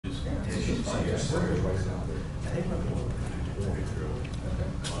I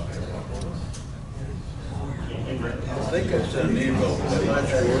think I sent an email to them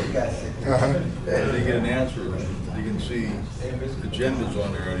before. I didn't get an answer. You can see agendas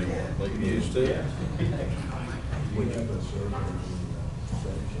on there anymore, like you used to.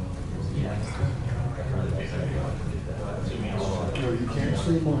 No, you can't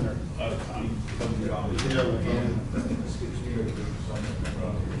sleep on it.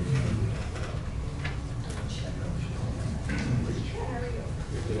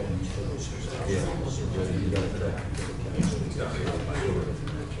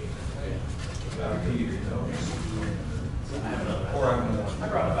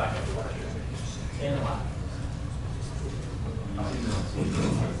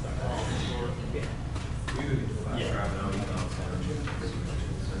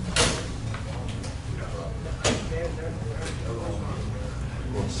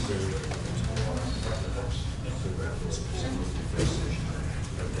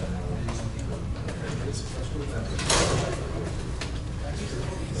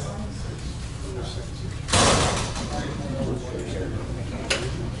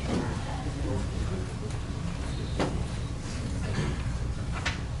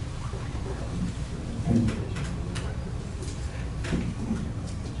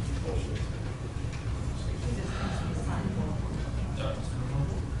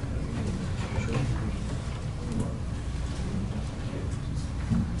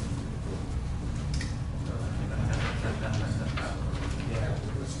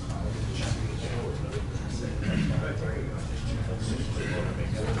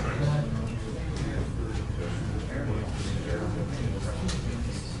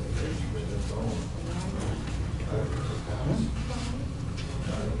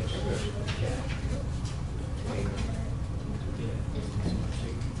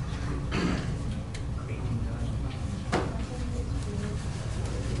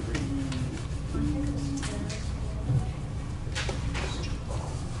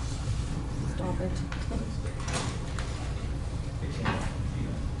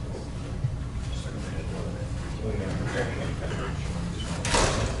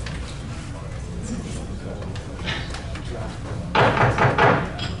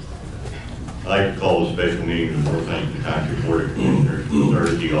 I'd like to call a special meeting of the Northampton Township Board of Commissioners for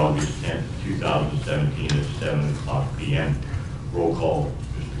Thursday, August 10th, 2017 at 7 o'clock p.m. Roll call,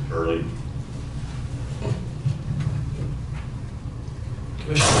 Mr. Curley.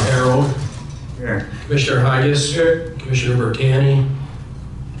 Commissioner Harold. Here. Commissioner Higas. Here. Commissioner Bertani.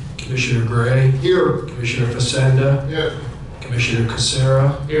 Commissioner Gray. Here. Commissioner Facenda. Here. Commissioner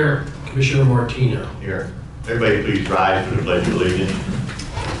Casera. Here. Commissioner Martino. Here. Everybody please rise for the Pledge of Allegiance.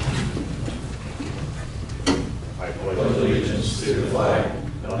 I pledge allegiance to the flag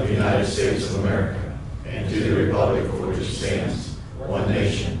of the United States of America and to the republic for which it stands, one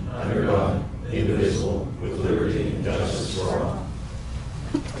nation, under God, indivisible, with liberty and justice for all.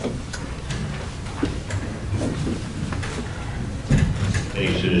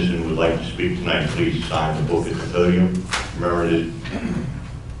 Any citizen who would like to speak tonight, please sign the book at the podium. Remember, this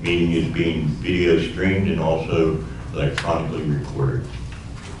meeting is being video streamed and also electronically recorded.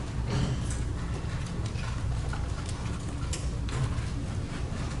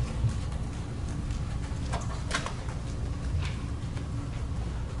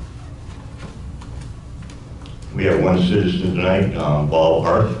 We have one citizen tonight, Bob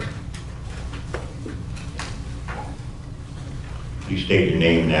Hart. Please state your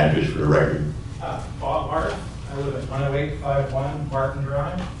name and address for the record. Bob Hart. I live at 10851 Martin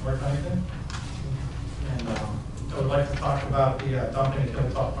Drive, North Huntington. And I would like to talk about the dumping at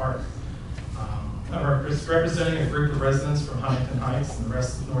Hilltop Park. I'm representing a group of residents from Huntington Heights and the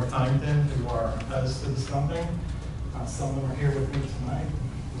rest of North Huntington who are opposed to this dumping. Some of them are here with me tonight.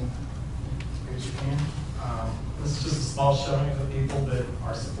 Raise your hand. This is just a small showing of the people that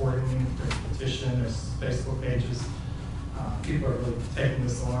are supporting me. There's a petition, there's Facebook pages. People are really taking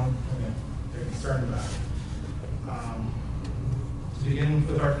this on, and they're concerned about it. To begin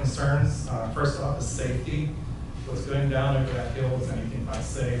with our concerns, first off is safety. What's going down over that hill is anything but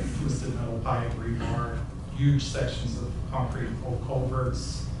safe. Twisted metal pipe, rebar, huge sections of concrete, old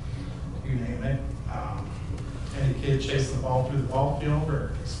culverts, you name it. Any kid chasing the ball through the ball field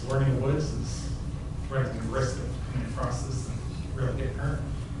or exploring the woods is running the risk of coming across this and really getting hurt.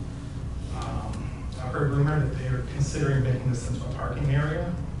 I've heard rumor that they are considering making this into a parking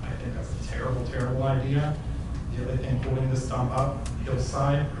area. I think that's a terrible, terrible idea. The other thing holding this dump up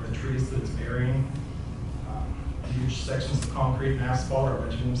hillside are the trees that it's burying. Huge sections of concrete and asphalt are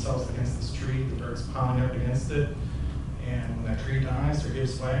wedging themselves against this tree. The dirt's piling up against it. And when that tree dies or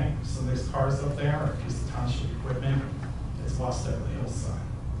gives way, somebody's car's up there or a piece of township equipment, it's lost over the hillside.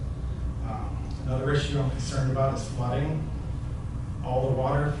 Another issue I'm concerned about is flooding. All the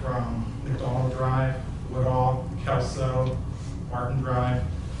water from McDonald Drive, Woodall, Kelso, Martin Drive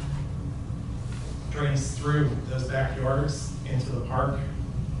drains through those backyards into the park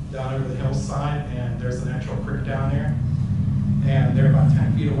down over the hillside, and there's a natural creek down there. And they're about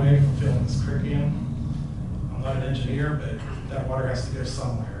 10 feet away from filling this creek in. I'm not an engineer, but that water has to go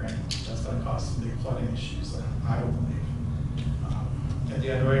somewhere, and that's going to cause some big flooding issues, I would believe. At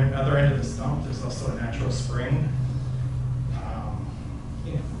the other end of this dump, there's also a natural spring.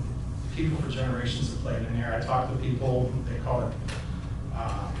 You know, people for generations have played in there. I talk to people, they call it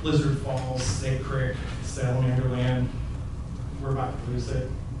Blizzard Falls, Snake Creek, Salamander Land. We're about to lose it.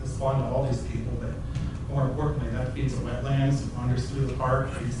 It's fun to all these people, but more importantly, that feeds the wetlands, it wanders through the park,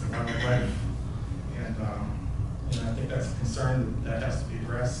 feeds the wildlife. And you know, I think that's a concern that has to be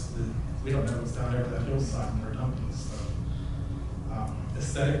addressed. We don't know what's down there at that hillside when they're dumping this stuff.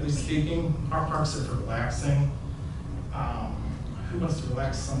 Aesthetically speaking, our parks are for relaxing. Who wants to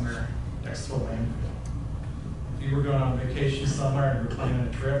relax somewhere next to a landfill? If you were going on vacation somewhere and you were planning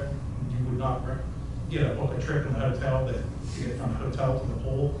a trip, you would not book a trip in the hotel that to get from the hotel to the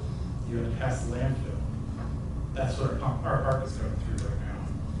pool, you had to pass the landfill. That's what our park is going through right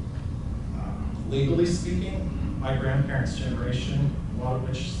now. Legally speaking, my grandparents' generation, a lot of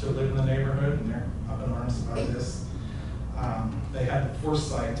which still live in the neighborhood, and they're up in arms about this, they had the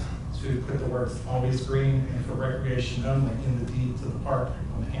foresight to put the words "always green" and "for recreation only" in the deed to the park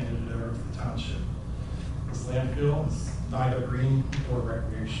when they handed it over to the township. This landfill is neither green or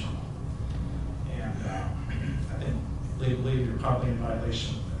recreational. And I think legally you're probably in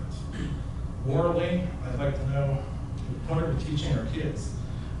violation of that. Morally, I'd like to know what are we teaching our kids?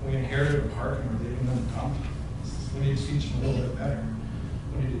 We inherited a park and we're leaving them in dump. We need to teach them a little bit better.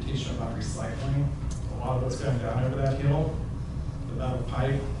 We need to teach them about recycling. A lot of what's going down over that hill, the metal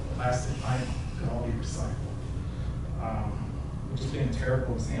pipe, the plastic pipe, could all be recycled. Which is being a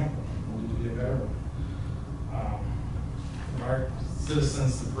terrible example. We need to be a better one. Our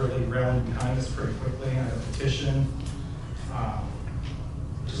citizens have really rallied behind us pretty quickly. I had a petition.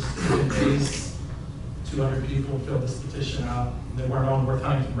 Just 10 days, 200 people filled this petition out. They weren't all North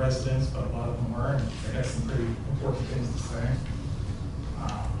Huntington residents, but a lot of them were, and they had some pretty important things to say.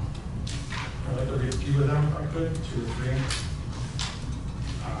 I'd like to read a few of them if I could, 2 or 3.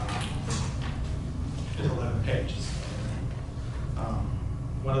 It's 11 pages.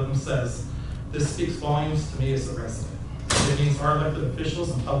 One of them says, "This speaks volumes to me as a resident. It means our elected officials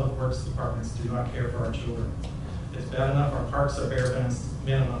and public works departments do not care for our children. It's bad enough our parks are bare bones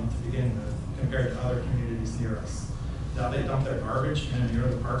minimum to begin with compared to other communities near us. Now they dump their garbage in and near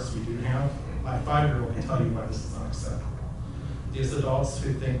the parks we do have. My 5-year-old can tell you why this is unacceptable. These adults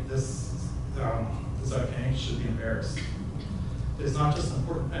who think this is okay should be embarrassed. It's not just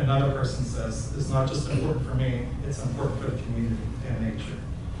important," another person says, "it's not just important for me, it's important for the community and nature.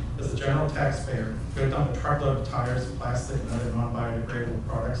 As a general taxpayer, go dump a truckload of tires, plastic, and other non-biodegradable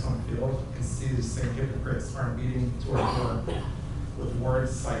products on the field and see these same hypocrites aren't beating to our door with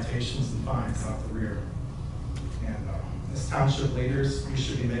warrants, citations, and fines out the rear. And as township leaders, we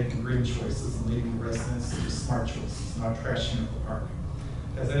should be making green choices and leading residents to smart choices, not trashing up the park.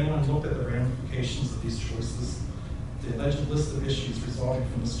 Has anyone looked at the ramifications of these choices? The alleged list of issues resulting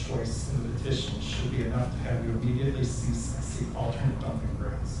from this choice in the petition should be enough to have you immediately cease and seek alternate dumping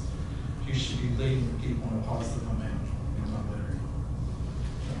grounds. You should be leading the people in a positive momentum in one litter."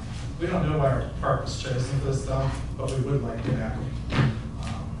 We don't know why our park was chosen for this dump, but we would like it back.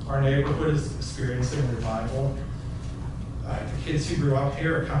 Our neighborhood is experiencing revival. The kids who grew up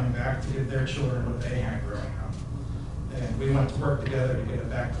here are coming back to give their children what they had growing up. And we want to work together to get it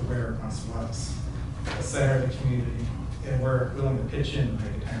back to where it once was, the center of the community, and we're willing to pitch in to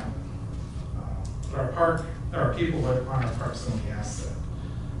make it happen. But our people are on our park's only asset.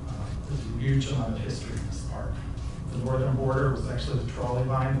 There's a huge amount of history in this park. The northern border was actually the trolley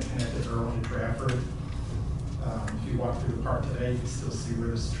line that connected Irwin to Trafford. If you walk through the park today, you can still see where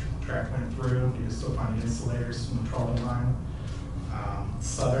this track went through. You can still find insulators from the trolley line.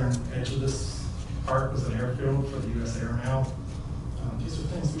 Southern edge of this park was an airfield for the U.S. Air Mail. These are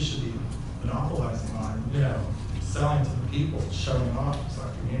things we should be monopolizing on, selling to the people, showing off as our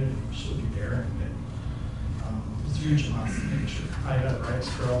community. We should be bearing it. There's huge amounts of nature. I know Wright's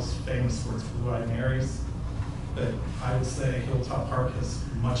Trail's famous for its blue-eyed Marys, but I would say Hilltop Park has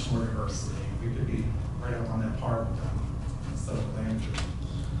much more diversity. We could be right up on that par with them instead of Landry.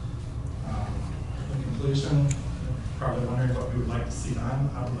 In conclusion, probably wondering what we would like to see done.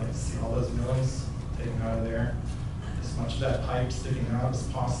 I would like to see all those millings taken out of there. As as much of that pipe sticking out as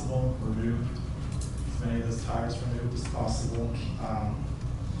possible removed, as many of those tires removed as possible.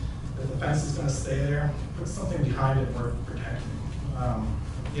 If the fence is going to stay there, put something behind it where it protects it.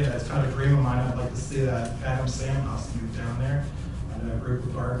 Yeah, it's kind of a dream of mine. I'd like to see that Adam Sandhouse move down there. I know a group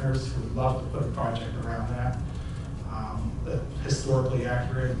of gardeners who would love to put a project around that. The historically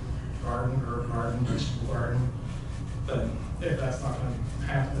accurate garden, herb garden, vegetable garden. But if that's not going to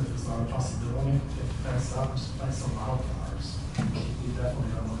happen, if it's not a possibility, take the fence up and just plant some wildflowers. You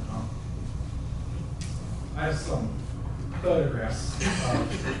definitely don't want to know. I have some photographs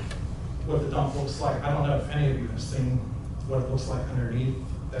of what the dump looks like. I don't know if any of you have seen what it looks like underneath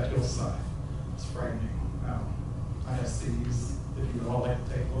that hillside. It's frightening. I have CDs if you would all like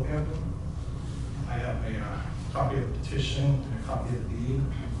to take a look at them. I have a copy of the petition and a copy of the deed.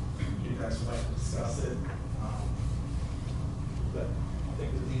 If you guys would like to discuss it. But I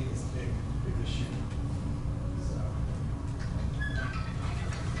think the deed is a big issue.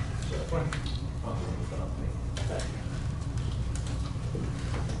 Thank you.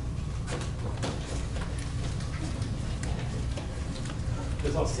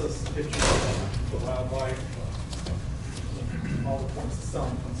 There's also some pictures of the wildlife, all the points of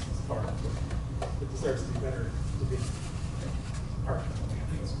selling points in this park. It deserves to be better to be park.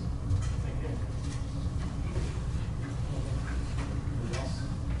 Thank you. Anything else?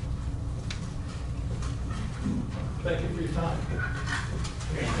 Thank you for your time.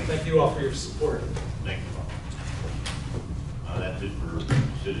 Thank you all for your support. Thank you. That's it for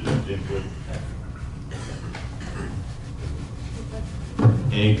citizens input.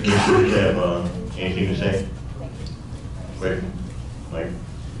 Any commissioners have anything to say? Quick, Mike.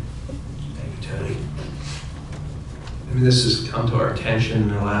 Thank you, Tony. I mean, this has come to our attention in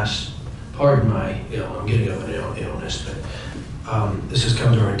the last, pardon my, I'm getting over an illness, but this has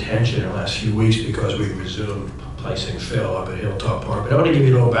come to our attention in the last few weeks because we resumed placing fill up at Hilltop Park. But I want to give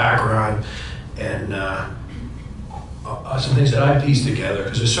you a little background and some things that I pieced together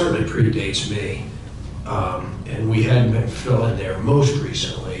because it certainly predates me. And we hadn't been filling there most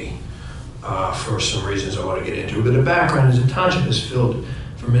recently for some reasons I want to get into. But the background is the township has filled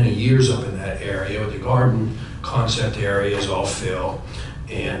for many years up in that area. The garden concept area is all fill.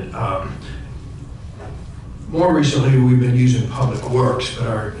 And more recently, we've been using Public Works, but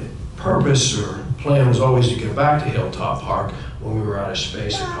our purpose or plan was always to get back to Hilltop Park when we were out of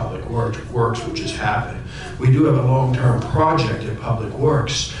space at Public Works, which has happened. We do have a long-term project at Public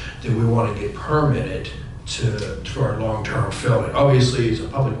Works that we want to get permitted for our long-term filling. Obviously, as a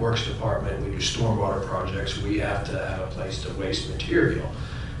Public Works department, we do stormwater projects. We have to have a place to waste material.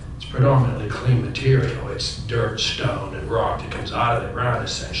 It's predominantly clean material. It's dirt, stone, and rock that comes out of the ground,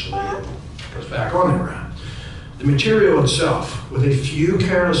 essentially, and goes back on the ground. The material itself, with a few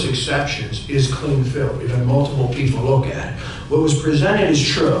careless exceptions, is clean fill. We've had multiple people look at it. What was presented is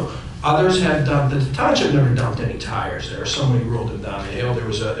true. Others have dumped, the township never dumped any tires there. Somebody rolled them down the hill.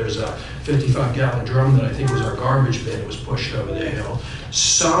 There's a 55-gallon drum that I think was our garbage bin that was pushed over the hill.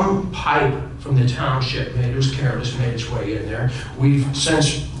 Some pipe from the township, it was careless, made its way in there. We've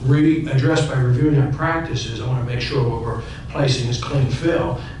since addressed by reviewing our practices. I want to make sure what we're placing is clean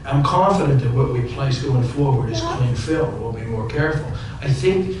fill. I'm confident that what we place going forward is clean fill, and we'll be more careful. I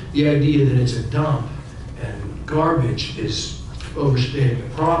think the idea that it's a dump and garbage is overstating the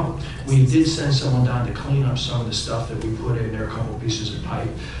problem. We did send someone down to clean up some of the stuff that we put in there, a couple pieces of pipe.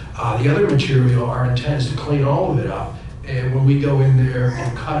 The other material, our intent is to clean all of it up. And when we go in there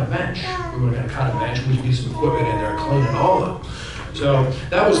and cut a bench, we were going to cut a bench, we need some equipment in there and clean it all up. So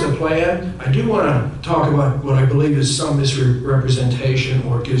that was the plan. I do want to talk about what I believe is some misrepresentation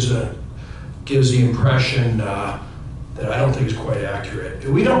or gives the impression that I don't think is quite accurate.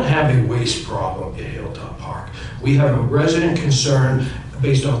 We don't have a waste problem at Hilltop Park. We have a resident concern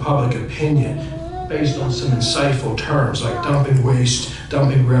based on public opinion, based on some insightful terms like dumping waste,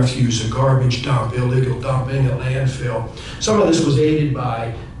 dumping refuse, a garbage dump, illegal dumping, a landfill. Some of this was aided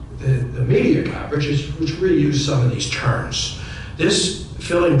by the media coverage, which reused some of these terms. This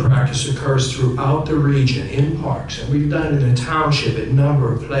filling practice occurs throughout the region in parks, and we've done it in the township at a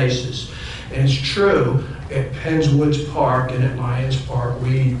number of places. And it's true, at Penns Woods Park and at Lions Park,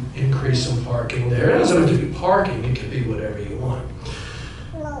 we increased some parking there. It doesn't have to be parking, it can be whatever you want.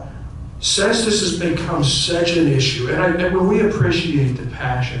 Since this has become such an issue, and we appreciate the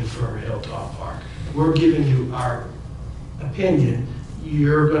passion for Hilltop Park, we're giving you our opinion.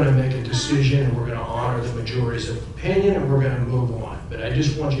 You're going to make a decision, and we're going to honor the majority's opinion, and we're going to move on. But I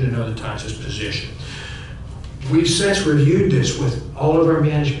just want you to know the township's position. We've since reviewed this with all of our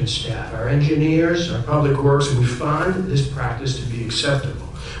management staff, our engineers, our public works, and we found this practice to be acceptable.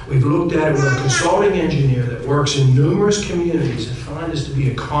 We've looked at it with a consulting engineer that works in numerous communities and found this to be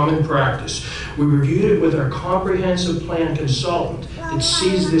a common practice. We reviewed it with our comprehensive plan consultant that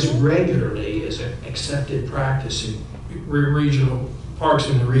sees this regularly as an accepted practice in regional parks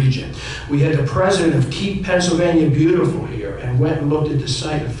in the region. We had the president of Keep Pennsylvania Beautiful here and went and looked at the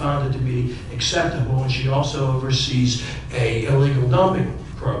site and found it to be acceptable, and she also oversees a illegal dumping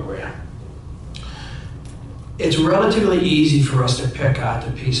program. It's relatively easy for us to pick out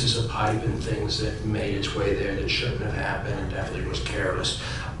the pieces of pipe and things that made its way there that shouldn't have happened and definitely was careless.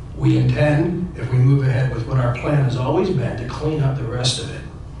 We intend, if we move ahead with what our plan has always been, to clean up the rest of it.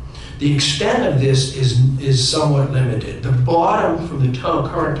 The extent of this is somewhat limited. The bottom from the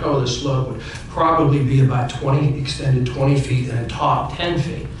current toe of the slope would probably be about extended 20 feet, and the top 10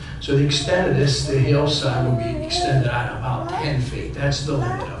 feet. So the extent of this, the hillside will be extended out about 10 feet. That's the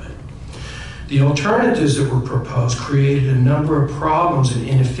limit of it. The alternatives that were proposed created a number of problems and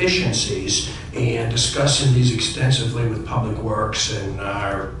inefficiencies, and discussing these extensively with Public Works and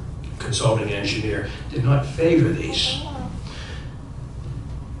our consulting engineer did not favor these.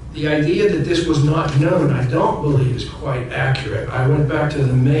 The idea that this was not known, I don't believe is quite accurate. I went back to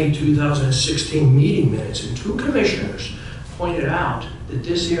the May 2016 meeting minutes, and 2 commissioners pointed out that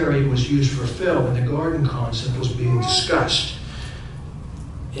this area was used for fill when the garden concept was being discussed.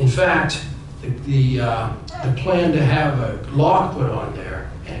 In fact, the plan to have a lock put on there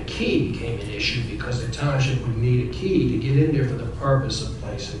and a key became an issue because the township would need a key to get in there for the purpose of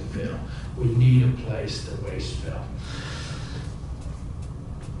placing fill. We need a place to waste fill.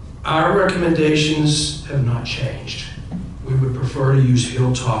 Our recommendations have not changed. We would prefer to use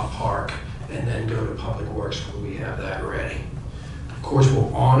Hilltop Park and then go to Public Works when we have that ready. Of course,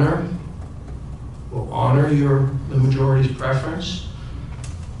 we'll honor the majority's preference,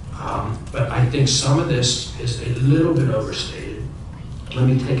 but I think some of this is a little bit overstated. Let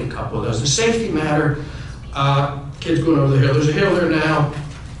me take a couple of those. The safety matter, kids going over the hill. There's a hill there now.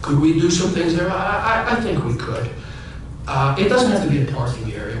 Could we do some things there? I think we could. It doesn't have to be a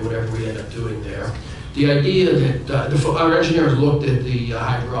parking area, whatever we end up doing there. The idea that our engineers looked at the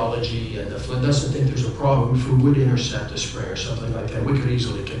hydrology and the flood, doesn't think there's a problem. If we would intercept a spray or something like that, we could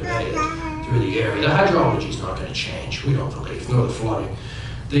easily convey it through the area. The hydrology is not going to change, we don't believe, nor the flooding.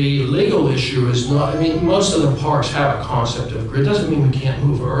 The legal issue is not, I mean, most of the parks have a concept of grid. Doesn't mean we can't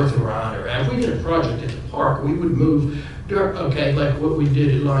move earth around, or if we did a project at the park, we would move dirt, okay, like what we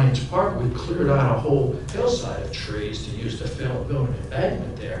did at Lions Park. We cleared out a whole hillside of trees to use to build an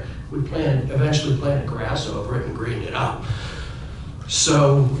embankment there. We eventually planted grass over it and greened it up.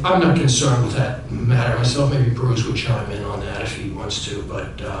 So I'm not concerned with that matter myself. Maybe Bruce would chime in on that if he wants to,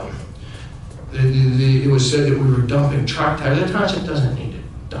 but it was said that we were dumping truck tires. The township doesn't need to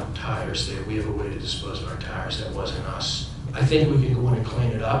dump tires there. We have a way to dispose of our tires. That wasn't us. I think we can go in and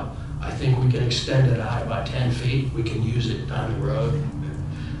clean it up. I think we can extend it out about 10 feet. We can use it down the road.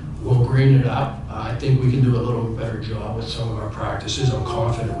 We'll green it up. I think we can do a little better job with some of our practices. I'm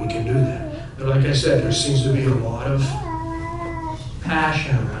confident we can do that. But like I said, there seems to be a lot of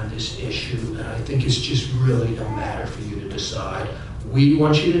passion around this issue, and I think it's just really a matter for you to decide. We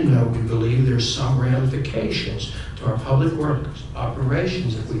want you to know we believe there's some ramifications to our public works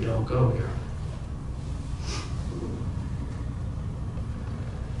operations if we don't go here.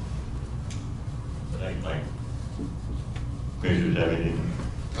 Commissioners have anything?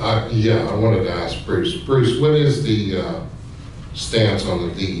 Yeah, I wanted to ask Bruce. Bruce, what is the stance on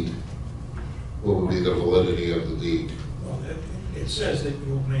the deed? What would be the validity of the deed? Well, it says that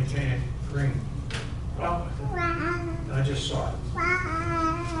you'll maintain it green. Well, I just saw it.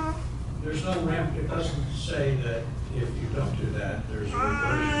 There's no ramp. It doesn't say that if you don't do that, there's a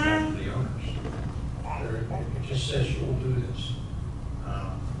reversion back to the owners. It just says you'll do this.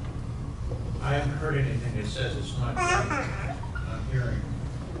 I haven't heard anything that says it's not right. I'm hearing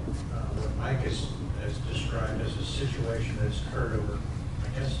what Mike has described as a situation that's occurred over,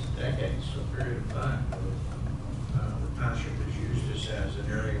 I guess, decades, a period of time. The township has used this as an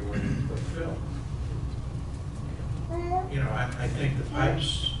area where they put fill. You know, I think the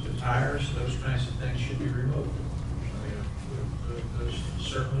pipes, the tires, those kinds of things should be removed. I mean, those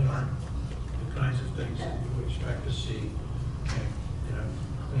certainly aren't the kinds of things that you would expect to see in a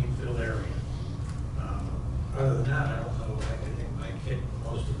clean filled area. Other than that, I don't know. I think Mike hit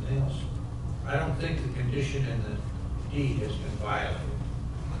most of the nails. I don't think the condition in the deed has been violated.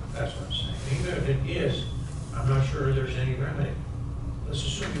 That's what I'm saying. Even if it is, I'm not sure there's any remedy. Let's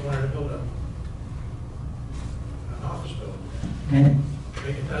assume you wanted to build an office building.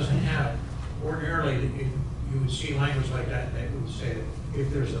 It doesn't have, ordinarily, you would see language like that, and they would say that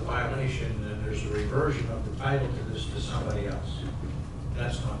if there's a violation, then there's a reversion of the title to this to somebody else.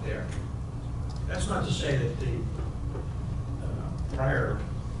 that's not there. That's not to say that the prior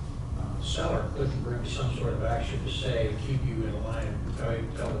seller couldn't bring some sort of action to say, keep you in line,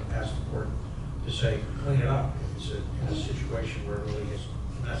 and tell the passport to say, clean it up. It's in a situation where it really is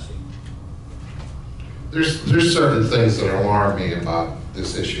messy. There's certain things that alarm me about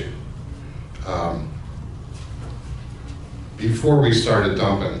this issue. Before we started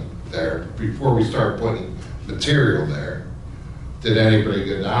dumping there, before we started putting material there, did anybody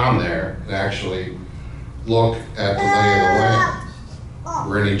go down there and actually look at the lay of the land?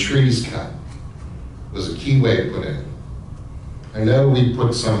 Were any trees cut? Was a keyway put in? I know we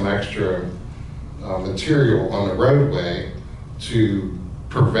put some extra material on the roadway to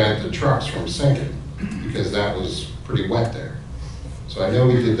prevent the trucks from sinking, because that was pretty wet there. So I know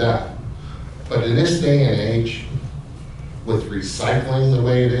we did that. But in this day and age, with recycling the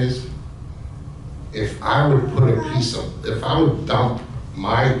way it is, if I would dump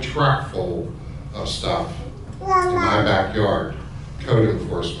my truck full of stuff in my backyard, code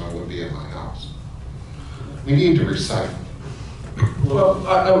enforcement would be in my house. We need to recycle. Well,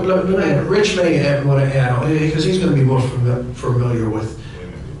 Rich may want to add on, because he's going to be more familiar with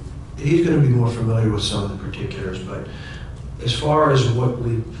some of the particulars, but as far as what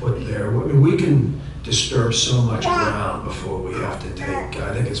we put there, we can disturb so much ground before we have to take,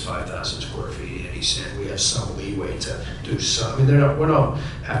 I think it's 5,000 square feet, and he said we have some leeway to do some. I mean, we don't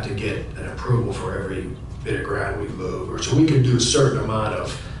have to get an approval for every bit of ground we move, or so we can do a certain amount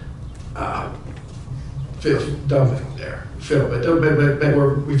of dumping there. But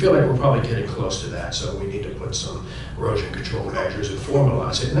we feel like we're probably getting close to that, so we need to put some erosion control measures and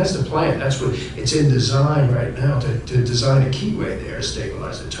formalize it. And that's the plan. That's what it's in design right now, to design a keyway there to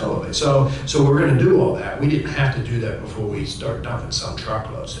stabilize the toe of it. So we're going to do all that. We didn't have to do that before we start dumping some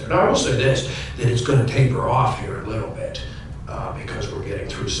truckloads there. Now I will say this, that it's going to taper off here a little bit. Because we're getting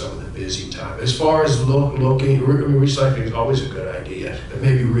through some of the busy time. As far as recycling is always a good idea, but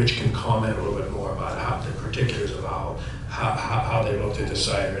maybe Rich can comment a little bit more about how the particulars of how they looked at the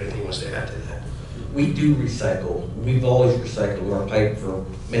site, or anything was to add to that. We do recycle. We've always recycled our pipe for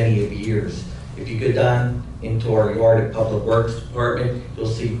many of years. If you go down into our yard at Public Works Department, you'll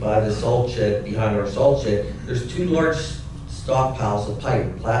see by the salt shed, behind our salt shed, there's two large stockpiles of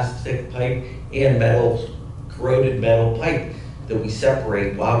pipe, plastic pipe and metal, corroded metal pipe, that we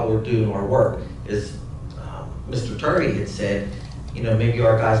separate while we're doing our work. As Mr. Turney had said, maybe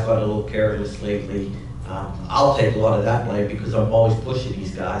our guys got a little careless lately. I'll take a lot of that blame, because I'm always pushing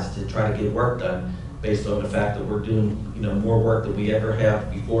these guys to try to get work done based on the fact that we're doing, more work than we ever have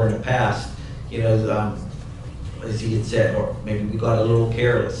before in the past. As he had said, or maybe we got a little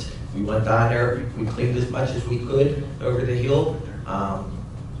careless. We went down there, we cleaned as much as we could over the hill.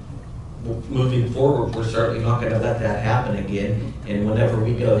 Moving forward, we're certainly not going to let that happen again. And whenever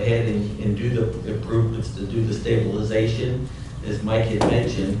we go ahead and do the improvements to do the stabilization, as Mike had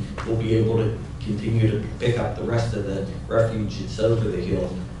mentioned, we'll be able to continue to pick up the rest of the refuge that's over the hill.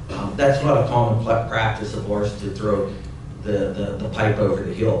 That's not a common practice of ours, to throw the pipe over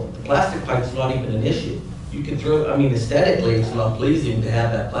the hill. The plastic pipe's not even an issue. You can throw, aesthetically, it's not pleasing to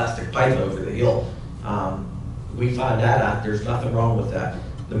have that plastic pipe over the hill. We find that out, there's nothing wrong with that.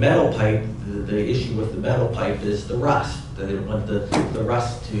 The metal pipe, the issue with the metal pipe is the rust. They don't want the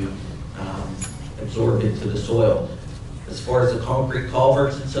rust to absorb into the soil. As far as the concrete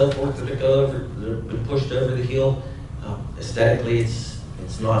culverts and so forth that have been pushed over the hill, aesthetically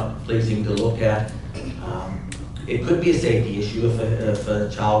it's not pleasing to look at. It could be a safety issue if a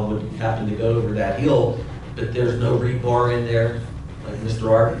child would happen to go over that hill, but there's no rebar in there. Like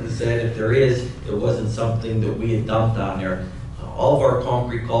Mr. Arkin said, if there is, it wasn't something that we had dumped down there. All of our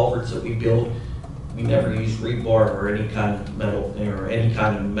concrete culverts that we build, we never use rebar or any kind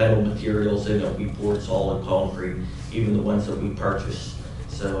of metal materials in it. We poured solid concrete, even the ones that we purchase.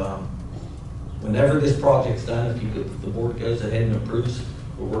 So whenever this project's done, if the board goes ahead and approves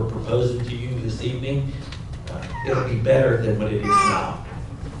what we're proposing to you this evening, it'll be better than what it is now.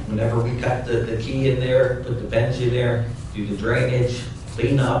 Whenever we cut the key in there, put the bench in there, do the drainage,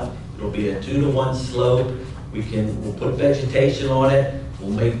 clean up, it'll be a 2-to-1 slope. We'll put vegetation on it.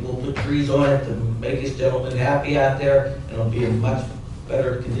 We'll put trees on it to make this gentleman happy out there, and it'll be in much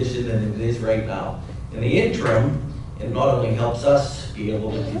better condition than it is right now. In the interim, it not only helps us be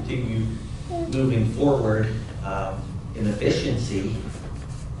able to continue moving forward in efficiency,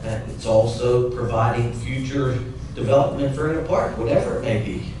 it's also providing future development for a park, whatever it may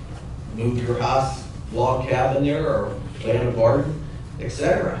be. Move your house, log cabin there, or plant a garden,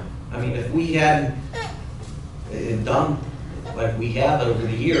 etc. If we hadn't done like we have over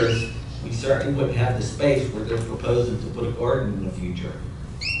the years, we certainly wouldn't have the space where they're proposing to put a garden in the future.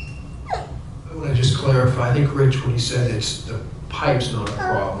 I want to just clarify, I think Rich, when he said it's, the pipe's not a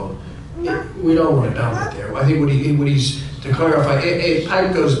problem, we don't want to dump it there. I think what he's, to clarify, a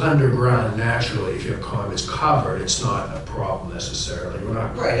pipe goes underground naturally if your column is covered, it's not a problem necessarily. We're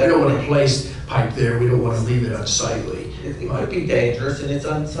not, Right. we don't want to place pipe there, we don't want to leave it unsightly. It could be dangerous and it's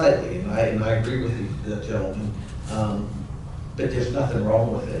unsightly, and I agree with the gentleman. But there's nothing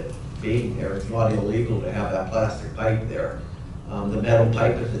wrong with it being there. It's not illegal to have that plastic pipe there. The metal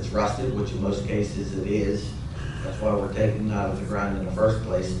pipe, if it's rusted, which in most cases it is, that's why we're taking it out of the ground in the first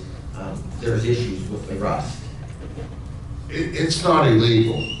place, there's issues with the rust. It's not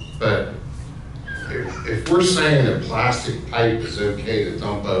illegal, but if we're saying that plastic pipe is okay to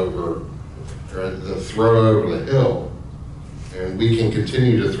dump over or to throw over the hill, and we can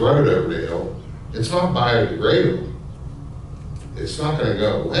continue to throw it over the hill, it's not biodegradable. It's not gonna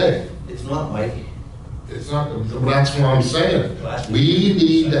go away. It's not, Mike. It's not, that's what I'm saying. We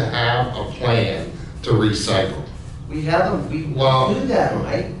need to have a plan to recycle. We haven't, we Well, do that,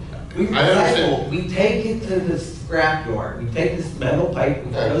 Mike. We I understand. recycle, we take it to the scrap yard. We take this metal pipe,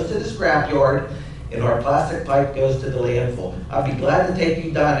 it goes to the scrap yard, and our plastic pipe goes to the landfill. I'd be glad to take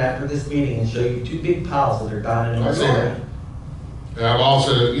you down after this meeting and show you 2 big piles that are down in I the see that. ground. And I've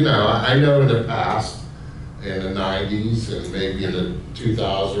also, you know, I know in the past, in the 90s and maybe in the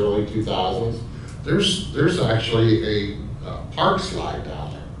 2000s, early 2000s, there's actually a park slide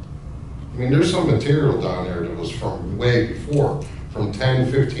down there. I mean, there's some material down there that was from way before, from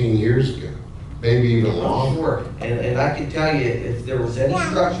 10, 15 years ago, maybe even longer. Sure, and I can tell you, if there was any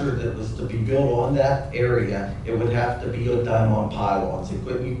structure that was to be built on that area, it would have to be done on pylons. You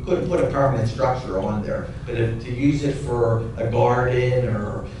couldn't put a permanent structure on there, but if to use it for a garden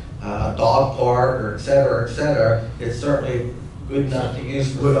or a dog park or et cetera, it's certainly good enough to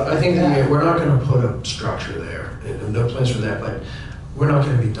use for. Well, I think that we're not going to put a structure there, and no plans for that, but we're not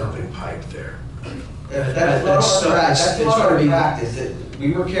going to be dumping pipe there. That's not our practice.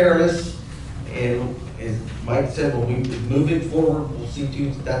 We were careless, and as Mike said, when we move it forward, we'll see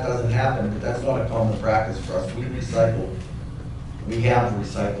to that doesn't happen, but that's not a common practice for us. We recycle. We have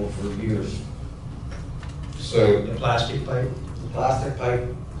recycled for years. So, The plastic pipe? The plastic pipe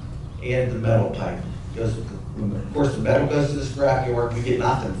and the metal pipe. Goes, of course, the metal goes to the scrap yard, we get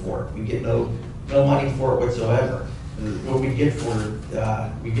nothing for it. We get no money for it whatsoever. What we get for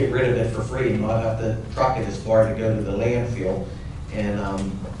it, we get rid of it for free and not have to truck it as far to go to the landfill. And,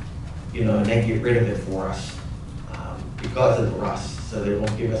 you know, and they get rid of it for us because of the rust. So they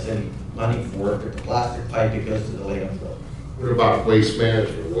won't give us any money for it, but the plastic pipe, it goes to the landfill. what about waste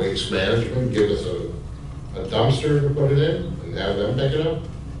management? Waste management, give us a dumpster to put it in and have them pick it up?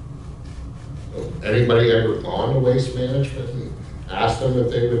 Anybody ever gone to waste management and asked them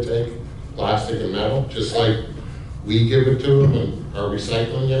if they would take plastic and metal, just like we give it to them and are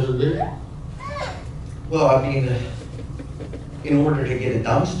recycling every week? Well, I mean, in order to get a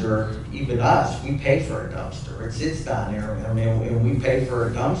dumpster, even us, we pay for a dumpster. It sits down there, I mean, and we pay for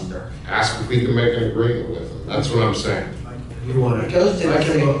a dumpster. Ask if we can make an agreement with them, that's what I'm saying. You want It goes to the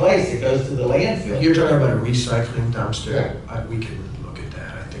same place, it goes to the landfill. You're talking about a recycling dumpster? Yeah. We can look at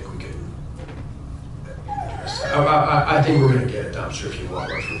that, I think we can. I think we're gonna get a dumpster if you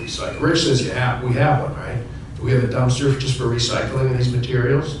want one for recycling. Rich says we have one, right? Do we have a dumpster just for recycling of these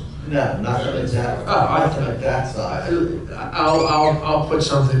materials? No, nothing at that, nothing at that size. I'll put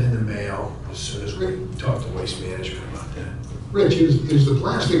something in the mail as soon as we talk to Waste Management about that. Rich, is the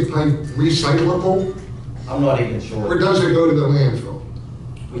plastic pipe recyclable, I'm not even or sure. does it go to the landfill?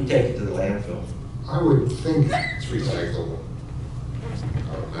 We take it to the landfill. I would think, It's recyclable,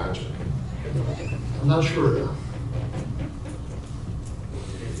 I would imagine. I'm not sure though.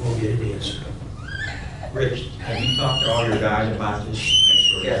 We'll get an answer. Rich, have you talked to all your guys about this? Make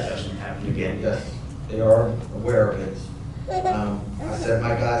sure Yes. that doesn't happen again. Yes, they are aware of it. I sent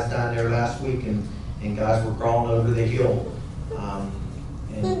my guys down there last week and guys were crawling over the hill.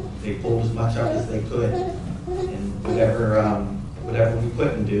 And they pulled as much up as they could. And whatever we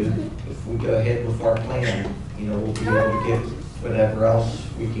couldn't do, if we go ahead with our plan, you know, we'll be able to get whatever else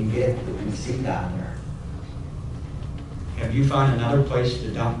we can get that we see down there. Have you found another place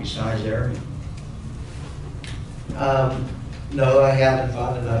to dump besides there? No, I haven't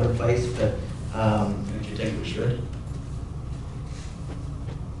found another place, but, Don't you think we should?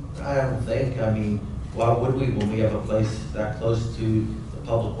 I don't think, I mean, why would we when we have a place that close to the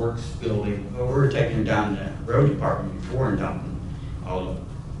Public Works building? Well, we were taking down the road department before and dumping all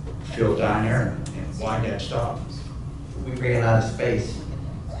the fill down there, and why'd that stop? We ran out of space.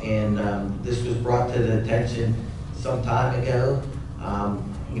 And this was brought to the attention some time ago.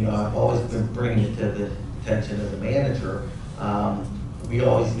 I've always been bringing it to the attention of the manager. We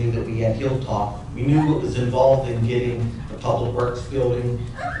always knew that we had Hilltop. We knew what was involved in getting the public works building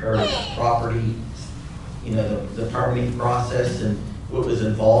or property, the permitting process and what was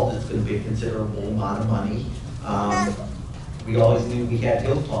involved. It's going to be a considerable amount of money. We always knew we had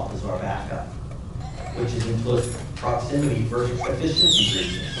Hilltop as our backup, which is in close proximity for efficiency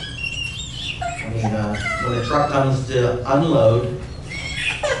reasons. I mean, when a truck comes to unload,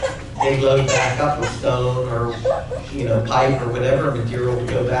 they load back up with stone or, pipe or whatever material to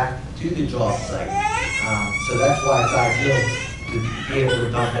go back to the job site. So that's why it's ideal to be able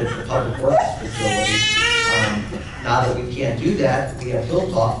to dump at the public works facility. Now that we can't do that, we have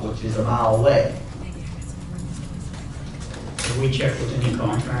Hilltop, which is a mile away. Have we checked with any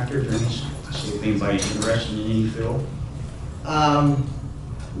contractors or see if anybody's interested in any fill?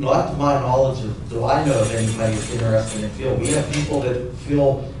 Not to my knowledge, do I know of anybody that's interested in fill. We have people that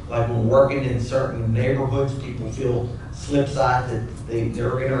feel like when working in certain neighborhoods, people feel slip side that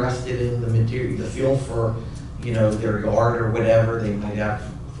they're interested in the material, the fill for, their yard or whatever they might have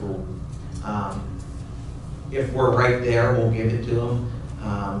for, if we're right there, we'll give it to them.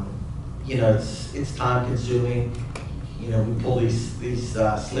 It's time consuming. We pull these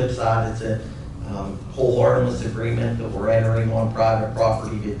slip side, it's a wholeheartedness agreement that we're entering on private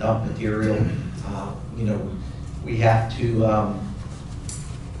property to dump material. We have to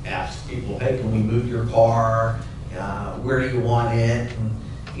ask people, hey, can we move your car? Where do you want it? And,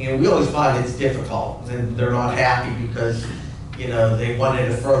 we always find it's difficult, and they're not happy because, they wanted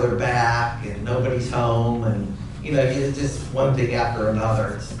it further back and nobody's home, and, it's just one thing after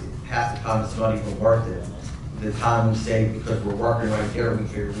another. Half the time it's not even worth it. The time we save, because we're working right there, we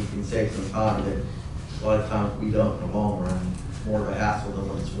figure we can save some time, but a lot of times we don't in the long run. It's more of a hassle than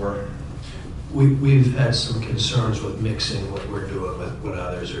what it's worth. We've had some concerns with mixing what we're doing with what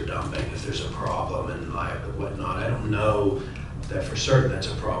others are dumping, if there's a problem and whatnot. I don't know that for certain that's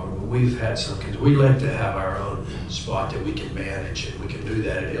a problem, but we've had some, we like to have our own spot that we can manage, and we can do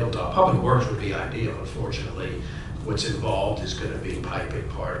that at Hilltop. Public Works would be ideal. Unfortunately, what's involved is going to be piping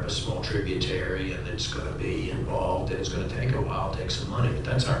part of a small tributary, and it's going to be involved, and it's going to take a while, take some money, but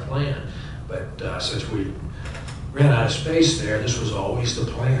that's our plan. But since we ran out of space there, this was always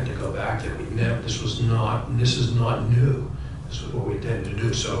the plan to go back there. This is not new. This is what we intend to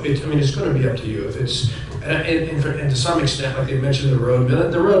do. So it's going to be up to you. If it's, and to some extent, like they mentioned,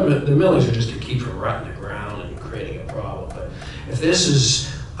 the millings are just to keep from rotting the ground and creating a problem. But if this is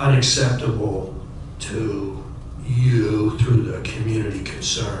unacceptable to you through the community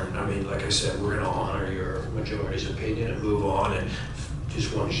concern, like I said, we're going to honor your majority's opinion and move on, and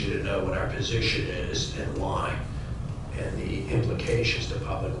just want you to know what our position is and why, and the implications to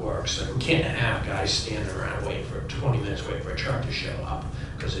Public Works. We can't have guys standing around waiting for 20 minutes waiting for a truck to show up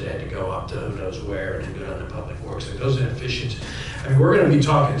because it had to go up to who knows where and then go down to Public Works. Like, those inefficiencies. We're going to be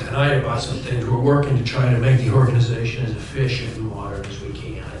talking tonight about some things. We're working to try to make the organization as efficient and modern as we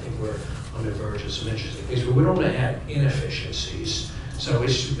can. I think we're on the verge of some interesting things, but we don't want to have inefficiencies. So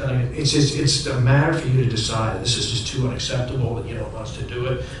it's a matter for you to decide. This is just too unacceptable and you don't want us to do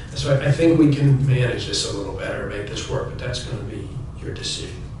it. And so I think we can manage this a little better, make this work, but that's going to be your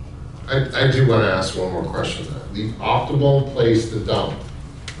decision. I do want to ask one more question. The optimal place to dump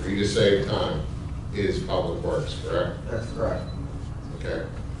for you to save time is Public Works, correct? That's correct. Okay.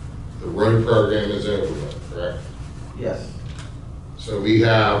 The road program is over with, correct? Yes. So we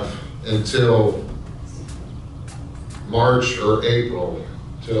have until March or April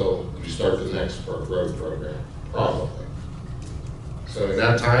till you start the next road program, probably. So in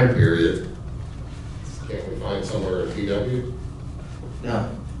that time period, can't we find somewhere at PW?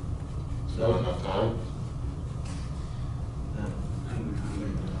 No. It's not enough time? No.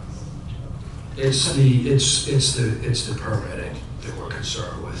 It's the permitting that we're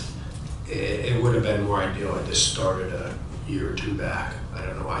concerned with. It would have been more ideal if this started a year or two back. I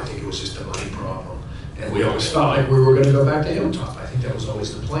don't know. I think it was just a money problem. And we always felt like we were going to go back to Hilltop. I think that was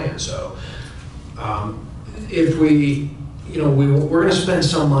always the plan. So if we're going to spend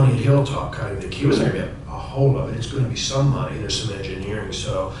some money at Hilltop cutting the queue. It's not going to be a whole of it. It's going to be some money. There's some engineering.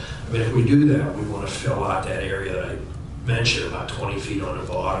 So, if we do that, we want to fill out that area that I mentioned, about 20 feet on the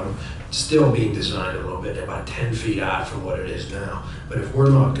bottom, still being designed a little bit, about 10 feet out from what it is now. But if we're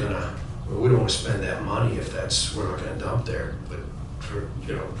not going to, we don't want to spend that money if we're not going to dump there, but for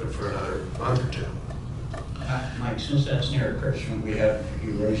another month or two. Mike, since that's near Christian, we have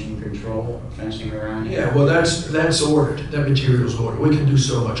erosion control fencing around here. Yeah, well, that's ordered. That material's ordered. We can do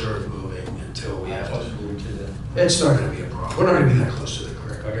so much earth moving until we have to. It's not going to be a problem. We're not going to be that close to the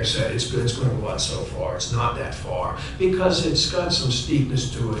creek. Like I I said, it's good, it's gonna go out so far, it's not that far, because it's got some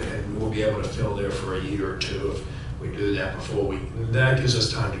steepness to it, and we'll be able to fill there for a year or two if we do that before that gives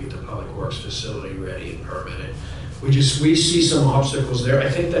us time to get the Public Works facility ready and permitted. We see some obstacles there. I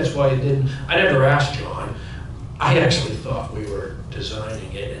think that's why I never asked John. I actually thought we were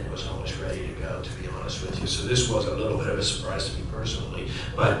designing it and it was almost ready to go, to be honest with you. So this was a little bit of a surprise to me personally,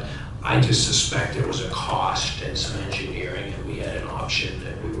 but I just suspect it was a cost and some engineering, and we had an option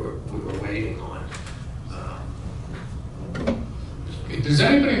that we were waiting on. Does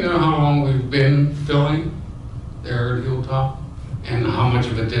anybody know how long we've been filling there at Hilltop? And how much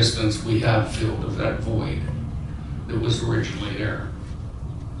of a distance we have filled of that void that was originally there?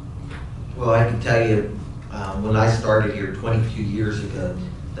 Well, I can tell you, when I started here 22 years ago,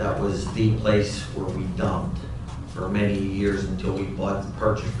 that was the place where we dumped for many years until we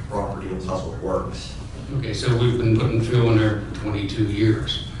purchased the property of Public Works. Okay, so we've been putting fill in there for 22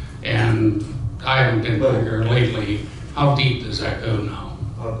 years. And I haven't been back here lately. How deep does that go now?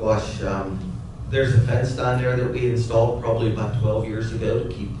 Oh gosh, there's a fence down there that we installed probably about 12 years ago to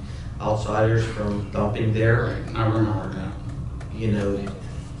keep outsiders from dumping there. Right, I remember that. You know,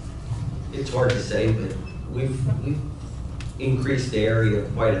 it's hard to say, but we've increased the area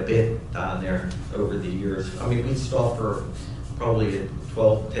quite a bit down there over the years. I mean, we stopped for probably a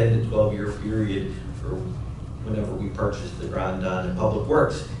 10 to 12 year period for whenever we purchased the ground down in Public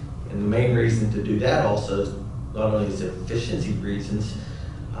Works. And the main reason to do that also, not only is it efficiency reasons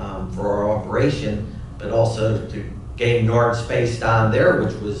for our operation, but also to gain yard space down there,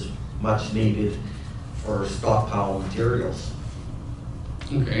 which was much needed for stockpile materials.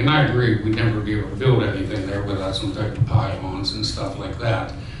 Okay, and I agree, we'd never be able to build anything there without some type of pylons and stuff like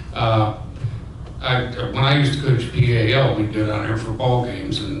that. When I used to coach PAL, we'd go down there for ball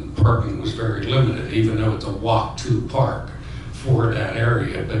games, and parking was very limited, even though it's a walk-to park for that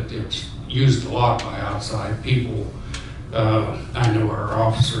area, but it's used a lot by outside people. I know our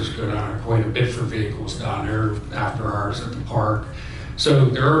officers go down there quite a bit for vehicles down there after hours at the park. So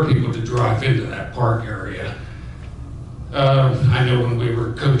there are people that drive into that park area. I know when we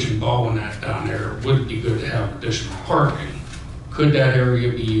were coaching ball and that down there, it would be good to have additional parking. Could that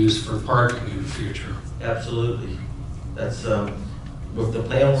area be used for parking in the future? Absolutely. That's with the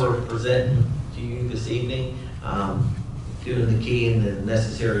plan we're presenting to you this evening, doing the key and the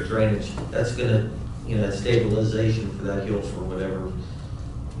necessary drainage, that's gonna, stabilization for that hill for whatever,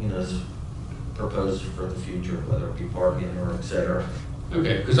 is proposed for the future, whether it be parking or et cetera.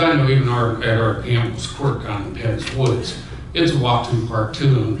 Okay, because I know even at our Campbell's Court down in Penns Woods, it's a walk-to park too,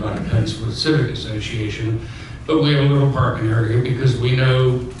 owned by the Penns Woods Civic Association, but we have a little parking area because we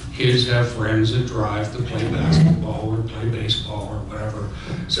know kids have friends that drive to play basketball or play baseball or whatever,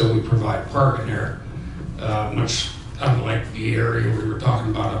 so we provide parking there, much unlike the area we were talking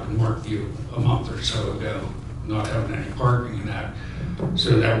about up in Markview a month or so ago, not having any parking in that,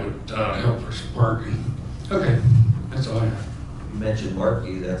 so that would help for some parking. Okay, that's all I have. You mentioned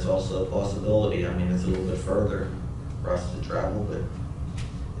Markview, that's also a possibility. I mean, it's a little bit further for us to travel, but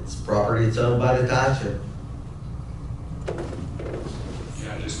it's property that's owned by the township.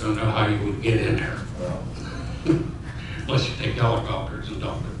 Yeah, I just don't know how you would get in there, Well, unless you take helicopters and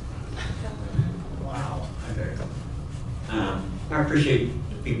dump it. Wow. Okay. I appreciate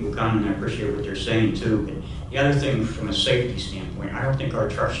the people coming, I appreciate what they're saying too, but the other thing from a safety standpoint, I don't think our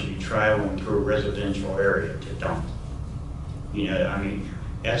trucks should be traveling through a residential area to dump.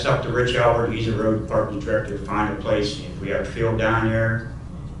 That's up to Rich Albert, he's a road department director, to find a place. If we have fill down there,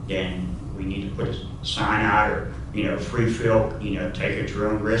 then we need to put a sign out or, free fill, take it at your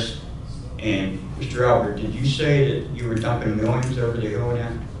own risk. And Mr. Albert, did you say that you were dumping millions over the hill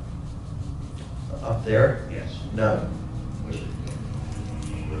now? up there? Yes. No.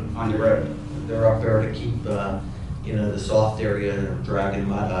 On the road? They're up there to keep, the soft area and dragging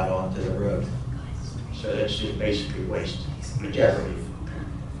mud out onto the road. So that's just basically waste Yes. material.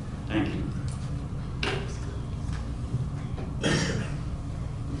 Thank you.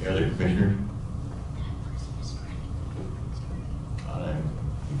 Any other commissioners?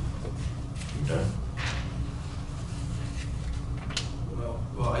 You done?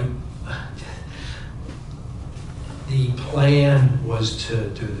 The plan was to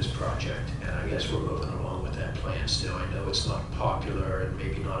do this project, and I guess we're moving along with that plan still. I know it's not popular and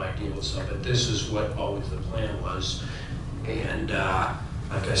maybe not ideal and stuff, but this is what always the plan was. And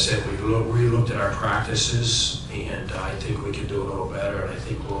like I said, we re-looked at our practices, and I think we can do a little better. And I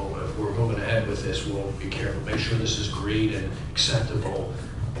think if we're moving ahead with this, we'll be careful, make sure this is green and acceptable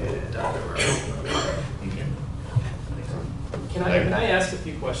and down the road. Okay. Can I ask a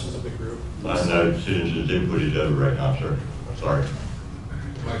few questions of the group? No, citizens input is over right now, sir. Sorry.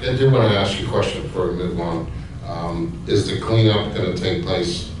 Mike, I did want to ask you a question before we move on. Is the cleanup going to take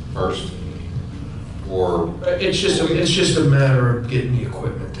place first? Or, It's just a matter of getting the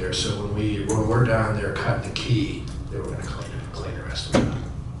equipment there, so when we're down there cutting the key, then we're gonna clean the rest of it up.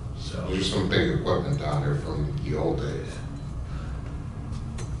 So, there's some big equipment down there from the old days?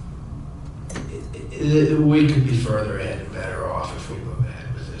 we could be further ahead and better off if we move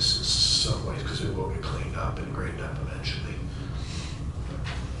ahead with this in some ways, because it will get cleaned up and grained up eventually.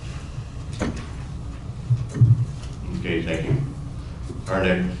 Okay, thank you. Our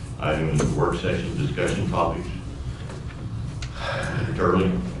next item is the work session discussion topics. Mr.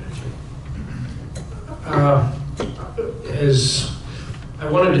 Turley. As I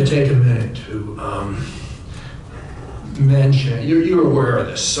wanted to take a minute to mention, you're aware of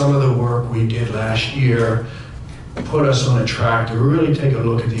this, some of the work we did last year put us on a track to really take a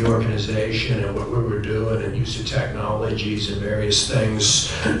look at the organization and what we were doing and use of technologies and various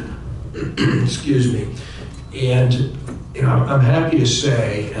things. Excuse me. And you know, I'm happy to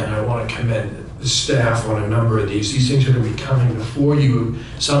say, and I want to commend the staff on a number of these. These things are going to be coming before you,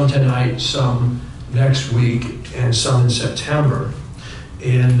 some tonight, some next week, and some in September.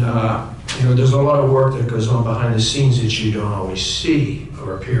 And you know, there's a lot of work that goes on behind the scenes that you don't always see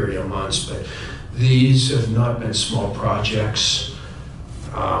over a period of months, but these have not been small projects.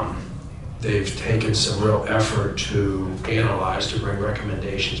 They've taken some real effort to analyze, to bring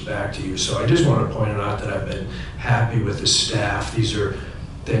recommendations back to you. So I just want to point out that I've been happy with the staff. These are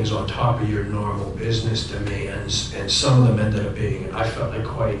things on top of your normal business demands, and some of them ended up being, I felt like,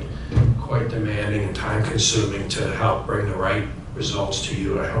 quite demanding and time consuming to help bring the right results to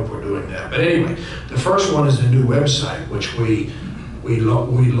you. I hope we're doing that. But anyway, the first one is the new website, which we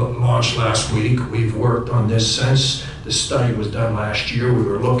launched last week. We've worked on this since the study was done last year. We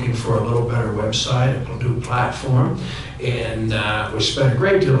were looking for a little better website, a new platform, and we spent a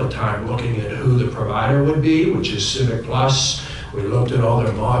great deal of time looking at who the provider would be, which is Civic Plus. We looked at all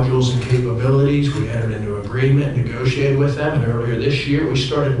their modules and capabilities. We entered into an agreement, negotiated with them, and earlier this year we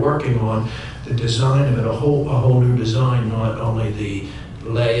started working on the design of it, a whole new design, not only the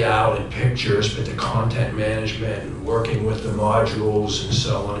layout and pictures, but the content management and working with the modules and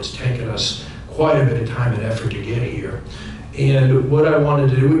so on. It's taken us quite a bit of time and effort to get here. And what I wanted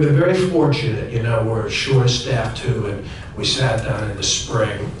to do, we've been very fortunate, you know, we're short-staffed too, and we sat down in the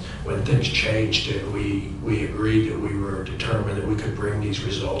spring when things changed, and we agreed that we were determined that we could bring these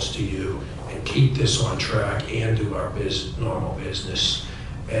results to you and keep this on track and do our normal business.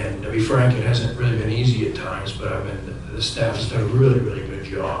 And to be frank, it hasn't really been easy at times, but the staff has done a really, really good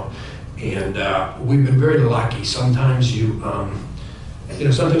job. And we've been very lucky. Sometimes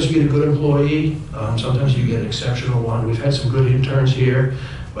sometimes you get a good employee, sometimes you get an exceptional one. We've had some good interns here,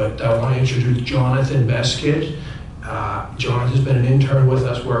 but I want to introduce Jonathan Beskid. Jonathan's been an intern with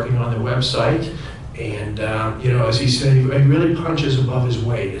us working on the website. And, you know, as he said, he really punches above his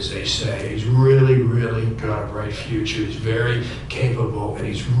weight, as they say. He's really, really got a bright future. He's very capable, and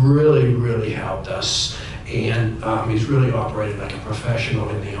he's really, really helped us. And he's really operated like a professional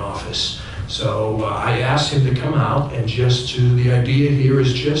in the office. So I asked him to come out, and the idea here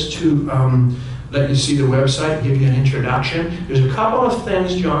is just to let you see the website, give you an introduction. There's a couple of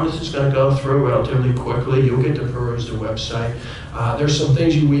things Jonathan's going to go through relatively quickly. You'll get to peruse the website. There's some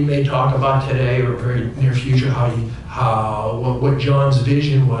things we may talk about today or very near future, what John's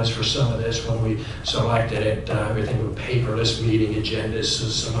vision was for some of this when we selected it, everything with paperless meeting agendas,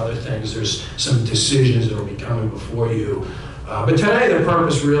 some other things. There's some decisions that will be coming before you. But today the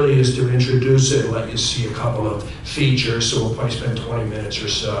purpose really is to introduce it and let you see a couple of features, so we'll probably spend 20 minutes or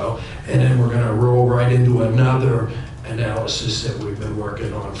so, and then we're going to roll right into another analysis that we've been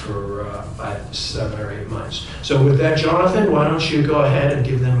working on for about 7 or 8 months. So with that, Jonathan, why don't you go ahead and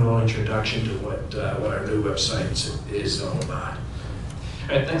give them a little introduction to what our new website is all about.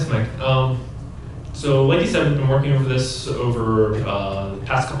 All right, thanks, Mike. So like you said, we've been working over this over the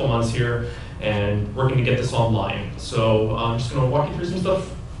past couple months here and working to get this online. So I'm just going to walk you through some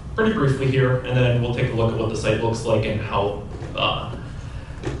stuff pretty briefly here, and then we'll take a look at what the site looks like and how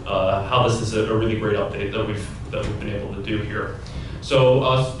this is a really great update that we've been able to do here. So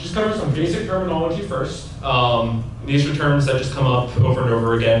just cover some basic terminology first. These are terms that just come up over and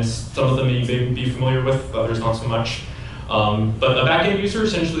over again. Some of them you may be familiar with, others not so much. But a backend user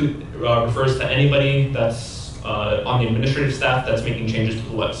essentially refers to anybody that's on the administrative staff that's making changes to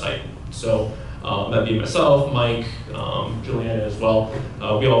the website. So that'd be myself, Mike, Juliana as well.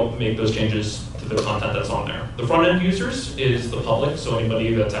 We all make those changes to the content that's on there. The front end users is the public, so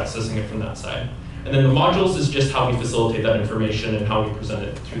anybody that's accessing it from that side. And then the modules is just how we facilitate that information and how we present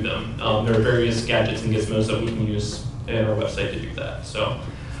it to them. There are various gadgets and gizmos that we can use in our website to do that. So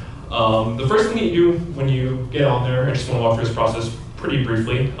The first thing that you do when you get on there, I just want to walk through this process pretty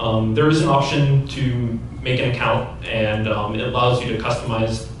briefly. There is an option to make an account, and it allows you to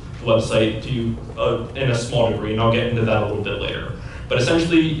customize the website to in a small degree, and I'll get into that a little bit later. But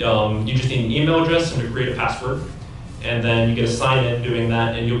essentially, you just need an email address and to create a password, and then you get a sign in doing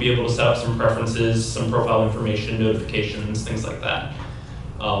that, and you'll be able to set up some preferences, some profile information, notifications, things like that.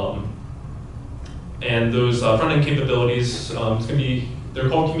 And those front-end capabilities, they're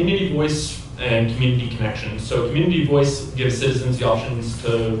called Community Voice and Community Connection. So Community Voice gives citizens the options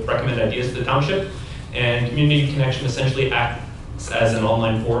to recommend ideas to the township, and Community Connection essentially acts as an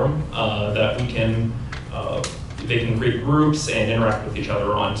online forum that they can create groups and interact with each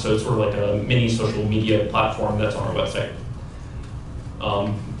other on. So it's sort of like a mini social media platform that's on our website.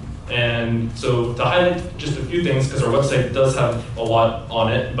 And so to highlight just a few things, because our website does have a lot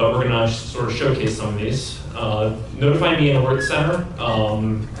on it, but we're gonna sort of showcase some of these. Notify Me and Alert Center.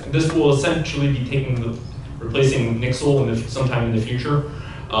 This will essentially be replacing Nixle sometime in the future.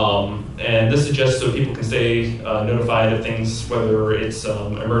 And this is just so people can stay notified of things, whether it's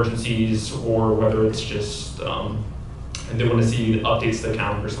emergencies or whether it's just and they want to see updates to the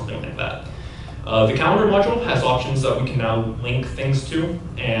calendar or something like that. The calendar module has options that we can now link things to,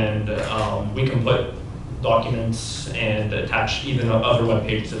 and we can put documents and attach even other web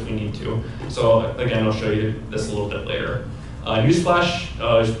pages if we need to. So again, I'll show you this a little bit later.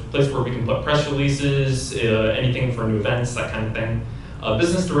 Newsflash is a place where we can put press releases, anything for new events, that kind of thing.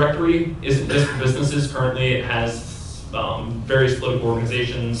 Business directory isn't just for businesses. Currently, it has various political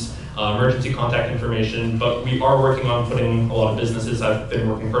organizations, emergency contact information, but we are working on putting a lot of businesses. I've been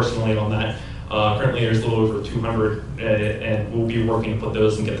working personally on that. Currently, there's a little over 200, and we'll be working to put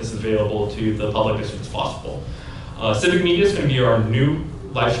those and get this available to the public as soon as possible. Civic media is going to be our new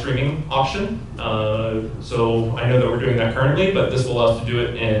live streaming option. So I know that we're doing that currently, but this will allow us to do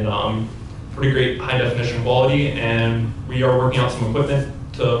it in pretty great high definition quality, and we are working out some equipment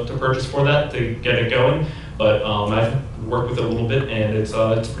to purchase for that to get it going. But I've worked with it a little bit, and it's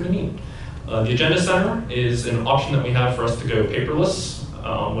pretty neat. The Agenda Center is an option that we have for us to go paperless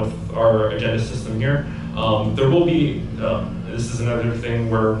with our agenda system here. There will be, this is another thing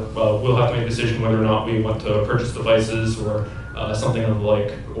where we'll have to make a decision whether or not we want to purchase devices or something of the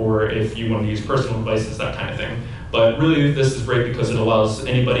like, or if you want to use personal devices, that kind of thing. But really, this is great because it allows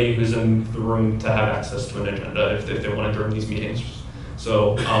anybody who's in the room to have access to an agenda if they want it during these meetings.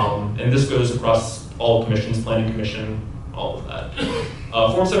 So, and this goes across all commissions, planning commission, all of that.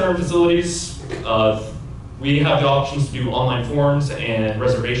 Form center and facilities, we have the options to do online forms and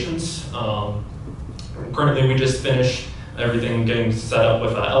reservations. Currently, we just finished everything getting set up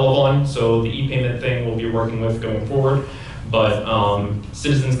with Elevon, so the e-payment thing we'll be working with going forward. But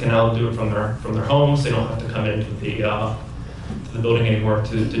citizens can now do it from their homes. They don't have to come into the building anymore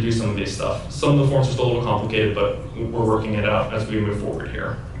to do some of these stuff. Some of the forms are still a little complicated, but we're working it out as we move forward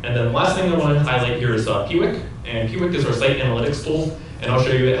here. And then the last thing I want to highlight here is Piwik. And Piwik is our site analytics tool. And I'll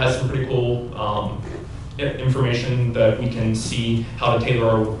show you, it has some pretty cool information that we can see how to tailor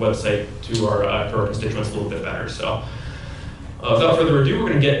our website to our constituents a little bit better. So without further ado, we're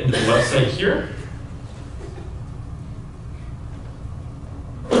going to get into the website here.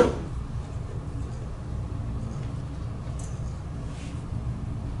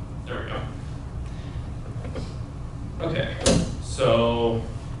 There we go. Okay, so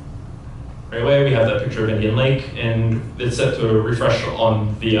right away we have that picture of Indian Lake, and it's set to refresh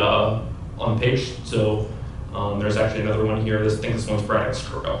on the page. So there's actually another one here. I think this one's Braddock's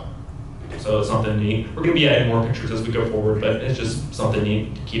Trail. So it's something neat. We're going to be adding more pictures as we go forward, but it's just something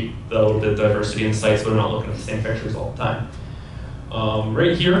neat to keep a little bit of diversity in sites so we're not looking at the same pictures all the time.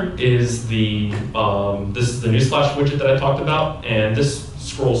 Right here is this is the Newsflash widget that I talked about, and this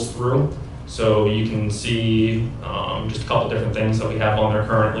scrolls through. So you can see just a couple different things that we have on there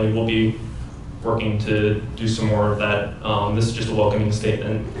currently. We'll be working to do some more of that. This is just a welcoming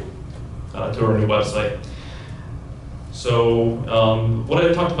statement to our new website. So what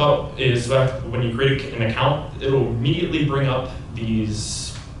I talked about is that when you create an account, it'll immediately bring up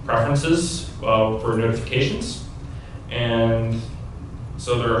these preferences for notifications. And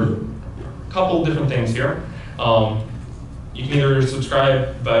so there are a couple different things here. You can either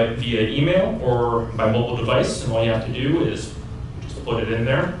subscribe via email or by mobile device, and all you have to do is just put it in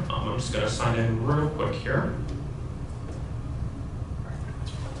there. I'm just going to sign in real quick here.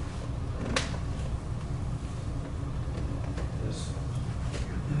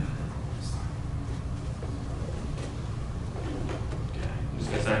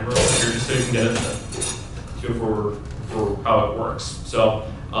 Just so you can get a feel for how it works. So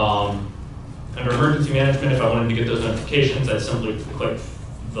under emergency management, if I wanted to get those notifications, I'd simply click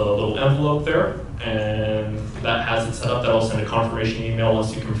the little envelope there, and that has it set up. That'll send a confirmation email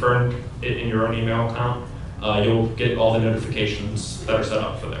once you confirm it in your own email account. You'll get all the notifications that are set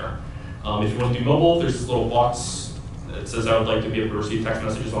up for there. If you want to do mobile, there's this little box that says I would like to be able to receive text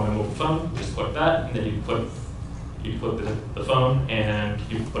messages on my mobile phone. Just click that, and then you put the phone, and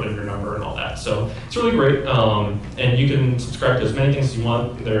you put in your number and all that. So it's really great, and you can subscribe to as many things as you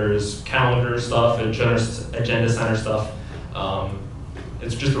want. There's calendar stuff, agenda center stuff.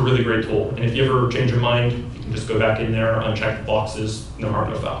 It's just a really great tool. And if you ever change your mind, you can just go back in there, uncheck the boxes, no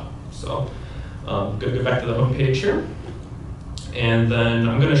harm, no foul. So going to go back to the home page here. And then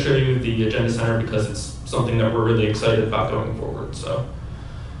I'm going to show you the agenda center because it's something that we're really excited about going forward. So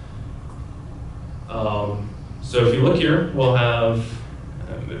if you look here, we'll have,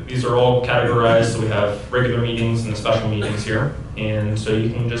 these are all categorized, so we have regular meetings and the special meetings here. And so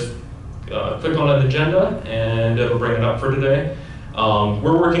you can just click on an agenda and it'll bring it up for today.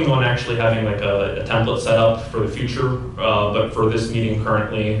 We're working on actually having like a template set up for the future, but for this meeting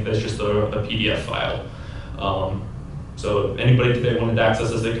currently, it's just a PDF file. So if anybody today wanted to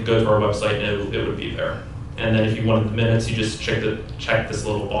access this, they could go to our website and it would be there. And then if you wanted the minutes, you just check this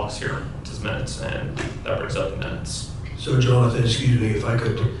little box here, which is minutes, and that brings up the minutes. So Jonathan, excuse me, if I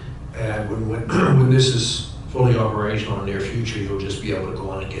could add, when this is fully operational in the near future, you'll just be able to go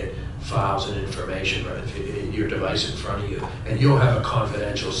on and get files and information right in your device in front of you. And you'll have a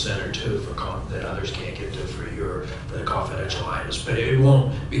confidential center too that others can't get to for the confidential items. But it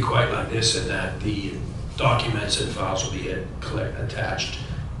won't be quite like this in that the documents and files will be attached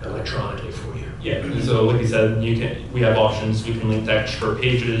electronically for you. Yeah, and so like you said, we have options. We can link to extra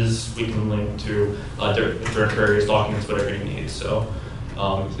pages. We can link to different various documents, whatever you need. So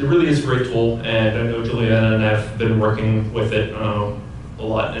it really is a great tool, and I know Juliana and I have been working with it a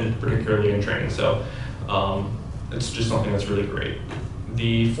lot, and particularly in training. So it's just something that's really great.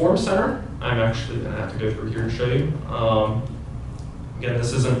 The Form Center, I'm actually going to have to go through here to show you. Again,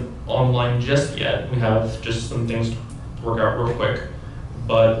 this isn't online just yet. We have just some things to work out real quick.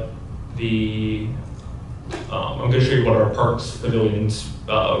 But I'm going to show you what our Parks Pavilions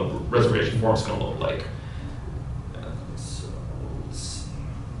reservation form is going to look like. So let's see.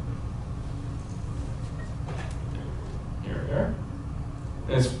 Here we are.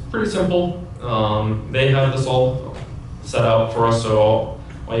 And it's pretty simple. They have this all set out for us, so all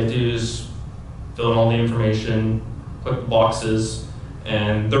you have to do is fill in all the information, click the boxes,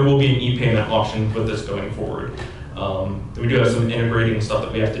 and there will be an e-payment option with this going forward. We do have some integrating stuff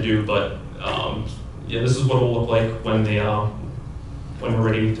that we have to do, but yeah, this is what it will look like when we're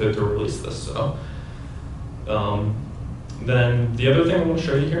ready to release this. So, then the other thing I want to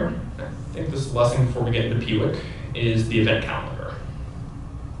show you here, I think this is the last thing before we get into PWIC, is the event calendar.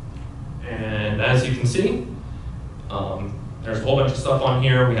 And as you can see, there's a whole bunch of stuff on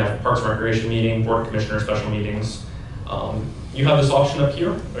here. We have Parks and Recreation meeting, Board of Commissioners special meetings. You have this option up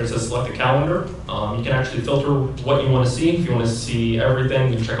here where it says select a calendar. You can actually filter what you want to see. If you want to see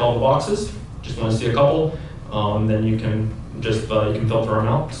everything, you check all the boxes. Just want to see a couple, then you can just you can filter them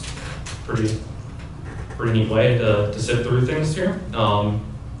out. It's pretty neat way to sift through things here.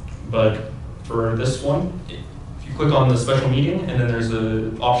 But for this one, if you click on the special meeting, and then there's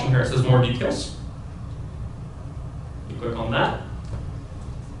an option here that says more details. You click on that.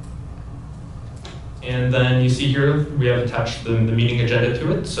 And then you see here, we have attached the meeting agenda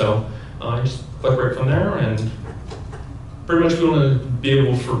to it. So just click right from there, and pretty much we want to be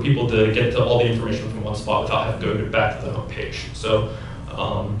able for people to get to all the information from one spot without having to go back to the home page. So,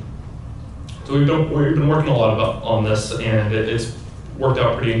 we've been working a lot on this, and it's worked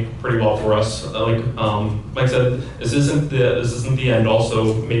out pretty well for us. Like I said, this isn't the end.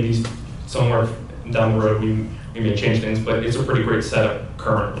 Also, maybe somewhere down the road we may change things, but it's a pretty great setup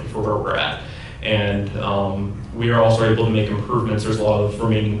currently for where we're at. And we are also able to make improvements. There's a lot of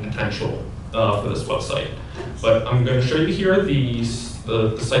remaining potential for this website. But I'm going to show you here the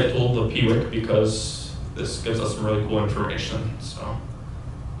site tool, the PWIC, because this gives us some really cool information. So.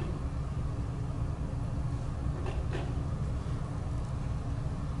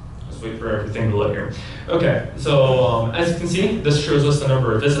 Just wait for everything to load here. Okay, so as you can see, this shows us the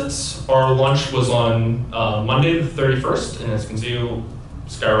number of visits. Our launch was on Monday the 31st, and as you can see,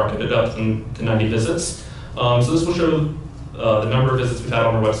 skyrocketed up to 90 visits. So this will show the number of visits we've had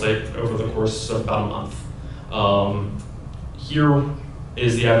on our website over the course of about a month. Here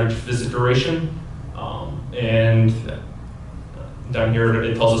is the average visit duration, and down here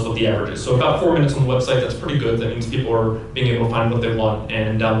it tells us what the average is. So about 4 minutes on the website, that's pretty good. That means people are being able to find what they want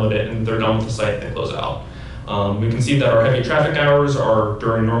and download it, and they're done with the site and they close out. We can see that our heavy traffic hours are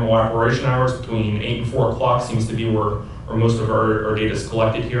during normal operation hours between 8 and 4 o'clock seems to be where where most of our data is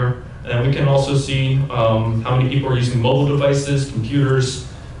collected here. And we can also see how many people are using mobile devices, computers,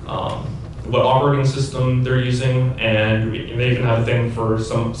 what operating system they're using, and they even have a thing for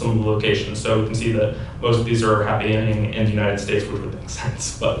some of the locations. So we can see that most of these are happening in the United States, which would make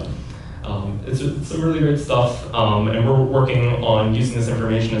sense. But it's some really great stuff, and we're working on using this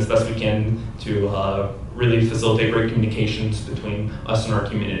information as best we can to really facilitate great communications between us and our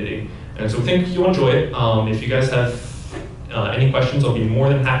community. And so we think you'll enjoy it. If you guys have any questions, I'll be more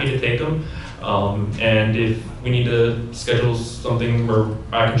than happy to take them. And if we need to schedule something where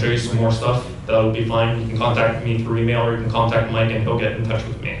I can show you some more stuff, that'll be fine. You can contact me through email, or you can contact Mike and he'll get in touch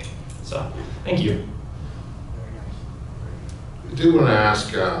with me. So, thank you. I do want to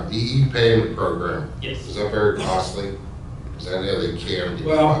ask, the e-payment program. Yes. Is that very costly? Because I know they can be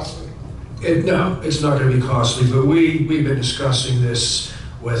Well, costly. No, it's not going to be costly, but we've been discussing this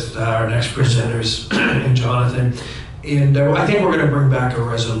with our next presenters and Jonathan. And I think we're going to bring back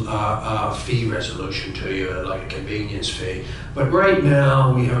a fee resolution to you, like a convenience fee. But right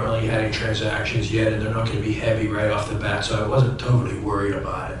now, we haven't really had any transactions yet, and they're not going to be heavy right off the bat, so I wasn't totally worried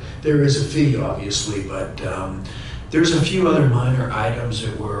about it. There is a fee, obviously, but there's a few other minor items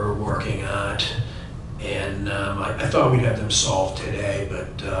that we're working on. And I thought we'd have them solved today, but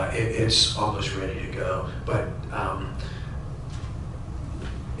it's almost ready to go. But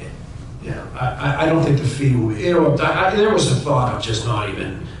yeah, I don't think the fee will be, there was a thought of just not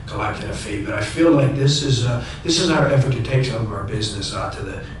even collecting a fee, but I feel like this is our effort to take some of our business out to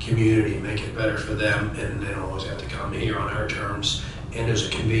the community and make it better for them, and they don't always have to come here on our terms, and there's a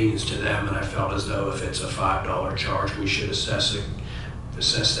convenience to them, and I felt as though if it's a $5 charge, we should assess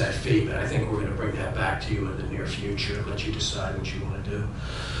that fee, but I think we're going to bring that back to you in the near future and let you decide what you want to do.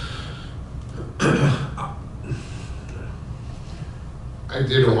 I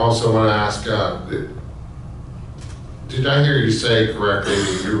did also want to ask, did I hear you say correctly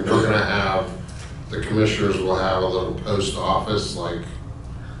that we're going to have, the commissioners will have a little post office like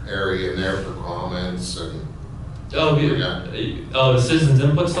area in there for comments and? The citizens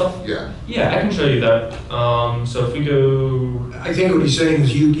input stuff? Yeah. Yeah, I can show you that. So if we go... I think what he's saying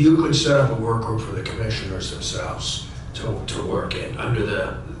is you could set up a work group for the commissioners themselves to work in under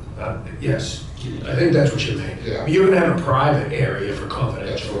the, yes, I think that's what you mean. Yeah. You're going to have a private area for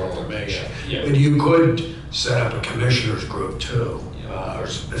confidential information. Yeah. But you could set up a commissioners group too, or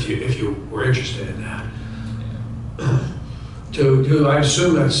if you were interested in that. To I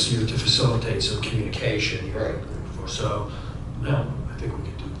assume that's to facilitate some communication. Right. So, no, I think we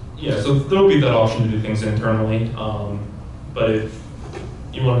could do. Yeah, so there'll be that option to do things internally. But if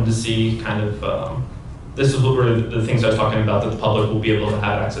you wanted to see kind of, this is what the things I was talking about that the public will be able to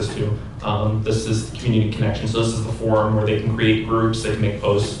have access to. This is the community connection. So this is the forum where they can create groups, they can make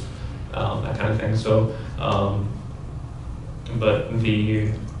posts, that kind of thing. So, but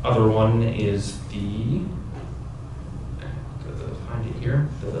the other one is the, gotta find it here,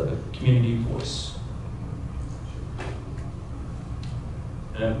 the community voice.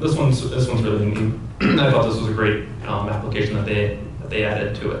 And this one's really neat. I thought this was a great application that they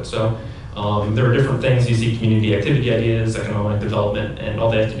added to it. So there are different things. You see community activity ideas, economic development, and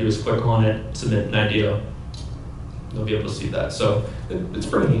all they have to do is click on it, submit an idea. They'll be able to see that. So it's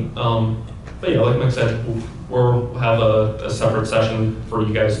pretty neat. But yeah, like Mike said, we'll have a separate session for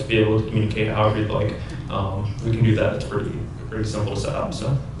you guys to be able to communicate however you'd like. We can do that. It's pretty simple to set up.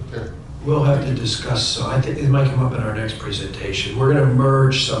 So. Okay. We'll have to discuss, so I think it might come up in our next presentation. We're going to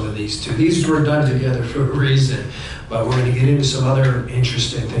merge some of these two. These were done together for a reason, but we're going to get into some other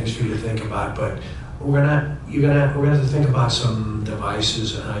interesting things for you to think about. But we're gonna have to think about some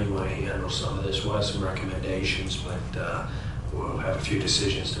devices and how you want to handle some of this. We'll have some recommendations, but we'll have a few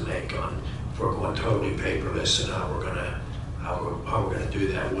decisions to make on if we're going totally paperless and how we're gonna do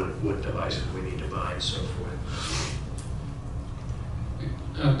that. What devices we need to buy and so forth.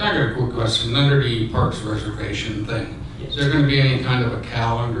 I got a quick question. Under the parks reservation thing, is there going to be any kind of a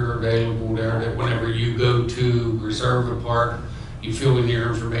calendar available there that whenever you go to reserve a park, you fill in your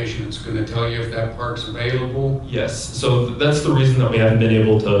information, it's going to tell you if that park's available? Yes, so that's the reason that we haven't been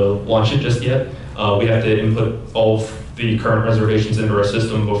able to launch it just yet. We have to input all of the current reservations into our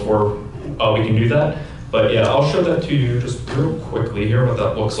system before we can do that. But yeah, I'll show that to you just real quickly here, what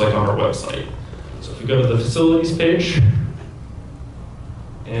that looks like on our website. So if we go to the facilities page,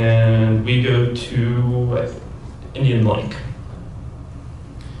 and we go to Indian Lake.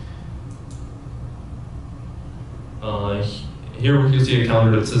 Here we can see a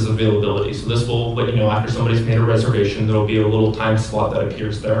calendar that says availability. So this will let you know after somebody's made a reservation, there'll be a little time slot that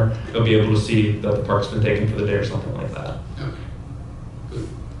appears there. You'll be able to see that the park's been taken for the day or something like that. Okay. Good.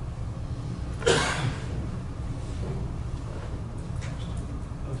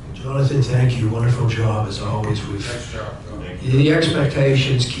 Jonathan, thank you. Wonderful job as always. Nice job. The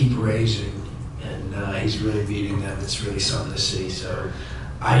expectations keep raising, and he's really meeting them. It's really something to see. So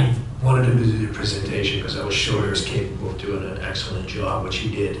I wanted him to do the presentation because I was sure he was capable of doing an excellent job, which he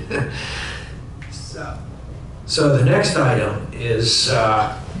did. So the next item is,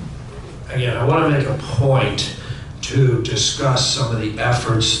 again, I want to make a point to discuss some of the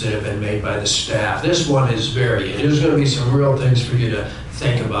efforts that have been made by the staff. This one is there's going to be some real things for you to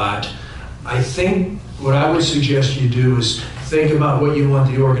think about. I think what I would suggest you do is think about what you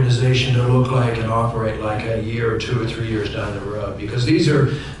want the organization to look like and operate like a year or 2 or 3 years down the road, because these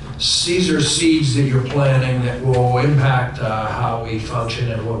are seeds that you're planting that will impact how we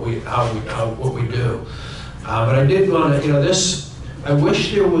function and what we do. But I did want to, I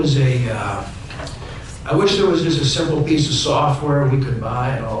wish there was just a simple piece of software we could buy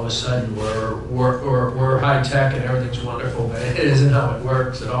and all of a sudden we're high tech and everything's wonderful, but it isn't how it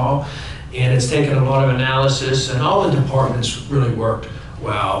works at all. And it's taken a lot of analysis, and all the departments really worked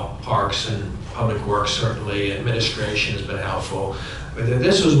well. Parks and Public Works, certainly, administration has been helpful. But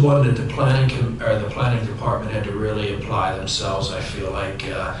this was one that the planning department had to really apply themselves. I feel like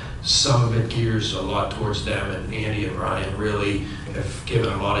some of it gears a lot towards them, and Andy and Ryan really have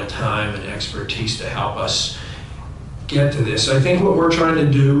given a lot of time and expertise to help us get to this. I think what we're trying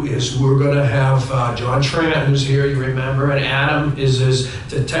to do is we're going to have John Trant, who's here, you remember, and Adam is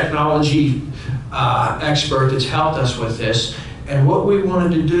the technology expert that's helped us with this. And what we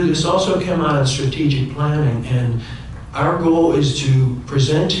wanted to do, this also came out of strategic planning, and our goal is to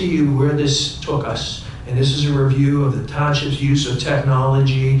present to you where this took us. And this is a review of the township's use of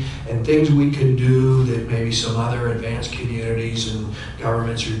technology and things we could do that maybe some other advanced communities and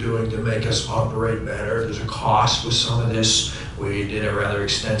governments are doing to make us operate better. There's a cost with some of this. We did a rather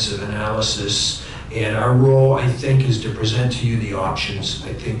extensive analysis. And our role, I think, is to present to you the options.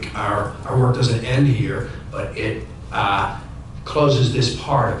 I think our work doesn't end here, but it closes this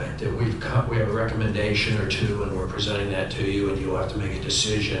part of it, that we have a recommendation or two and we're presenting that to you and you'll have to make a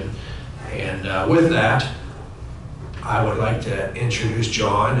decision. And with that, I would like to introduce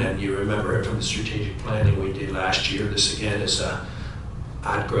John, and you remember him from the strategic planning we did last year. This again is a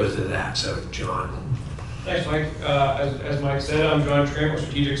odd growth of that, so John. Thanks, Mike. As Mike said, I'm John Trant with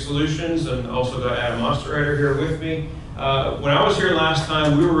Strategic Solutions, and also got Adam Osterreiter here with me. When I was here last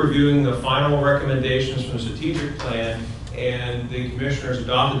time, we were reviewing the final recommendations from the strategic plan, and the commissioners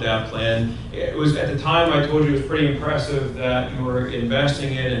adopted that plan. It was, at the time, I told you it was pretty impressive that you were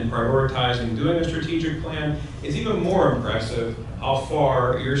investing in and prioritizing doing a strategic plan. It's even more impressive how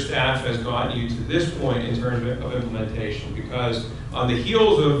far your staff has gotten you to this point in terms of implementation, because on the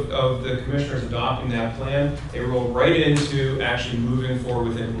heels of the commissioners adopting that plan, they rolled right into actually moving forward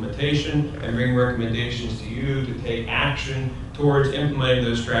with implementation and bringing recommendations to you to take action towards implementing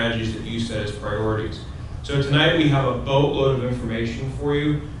those strategies that you set as priorities. So tonight we have a boatload of information for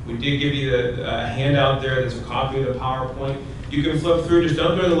you. We did give you a handout there that's a copy of the PowerPoint. You can flip through, just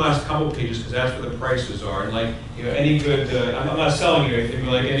don't go to the last couple pages because that's where the prices are. And like, any good, I'm not selling you anything,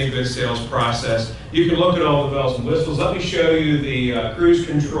 but like any good sales process, you can look at all the bells and whistles. Let me show you the cruise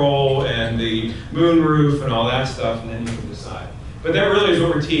control and the moonroof and all that stuff, and then you can decide. But that really is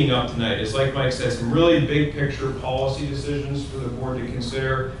what we're teeing up tonight. It's like Mike said, some really big picture policy decisions for the board to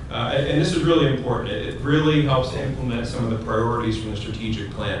consider. And this is really important. It really helps to implement some of the priorities from the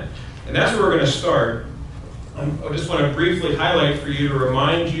strategic plan. And that's where we're going to start. I just want to briefly highlight for you to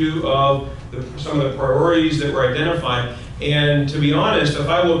remind you of some of the priorities that were identified. And to be honest, if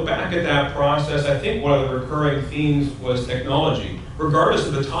I look back at that process, I think one of the recurring themes was technology, regardless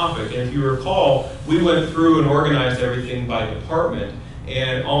of the topic. And if you recall, we went through and organized everything by department,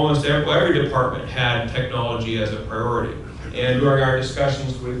 and almost every department had technology as a priority. And during our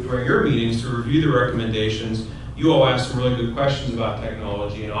discussions during your meetings to review the recommendations, you all asked some really good questions about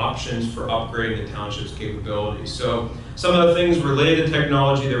technology and options for upgrading the township's capabilities. So some of the things related to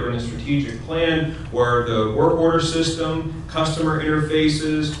technology that were in the strategic plan were the work order system, customer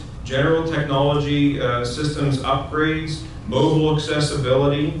interfaces, general technology systems upgrades, mobile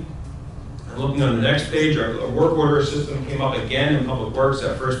accessibility. And looking on the next page, our work order system came up again in Public Works.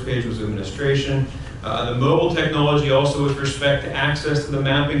 That first page was administration. The mobile technology also with respect to access to the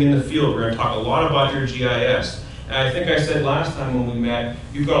mapping in the field. We're going to talk a lot about your GIS. And I think I said last time when we met,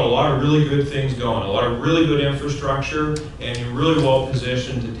 you've got a lot of really good things going, a lot of really good infrastructure, and you're really well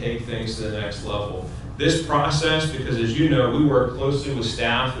positioned to take things to the next level. This process, because as you know, we work closely with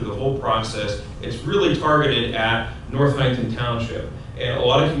staff through the whole process, it's really targeted at North Huntington Township. And a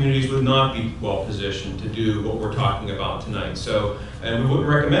lot of communities would not be well positioned to do what we're talking about tonight. So, and we wouldn't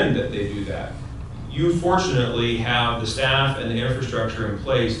recommend that they do that. you fortunately have the staff and the infrastructure in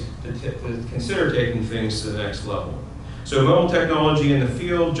place to consider taking things to the next level. So mobile technology in the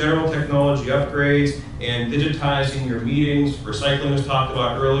field, general technology upgrades, and digitizing your meetings, recycling was talked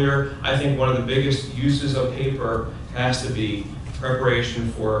about earlier. I think one of the biggest uses of paper has to be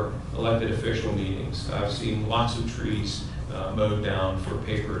preparation for elected official meetings. I've seen lots of trees mowed down for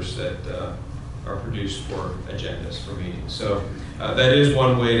papers that are produced for agendas for meetings. So that is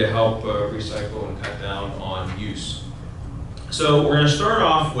one way to help recycle and cut down on use. So we're going to start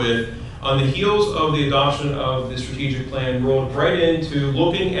off with, on the heels of the adoption of the strategic plan, rolled right into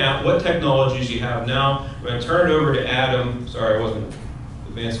looking at what technologies you have now. I'm going to turn it over to Adam. Sorry, I wasn't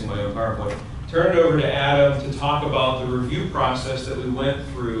advancing my own PowerPoint. Turn it over to Adam to talk about the review process that we went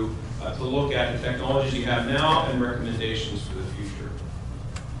through to look at the technologies you have now and recommendations for the future.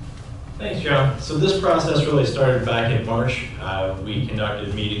 Thanks, John. So this process really started back in March. We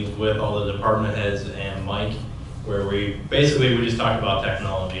conducted meetings with all the department heads and Mike, where we just talked about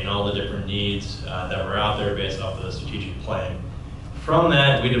technology and all the different needs that were out there based off of the strategic plan. From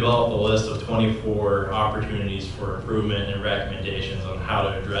that, we developed a list of 24 opportunities for improvement and recommendations on how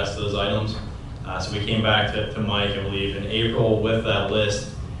to address those items. So we came back to Mike, I believe, in April with that list,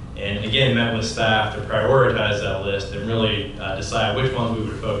 and again met with staff to prioritize that list and really decide which ones we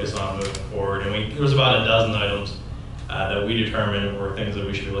would focus on moving forward. And there was about a dozen items that we determined were things that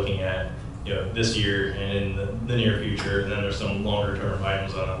we should be looking at, this year and in the near future. And then there's some longer term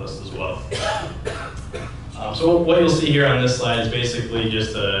items on that list as well. So what you'll see here on this slide is basically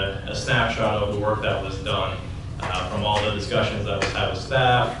just a snapshot of the work that was done from all the discussions that was had with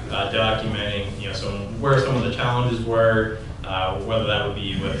staff, documenting where some of the challenges were, whether that would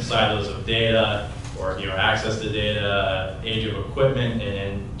be with silos of data or access to data, age of equipment,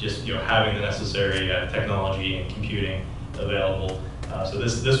 and just having the necessary technology and computing available. So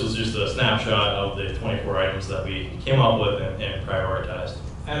this was just a snapshot of the 24 items that we came up with and prioritized.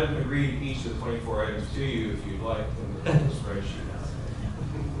 Adam can read each of the 24 items to you if you'd like in the spreadsheet.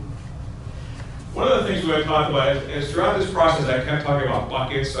 One of the things we're going to talk about is throughout this process, I kept talking about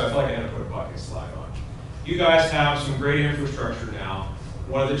buckets, so I feel like I had to put a bucket slide on. You guys have some great infrastructure now.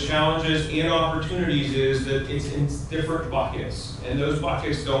 One of the challenges and opportunities is that it's in different buckets, and those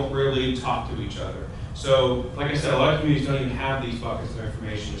buckets don't really talk to each other. So, like I said, a lot of communities don't even have these buckets of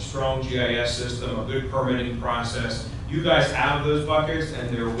information. A strong GIS system, a good permitting process. You guys have those buckets, and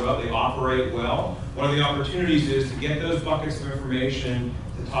they operate well. One of the opportunities is to get those buckets of information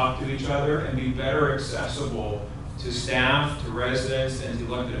to talk to each other and be better accessible to staff, to residents, and to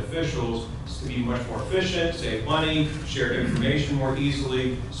elected officials to be much more efficient, save money, share information more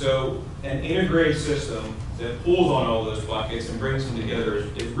easily. So an integrated system that pulls on all those buckets and brings them together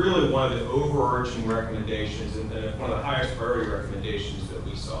is really one of the overarching recommendations and one of the highest priority recommendations that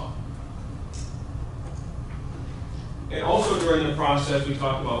we saw. And also during the process, we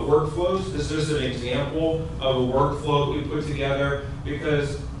talked about workflows. This is an example of a workflow that we put together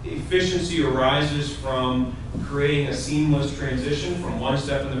because efficiency arises from creating a seamless transition from one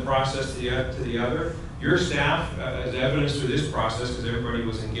step in the process to the other. Your staff, as evidenced through this process, because everybody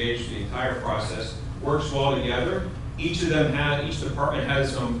was engaged in the entire process, works well together. Each department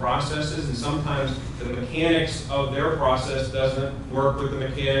has its own processes, and sometimes the mechanics of their process doesn't work with the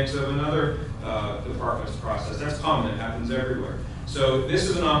mechanics of another department's process. That's common, it happens everywhere. So this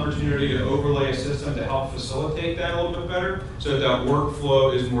is an opportunity to overlay a system to help facilitate that a little bit better, so that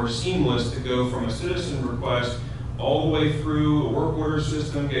workflow is more seamless to go from a citizen request all the way through a work order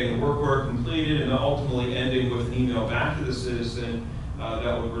system, getting the work order completed, and ultimately ending with an email back to the citizen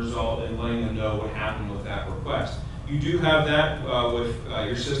that would result in letting them know what happened with that request. You do have that with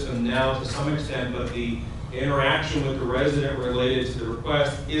your system now to some extent, but the interaction with the resident related to the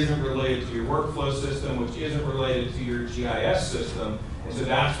request isn't related to your workflow system, which isn't related to your GIS system, and so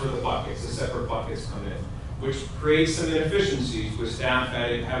that's where the separate buckets come in, which creates some inefficiencies with staff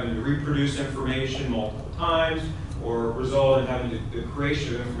having to reproduce information multiple times, or result in having the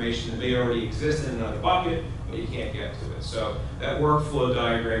creation of information that may already exist in another bucket, but you can't get to it. So that workflow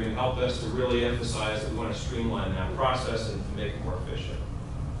diagram helped us to really emphasize that we want to streamline that process and to make it more efficient.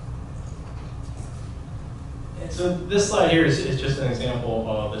 And so this slide here is just an example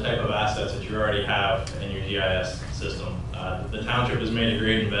of the type of assets that you already have in your GIS system. The township has made a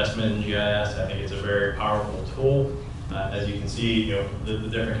great investment in GIS. I think it's a very powerful tool. As you can see, the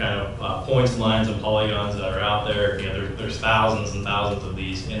different kind of points, lines, and polygons that are out there. There's thousands and thousands of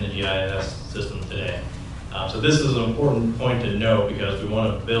these in the GIS system today. So this is an important point to note because we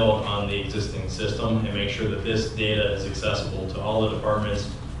want to build on the existing system and make sure that this data is accessible to all the departments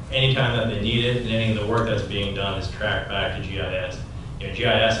anytime that they need it, and any of the work that's being done is tracked back to GIS.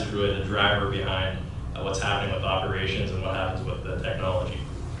 GIS is really the driver behind what's happening with operations and what happens with the technology.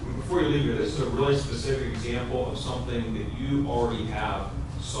 Before you leave here, this is a really specific example of something that you already have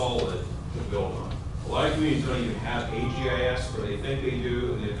solid to build on. A lot of communities don't even have a GIS, or they think they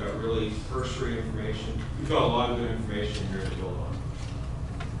do, and they've got really cursory information. You've got a lot of good information here to build on.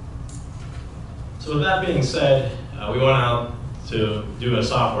 So with that being said, we went out to do a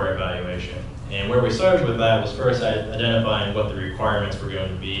software evaluation. And where we started with that was first identifying what the requirements were going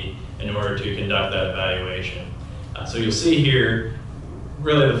to be in order to conduct that evaluation. So you'll see here,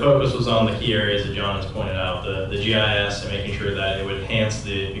 really the focus was on the key areas that John has pointed out, the GIS and making sure that it would enhance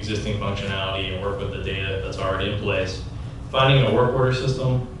the existing functionality and work with the data that's already in place. Finding a work order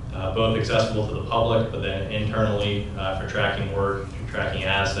system, both accessible to the public, but then internally for tracking work, tracking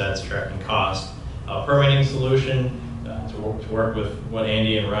assets, tracking cost. Permitting solution to work with what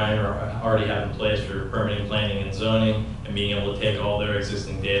Andy and Ryan already have in place for permitting, planning, and zoning, and being able to take all their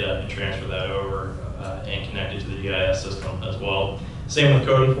existing data and transfer that over and connect it to the GIS system as well. Same with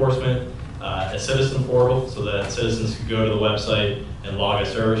code enforcement, a citizen portal so that citizens can go to the website and log a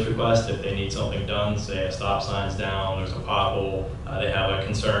service request if they need something done, say a stop sign's down, there's a pothole, they have a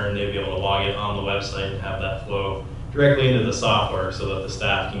concern, they'd be able to log it on the website and have that flow directly into the software so that the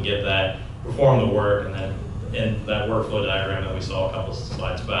staff can get that, perform the work, and then in that workflow diagram that we saw a couple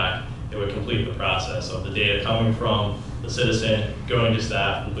slides back, it would complete the process of the data coming from the citizen, going to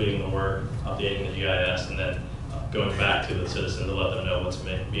staff, completing the work, updating the GIS, and then going back to the citizen to let them know what's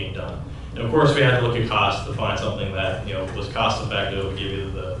being done. And of course, we had to look at cost to find something that was cost effective, would give you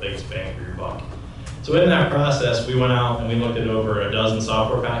the biggest bang for your buck. So in that process, we went out and we looked at over a dozen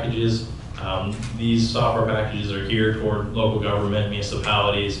software packages. These software packages are geared toward local government,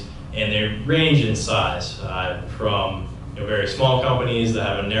 municipalities, and they range in size from very small companies that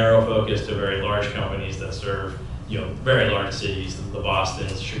have a narrow focus to very large companies that serve very large cities, the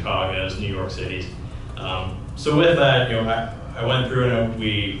Bostons, Chicago's, New York cities. So with that, I went through and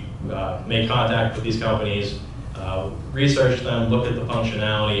we made contact with these companies, researched them, looked at the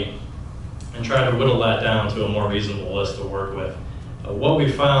functionality, and tried to whittle that down to a more reasonable list to work with. What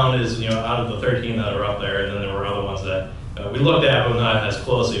we found is, out of the 13 that are up there, and then there were other ones that we looked at, but not as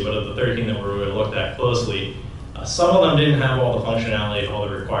closely, but of the 13 that we looked at closely, some of them didn't have all the functionality, all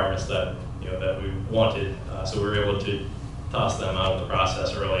the requirements that that we wanted, so we were able to toss them out of the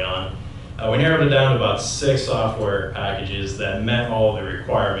process early on. We narrowed it down to about 6 software packages that met all the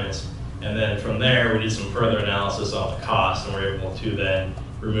requirements, and then from there we did some further analysis on the cost, and we were able to then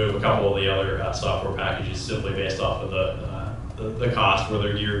remove a couple of the other software packages simply based off of the cost, where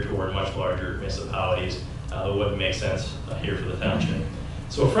they're geared toward much larger municipalities that wouldn't make sense here for the township.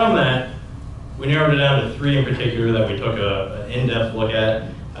 So from that, we narrowed it down to 3 in particular that we took an in-depth look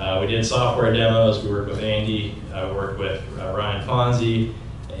at. We did software demos. We worked with Andy. We worked with Ryan Fonzie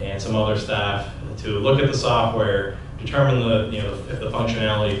and some other staff to look at the software, determine if the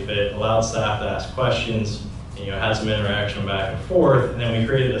functionality fit, allowed staff to ask questions, and had some interaction back and forth. And then we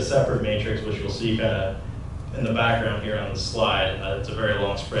created a separate matrix, which you'll see kind of in the background here on the slide. It's a very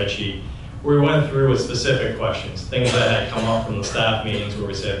long spreadsheet where we went through with specific questions, things that had come up from the staff meetings where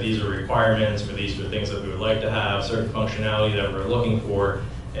we said these are requirements, or these are things that we would like to have, certain functionality that we're looking for,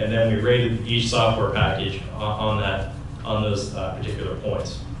 and then we rated each software package on those particular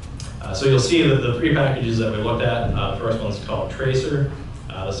points. So you'll see that the 3 packages that we looked at, the first one's called Tracer,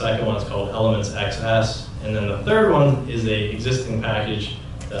 the second one is called Elements XS, and then the third one is an existing package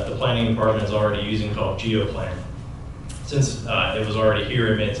that the planning department is already using called GeoPlan. Since it was already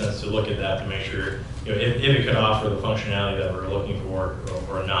here, it made sense to look at that to make sure if it could offer the functionality that we're looking for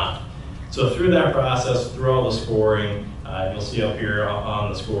or not. So through that process, through all the scoring, you'll see up here on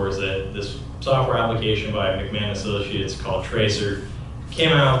the scores that this software application by McMahon Associates called Tracer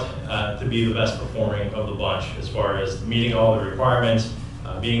came out to be the best performing of the bunch as far as meeting all the requirements,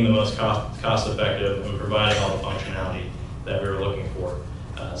 being the most cost effective, and providing all the functionality that we were looking for.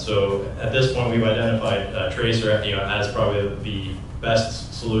 So at this point, we've identified Tracer as probably the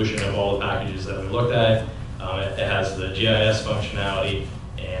best solution of all the packages that we looked at. It has the GIS functionality,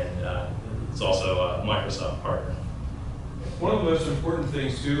 and it's also a Microsoft partner. One of the most important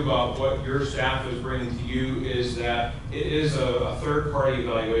things too about what your staff is bringing to you is that it is a third-party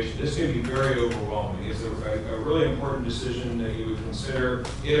evaluation. This can be very overwhelming. It's a really important decision that you would consider.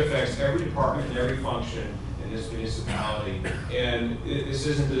 It affects every department and every function in this municipality. And this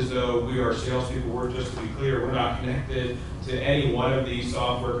isn't as though we are salespeople. We're, just to be clear, we're not connected to any one of these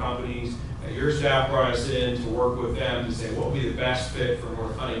software companies. Your staff brought us in to work with them to say what would be the best fit for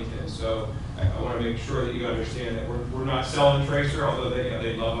North Huntington. So I want to make sure that you understand that we're not selling Tracer, although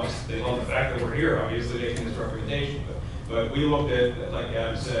they love us. They love the fact that we're here. Obviously, making this representation. But we looked at, like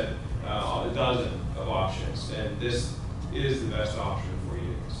Adam said, a dozen of options, and this is the best option for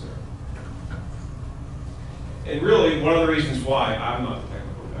you to consider. And really, one of the reasons why, I'm not the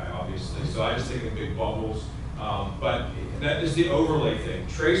technical guy, obviously, so I just take the big bubbles, but that is the overlay thing.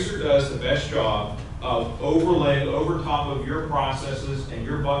 Tracer does the best job of overlaying over top of your processes and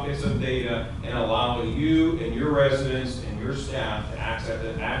your buckets of data and allowing you and your residents and your staff to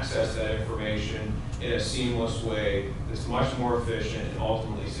access that information in a seamless way that's much more efficient and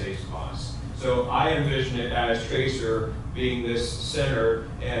ultimately saves costs. So I envision it as Tracer being this center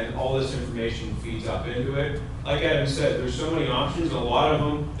and all this information feeds up into it. Like Adam said, there's so many options. A lot of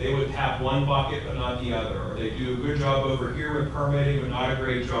them, they would have one bucket but not the other. Or they do a good job over here with permitting but not a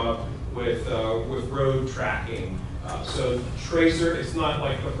great job with road tracking. So Tracer, it's not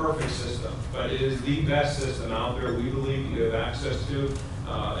like the perfect system, but it is the best system out there we believe you have access to,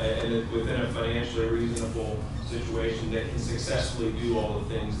 and within a financially reasonable situation that can successfully do all the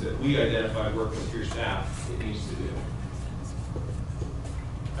things that we identified working with your staff it needs to do.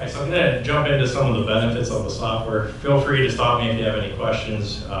 All right, so I'm going to jump into some of the benefits of the software. Feel free to stop me if you have any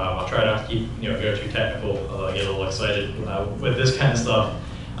questions. I'll try not to keep go too technical. I get a little excited with this kind of stuff.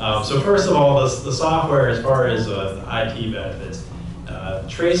 So first of all, the software, as far as the IT benefits,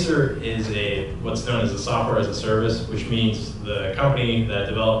 Tracer is what's known as a software as a service, which means the company that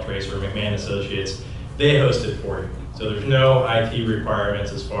developed Tracer, McMahon Associates, they host it for you. So there's no IT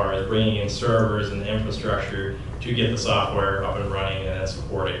requirements as far as bringing in servers and the infrastructure to get the software up and running and then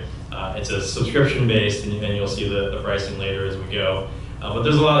support it. It's a subscription based, and you'll see the pricing later as we go. But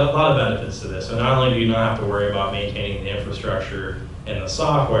there's a lot of benefits to this. So not only do you not have to worry about maintaining the infrastructure and the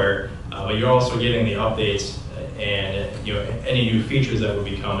software, but you're also getting the updates and any new features that will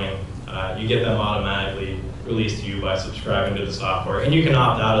be coming. You get them automatically released to you by subscribing to the software, and you can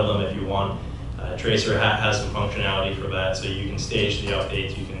opt out of them if you want. Tracer has some functionality for that, so you can stage the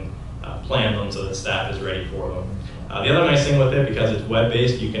updates, you can plan them so that staff is ready for them. The other nice thing with it, because it's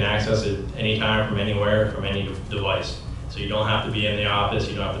web-based, you can access it anytime from anywhere, from any device. So you don't have to be in the office,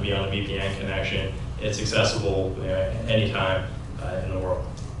 you don't have to be on a VPN connection. It's accessible anytime in the world.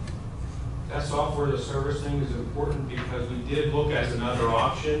 That software as a service thing is important because we did look as another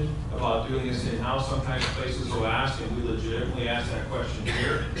option about doing this in-house. Sometimes places will ask, and we legitimately asked that question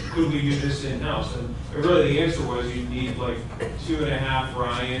here, could we do this in-house? And really the answer was you'd need like 2.5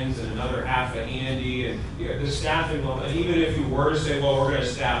 Ryans and another half a Andy, and the staffing level. And even if you were to say, well, we're going to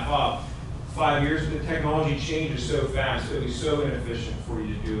staff up, 5 years, the technology changes so fast, it would be so inefficient for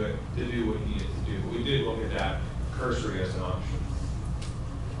you to do what you needed to do. But we did look at that cursory as an option.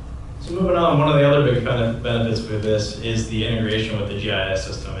 So moving on, one of the other big benefits with this is the integration with the GIS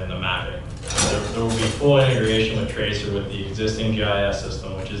system and the mapping. There will be full integration with Tracer with the existing GIS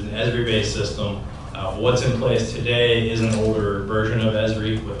system, which is an Esri-based system. What's in place today is an older version of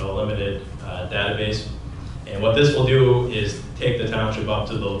Esri with a limited database. And what this will do is take the township up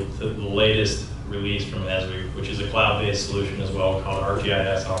to the latest release from Esri, which is a cloud-based solution as well called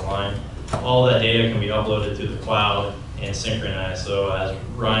ArcGIS Online. All that data can be uploaded to the cloud and synchronized. So as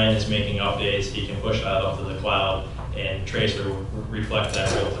Ryan is making updates, he can push that up to the cloud, and Tracer will reflect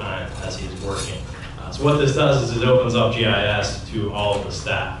that real time as he's working. So what this does is it opens up GIS to all of the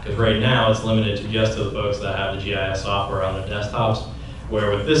staff, because right now it's limited to just to the folks that have the GIS software on their desktops, where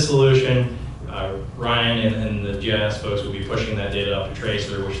with this solution, Ryan and the GIS folks will be pushing that data up to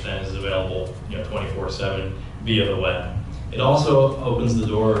Tracer, which then is available 24/7 via the web. It also opens the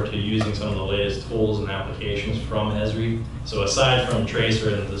door to using some of the latest tools and applications from Esri. So aside from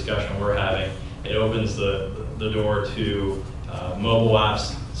Tracer and the discussion we're having, it opens the door to mobile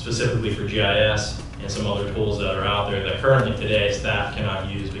apps specifically for GIS and some other tools that are out there that currently today staff cannot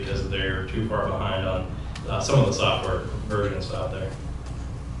use because they're too far behind on some of the software versions out there.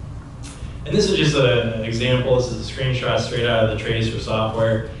 And this is just an example. This is a screenshot straight out of the Tracer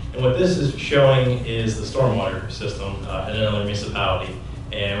software. And what this is showing is the stormwater system in another municipality.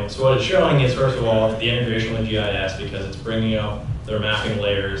 And so what it's showing is, first of all, the integration with GIS, because it's bringing up their mapping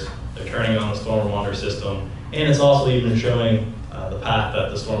layers, they're turning on the stormwater system, and it's also even showing the path that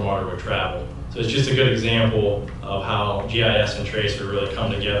the stormwater would travel. So it's just a good example of how GIS and Tracer really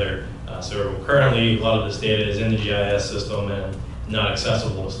come together. So currently, a lot of this data is in the GIS system and not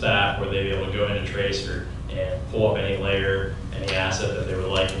accessible to staff, where they'd be able to go into Tracer and pull up any layer, any asset that they would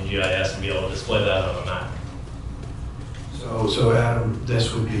like in GIS and be able to display that on the map. So Adam,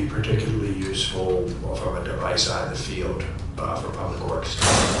 this would be particularly useful from a device out of the field for public works,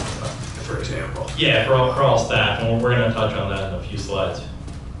 for example. Yeah, for all staff, and we're going to touch on that in a few slides.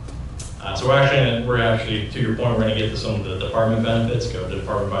 So we're actually, to your point, we're going to get to some of the department benefits, go to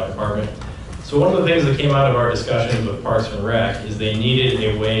department by department. So one of the things that came out of our discussions with Parks and Rec is they needed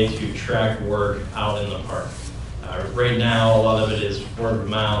a way to track work out in the park. Right now, a lot of it is word of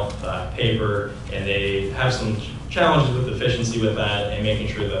mouth, paper, and they have some challenges with efficiency with that and making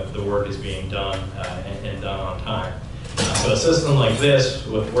sure that the work is being done and done on time. So a system like this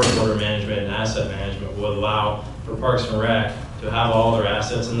with work order management and asset management would allow for Parks and Rec to have all their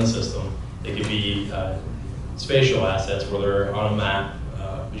assets in the system. They could be spatial assets where they're on a map,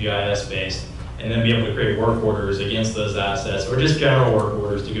 GIS based, and then be able to create work orders against those assets or just general work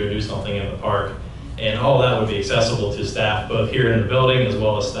orders to go do something in the park. And all that would be accessible to staff both here in the building as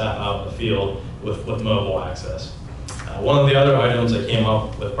well as staff out in the field with mobile access. One of the other items that came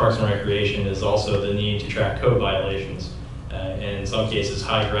up with Parks and Recreation is also the need to track code violations. And in some cases,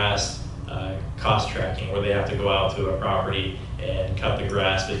 high grass cost tracking, where they have to go out to a property and cut the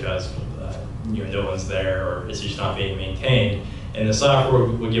grass because no one's there or it's just not being maintained. And the software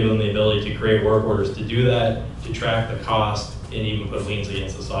would give them the ability to create work orders to do that, to track the cost, and even put liens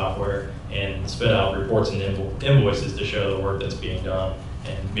against the software and spit out reports and invoices to show the work that's being done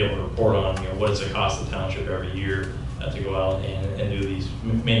and be able to report on what does it cost the township every year to go out and do these,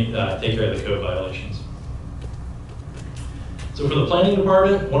 take care of the code violations. So for the planning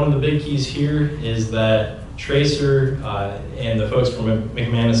department, one of the big keys here is that Tracer and the folks from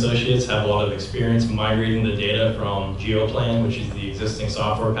McMahon Associates have a lot of experience migrating the data from GeoPlan, which is the existing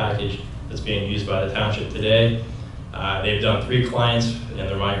software package that's being used by the township today. They've done 3 clients in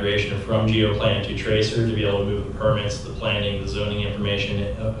their migration from GeoPlan to Tracer to be able to move the permits, the planning, the zoning information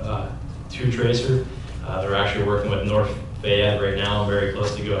to Tracer. They're actually working with North Fayette right now, very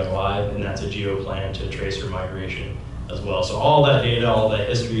close to going live, and that's a GeoPlan to Tracer migration as well. So all that data, all that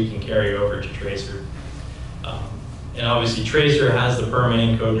history can carry over to Tracer. And obviously Tracer has the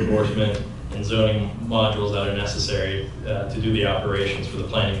permitting, code enforcement, and zoning modules that are necessary to do the operations for the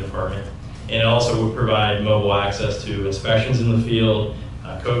planning department. And it also would provide mobile access to inspections in the field,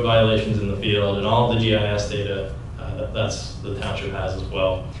 code violations in the field, and all of the GIS data that's the township has as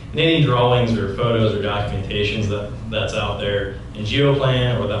well. And any drawings or photos or documentations that's out there in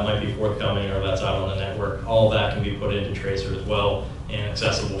GeoPlan or that might be forthcoming or that's out on the network, all that can be put into Tracer as well and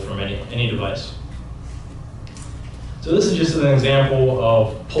accessible from any device. So this is just an example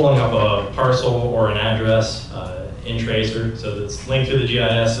of pulling up a parcel or an address in Tracer. So it's linked to the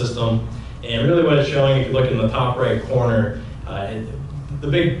GIS system. And really what it's showing, if you look in the top right corner, the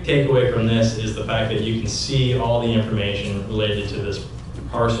big takeaway from this is the fact that you can see all the information related to this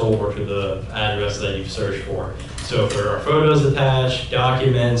parcel or to the address that you've searched for. So if there are photos attached,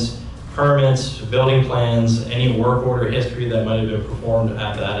 documents, permits, building plans, any work order history that might have been performed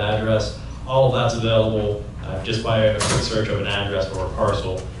at that address, all of that's available just by a quick search of an address or a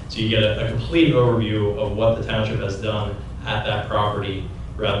parcel. So you get a complete overview of what the township has done at that property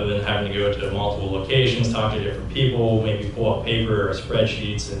rather than having to go to multiple locations, talk to different people, maybe pull up paper or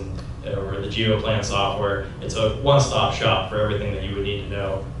spreadsheets or the GeoPlan software. It's a one-stop shop for everything that you would need to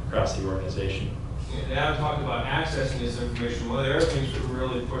know across the organization. And Adam talked about accessing this information. One of the other things that we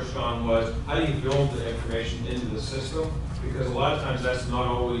really pushed on was how do you build the information into the system? Because a lot of times that's not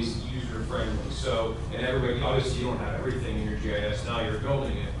always user-friendly. So, and everybody, obviously you don't have everything in your GIS now, you're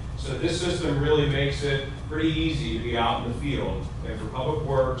building it. So this system really makes it pretty easy to be out in the field. And for Public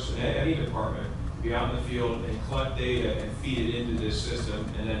Works and any department, to be out in the field and collect data and feed it into this system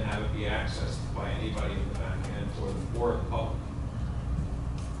and then have it be accessed by anybody in the back end or the public.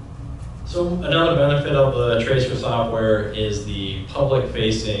 So another benefit of the Tracer software is the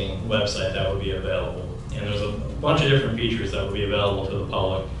public-facing website that would be available. And there's a bunch of different features that would be available to the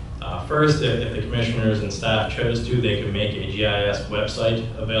public. First, if the commissioners and staff chose to, they could make a GIS website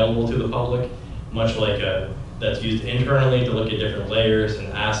available to the public, much like that's used internally to look at different layers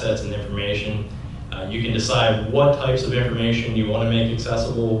and assets and information. You can decide what types of information you want to make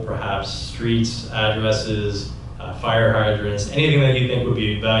accessible, perhaps streets, addresses, fire hydrants, anything that you think would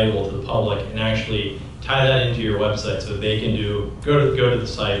be valuable to the public, and actually tie that into your website so they can go to the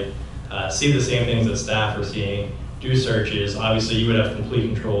site, see the same things that staff are seeing, do searches. Obviously, you would have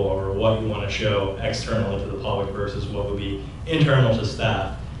complete control over what you want to show externally to the public versus what would be internal to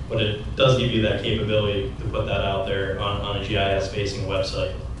staff. But it does give you that capability to put that out there on a GIS-facing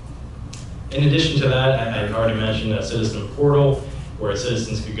website. In addition to that, I've already mentioned a citizen portal where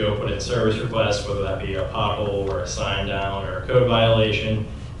citizens could go put in service requests, whether that be a pothole or a sign down or a code violation,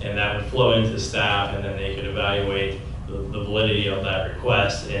 and that would flow into staff, and then they could evaluate the validity of that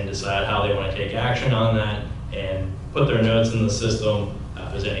request and decide how they want to take action on that and put their notes in the system.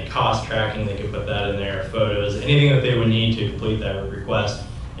 If there's any cost tracking, they can put that in there, photos, anything that they would need to complete that request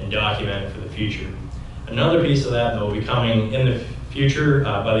and document it for the future. Another piece of that will be coming in the future,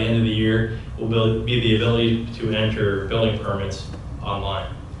 by the end of the year, will be the ability to enter building permits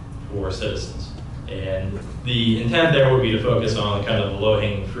online for citizens. And the intent there would be to focus on kind of the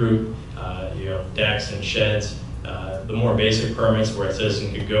low-hanging fruit, decks and sheds, the more basic permits where a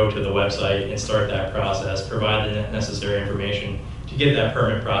citizen could go to the website and start that process, provide the necessary information to get that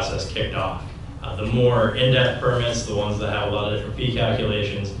permit process kicked off. The more in-depth permits, the ones that have a lot of different fee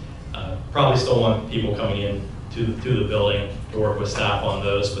calculations, probably still want people coming in to the building to work with staff on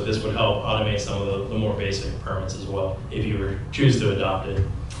those, but this would help automate some of the more basic permits as well, if you were choose to adopt it.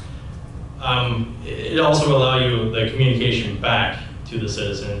 It also will allow you the communication back to the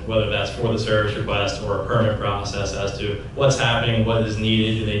citizen, whether that's for the service request or a permit process as to what's happening, what is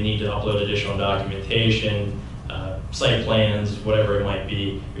needed, do they need to upload additional documentation, site plans, whatever it might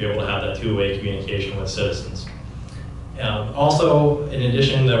be. You're able to have that two-way communication with citizens. Also, in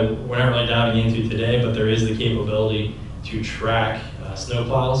addition, that we're not really diving into today, but there is the capability to track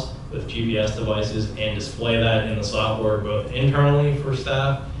snowplows with GPS devices and display that in the software both internally for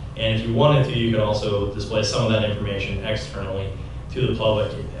staff, and if you wanted to, you could also display some of that information externally to the public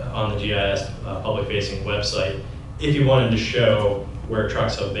on the GIS public-facing website if you wanted to show where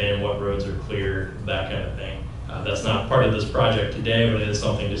trucks have been, what roads are clear, that kind of thing. That's not part of this project today, but it is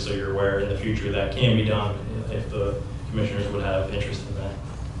something just so you're aware in the future that can be done if the commissioners would have interest in that.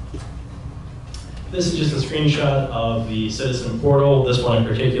 This is just a screenshot of the citizen portal. This one in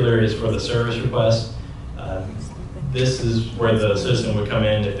particular is for the service request. This is where the citizen would come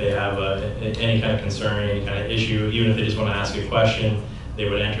in if they have any kind of concern, any kind of issue, even if they just want to ask a question, they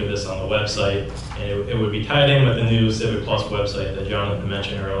would enter this on the website, and it would be tied in with the new Civic Plus website that Jonathan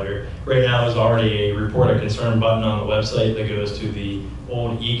mentioned earlier. Right now, there's already a report a concern button on the website that goes to the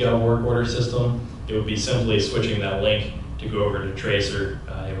old eGov work order system. It would be simply switching that link to go over to Tracer.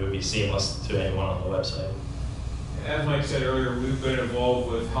 It would be seamless to anyone on the website. As Mike said earlier, we've been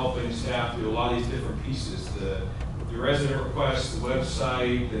involved with helping staff do a lot of these different pieces. The resident requests, the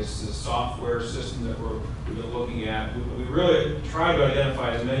website, this software system that we've been looking at. We really try to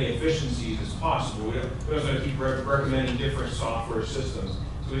identify as many efficiencies as possible. We don't want to keep recommending different software systems.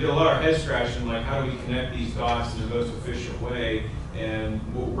 So we did a lot of head scratching, like how do we connect these dots in the most efficient way? And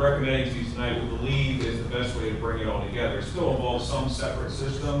what we're recommending to you tonight, we believe, is the best way to bring it all together. It still involves some separate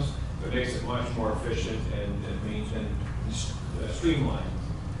systems, but makes it much more efficient and streamlined.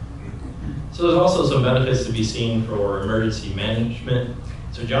 So there's also some benefits to be seen for emergency management.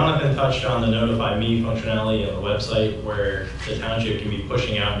 So Jonathan touched on the Notify Me functionality on the website, where the township can be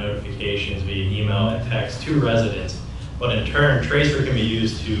pushing out notifications via email and text to residents, but in turn, Tracer can be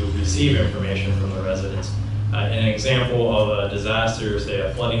used to receive information from the residents. An example of a disaster, say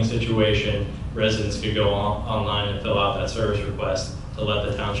a flooding situation, residents could go online and fill out that service request to let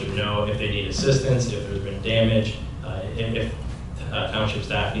the township know if they need assistance, if there's been damage, if township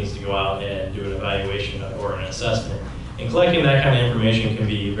staff needs to go out and do an evaluation or an assessment. And collecting that kind of information can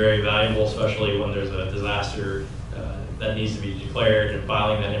be very valuable, especially when there's a disaster that needs to be declared, and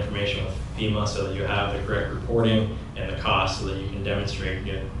filing that information with FEMA so that you have the correct reporting and the cost so that you can demonstrate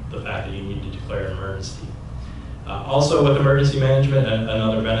the fact that you need to declare an emergency. Also with emergency management,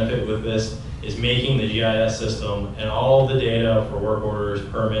 another benefit with this is making the GIS system and all of the data for work orders,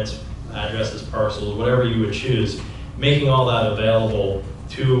 permits, addresses, parcels, whatever you would choose, making all that available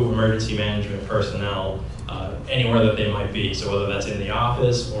to emergency management personnel anywhere that they might be. So whether that's in the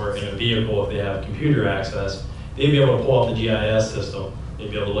office or in a vehicle, if they have computer access, they'd be able to pull up the GIS system.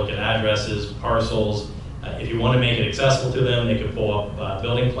 They'd be able to look at addresses, parcels. If you want to make it accessible to them, they could pull up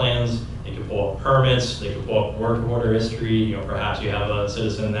building plans, they could pull up permits, they could pull up work order history. Perhaps you have a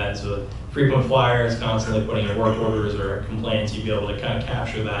citizen that's a frequent flyer, is constantly putting in work orders or complaints. You'd be able to kind of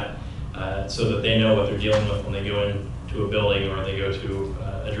capture that so that they know what they're dealing with when they go into a building or they go to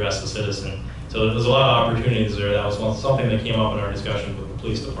address a citizen. So there's a lot of opportunities there. That was something that came up in our discussion with the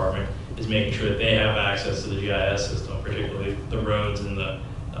police department, is making sure that they have access to the GIS system, particularly the roads and the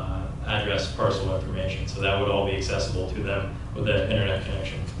address parcel information. So that would all be accessible to them with that internet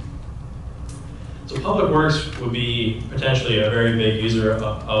connection. So Public Works would be potentially a very big user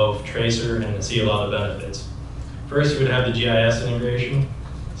of Tracer and see a lot of benefits. First, you would have the GIS integration.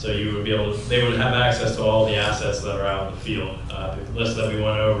 So you would be able to, they would have access to all the assets that are out in the field. The list that we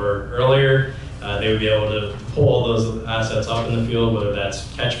went over earlier, they would be able to pull all those assets up in the field, whether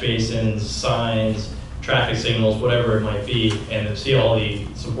that's catch basins, signs, traffic signals, whatever it might be, and see all the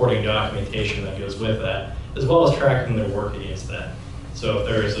supporting documentation that goes with that, as well as tracking their work against that. So if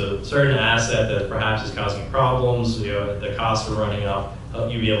there is a certain asset that perhaps is causing problems, the costs are running up,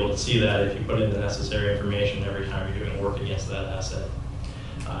 you'll be able to see that if you put in the necessary information every time you're doing work against that asset.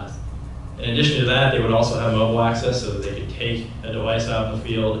 In addition to that, they would also have mobile access so that they could take a device out in the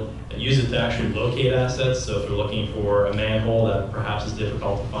field and use it to actually locate assets. So if they're looking for a manhole that perhaps is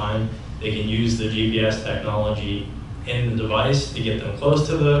difficult to find, they can use the GPS technology in the device to get them close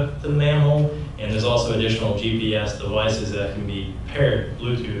to the manhole. And there's also additional GPS devices that can be paired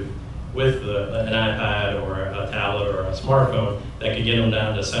Bluetooth with an iPad or a tablet or a smartphone that could get them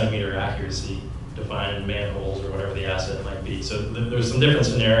down to centimeter accuracy to find manholes or whatever the asset might be. So there's some different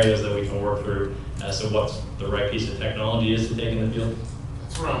scenarios that we can work through as to what the right piece of technology is to take in the field.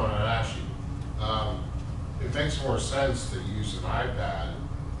 That's what I want to ask you. It makes more sense to use an iPad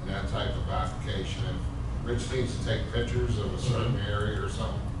in that type of application. If Rich needs to take pictures of a certain area or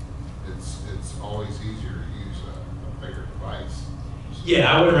something, it's always easier to use a bigger device.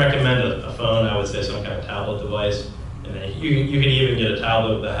 Yeah, I wouldn't recommend a phone. I would say some kind of tablet device. And then you can even get a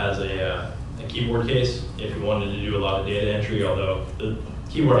tablet that has a keyboard case if you wanted to do a lot of data entry, although the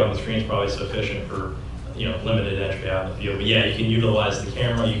keyboard on the screen is probably sufficient for limited entry out in the field. But yeah, you can utilize the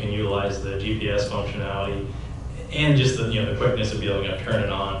camera, you can utilize the GPS functionality, and just the the quickness of being able to turn it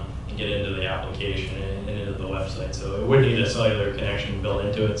on and get into the application and into the website. So it would need a cellular connection built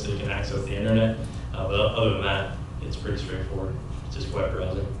into it so you can access the internet. But other than that, it's pretty straightforward. It's just web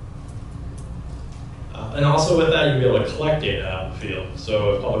browsing. And also with that, you'll be able to collect data out in the field.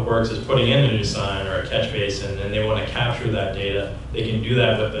 So if Public Works is putting in a new sign or a catch basin and they want to capture that data, they can do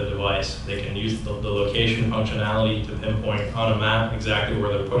that with the device. They can use the location functionality to pinpoint on a map exactly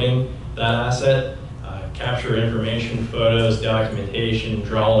where they're putting that asset, capture information, photos, documentation,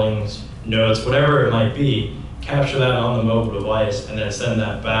 drawings, notes, whatever it might be, capture that on the mobile device and then send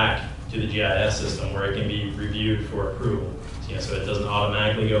that back to the GIS system where it can be reviewed for approval. So it doesn't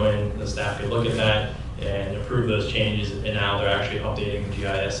automatically go in, the staff can look at that and approve those changes, and now they're actually updating the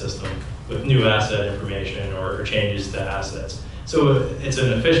GIS system with new asset information or changes to assets. So it's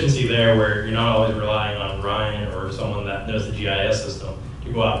an efficiency there where you're not always relying on Ryan or someone that knows the GIS system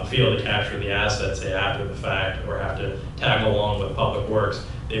to go out in the field to capture the assets, say after the fact, or have to tag along with Public Works.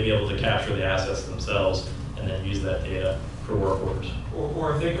 They'd be able to capture the assets themselves and then use that data for work orders.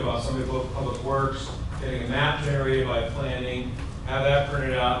 Or think about somebody with Public Works getting a map generated by planning, have that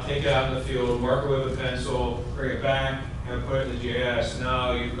printed out, take it out in the field, mark it with a pencil, bring it back, and put it in the GIS.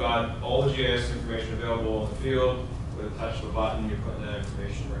 Now you've got all the GIS information available in the field. With a touch of a button, you're putting that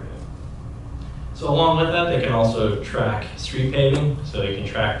information right in. So along with that, they can also track street paving. So you can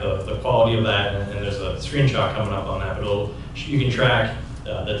track the quality of that, and there's a screenshot coming up on that, but you can track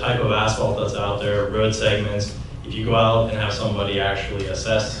the type of asphalt that's out there, road segments. If you go out and have somebody actually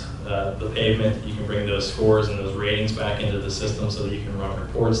assess the pavement, you can bring those scores and those ratings back into the system so that you can run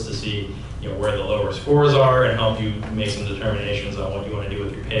reports to see where the lower scores are and help you make some determinations on what you want to do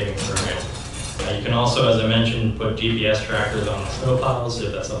with your paving program. You can also, as I mentioned, put GPS trackers on the snow piles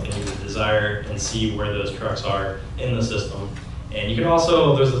if that's something you would desire, and see where those trucks are in the system. And you can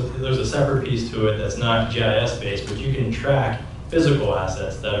also, there's a separate piece to it that's not GIS based, but you can track physical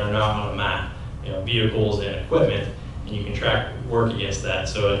assets that are not on a map, vehicles and equipment, and you can track work against that.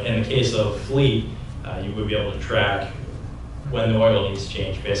 So in the case of fleet, you would be able to track when the oil needs to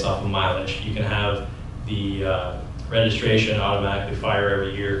change based off of mileage. You can have the registration automatically fire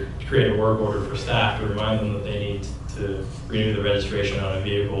every year to create a work order for staff to remind them that they need to renew the registration on a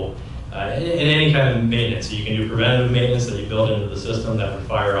vehicle. And any kind of maintenance. So you can do preventative maintenance that you build into the system that would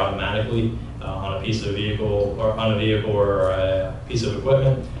fire automatically on a piece of vehicle or a piece of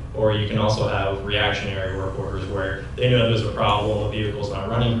equipment. Or you can also have reactionary work orders where they know there's a problem, the vehicle's not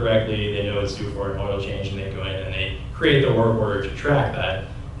running correctly, they know it's due for an oil change, and they go in and they create the work order to track that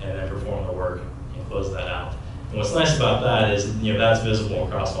and then perform the work and close that out. And what's nice about that is that's visible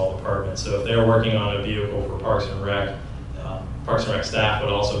across all departments. So if they're working on a vehicle for Parks and Rec staff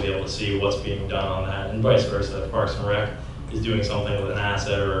would also be able to see what's being done on that, and vice versa. If Parks and Rec is doing something with an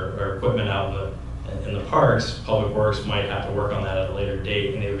asset or equipment out in the parks, Public Works might have to work on that at a later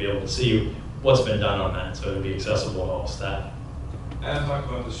date, and they would be able to see what's been done on that, so it would be accessible to all staff. And talk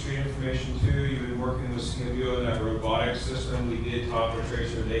about the street information too. You've been working with Scambio and that robotics system. We did talk with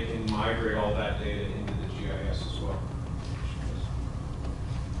Tracer. They can migrate all that data into the GIS as well.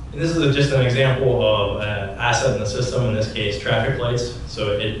 And this is just an example of an asset in the system, in this case traffic lights.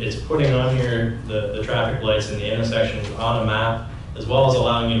 So it's putting on here the traffic lights in the intersections on a map, as well as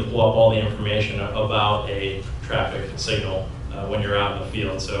allowing you to pull up all the information about a traffic signal when you're out in the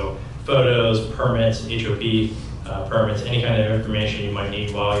field. So photos, permits, HOP permits, any kind of information you might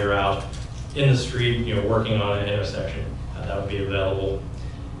need while you're out in the street, working on an intersection, that would be available.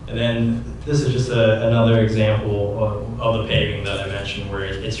 And then this is just another example of the paving that I mentioned, where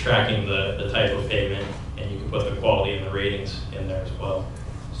it's tracking the type of pavement, and you can put the quality and the ratings in there as well.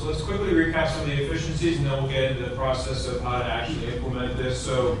 So let's quickly recap some of the efficiencies, and then we'll get into the process of how to actually implement this.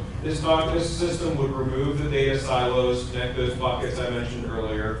 So this system would remove the data silos, connect those buckets I mentioned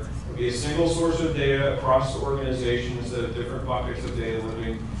earlier. It would be a single source of data across the organization instead of different buckets of data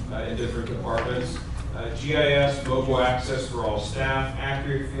living in different departments. GIS, mobile access for all staff,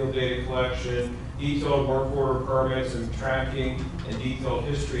 accurate field data collection, detailed work order permits and tracking, and detailed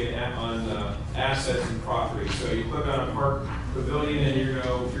history on assets and property. So you click on a park pavilion and you're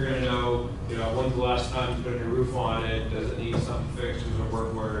gonna know, when's the last time you put a new roof on it, does it need something fixed, is there a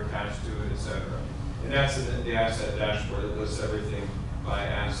work order attached to it, etc. And that's the asset dashboard that lists everything by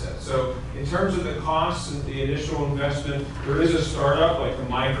asset. So in terms of the costs and the initial investment, there is a startup, like to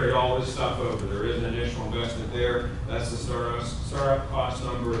migrate all this stuff over. There is an initial investment there. That's the startup cost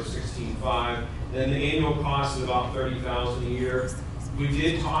number of $16,500. Then the annual cost is about $30,000 a year. We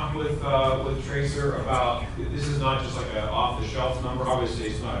did talk with Tracer about, this is not just like an off-the-shelf number. Obviously,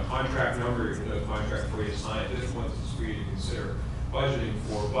 it's not a contract number. There's no contract for you to sign at this point. It's for you to consider budgeting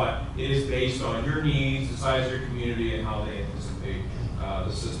for, but it is based on your needs, the size of your community, and how they anticipate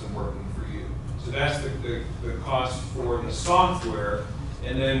the system working for you. So that's the cost for the software.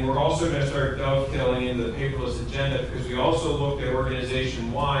 And then we're also going to start dovetailing into the paperless agenda, because we also looked at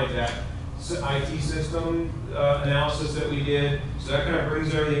organization-wide that IT system analysis that we did. So that kind of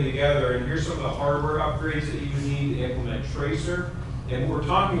brings everything together. And here's some of the hardware upgrades that you need to implement Tracer. And what we're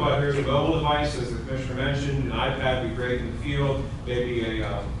talking about here is a mobile device, as the commissioner mentioned. An iPad would be great in the field, maybe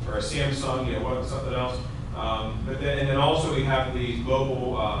or a Samsung, something else. And then also we have these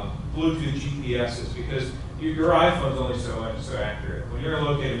mobile Bluetooth GPSs, because your iPhone's only so accurate. When you're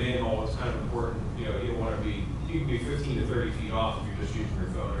located in a manhole, it's kind of important. You don't want to be, you can be 15 to 30 feet off if you're just using your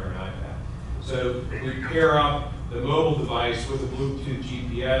phone or an iPad. So we pair up the mobile device with a Bluetooth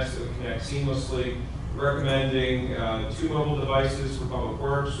GPS that would connect seamlessly, recommending 2 mobile devices for Public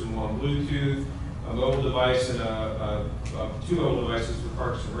Works and 1 Bluetooth, a mobile device and 2 mobile devices for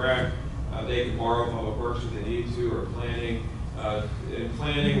Parks and Rec. They can borrow Public Works if they need to, or planning. In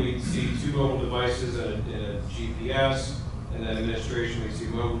planning, we see 2 mobile devices and a GPS, and then administration, we see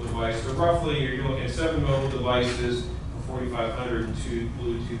mobile device. So roughly, you're looking at 7 mobile devices for $4,500 and 2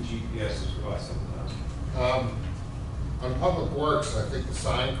 Bluetooth GPSs for about $7,000. On Public Works, I think the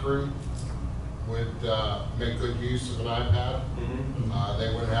sign crew would make good use of an iPad. Mm-hmm.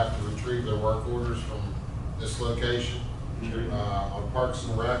 They wouldn't have to retrieve their work orders from this location. Mm-hmm. On Parks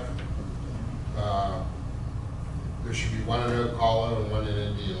and Rec, there should be one in Oak Hollow and one in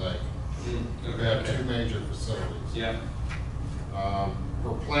India Lake. Mm-hmm. We have 2 major facilities. Yeah.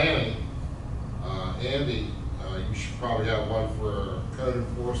 For planning, Andy, you should probably have one for code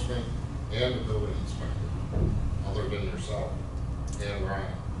enforcement and the building inspector, other than yourself and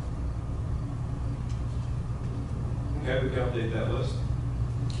Ryan. Okay, we can update that list.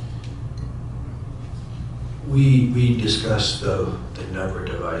 We discussed the number of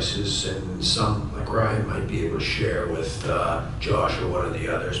devices, and some, like Ryan, might be able to share with Josh or one of the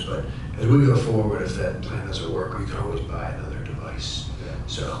others, but as we go forward, if that plan doesn't work, we can always buy another device.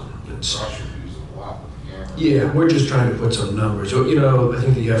 So it's, Josh should use a lot with the camera. yeah, we're just trying to put some numbers. So, I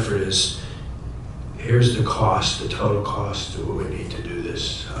think the effort is, here's the cost, the total cost of what we need to do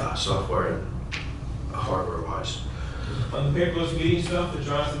this software and hardware-wise. On the paperless meeting stuff that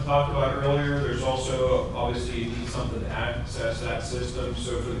Jonathan talked about earlier, there's also, obviously, you need something to access that system.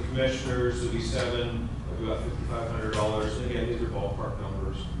 So for the commissioners, it'll be 7, it'll be about $5,500. And again, these are ballpark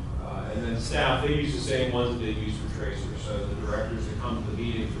numbers. And then staff, they use the same ones that they use for Tracer. So the directors that come to the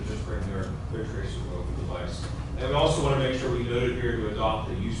meetings would just bring their Tracer mobile device. And we also want to make sure we noted here to adopt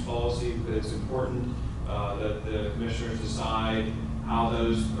the use policy, because it's important that the commissioners decide how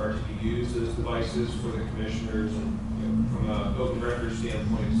those are to be used as devices for the commissioners. And from an open record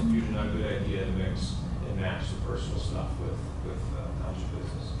standpoint, it's usually not a good idea to mix and match the personal stuff with township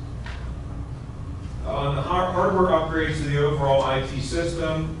business. On the hardware upgrades to the overall IT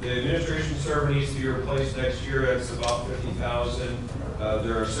system, the administration server needs to be replaced next year. That's about $50,000.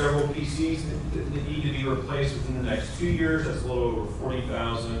 There are several PCs that need to be replaced within the next 2 years. That's a little over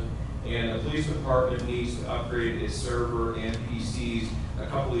 $40,000. And the police department needs to upgrade its server and PCs a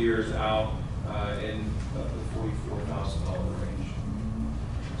couple of years out in the $44,000 range.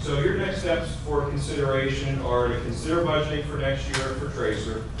 So your next steps for consideration are to consider budgeting for next year for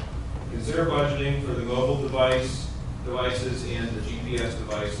Tracer, consider budgeting for the mobile devices and the GPS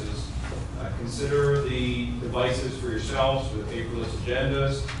devices, consider the devices for yourselves for the paperless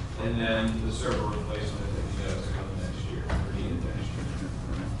agendas, and then the server replacement that is coming next year, or needed next year.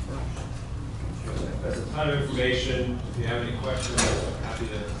 That's a ton of information. If you have any questions, I'm happy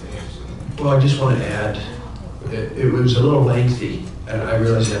to answer them. Well, I just want to add, it was a little lengthy, and I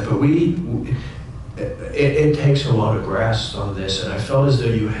realize that, but it takes a lot of grasp on this, and I felt as though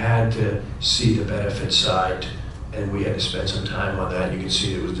you had to see the benefit side, and we had to spend some time on that. You can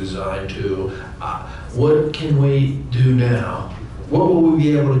see it was designed to, what can we do now? What will we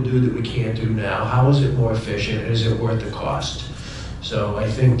be able to do that we can't do now? How is it more efficient? Is it worth the cost? So I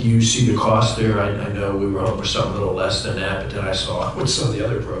think you see the cost there. I know we were hoping for something a little less than that, but then I saw what some of the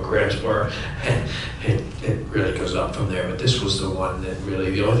other programs were, and it really goes up from there. But this was the one that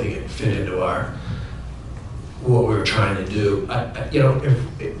really, the only thing that fit into what we were trying to do. You know,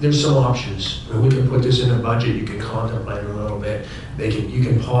 if there's some options. We can put this in a budget. You can contemplate it a little bit. You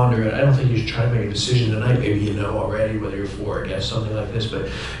can ponder it. I don't think you should try to make a decision tonight. Maybe you know already whether you're for or against something like this,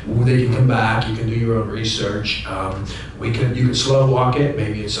 but they can come back. You can do your own research. You can slow walk it.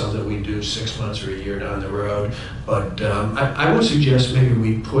 Maybe it's something we do 6 months or a year down the road. But I would suggest maybe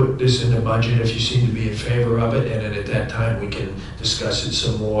we put this in the budget if you seem to be in favor of it, and then at that time we can discuss it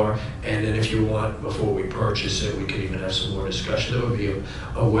some more. And then if you want, before we purchase it, we could even have some more discussion. That would be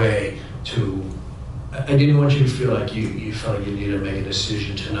a way to. I didn't want you to feel like you felt like you needed to make a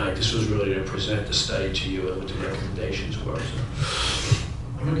decision tonight. This was really to present the study to you and what the recommendations were. So.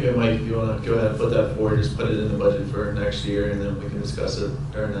 I'm okay, Mike, if you want to go ahead and put that forward, just put it in the budget for next year, and then we can discuss it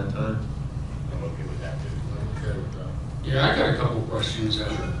during that time. I'm okay with that too. Okay with that. Yeah, I got a couple questions.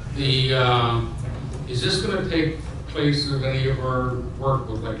 Is this going to take place of any of our work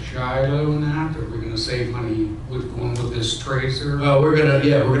with like Shiloh and that? Are we going to save money with going with this tracer? Well, we're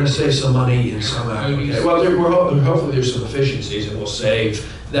gonna save some money in some applications. Well, hopefully there's some efficiencies and we'll save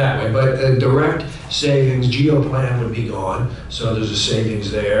that way. But direct savings, GeoPlan would be gone, so there's a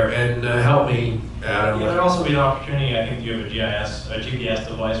savings there. And help me, Adam. Yeah, there'd also be an opportunity. I think you have a GPS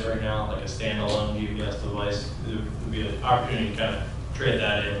device right now, like a standalone GPS device. There would be an opportunity to kind of trade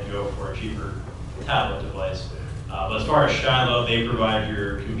that in and go for a cheaper tablet device. But as far as Shiloh, they provide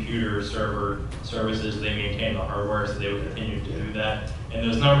your computer server services. They maintain the hardware, so they would continue to do that. And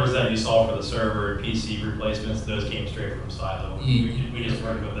those numbers that you saw for the server and PC replacements, those came straight from Shiloh. We just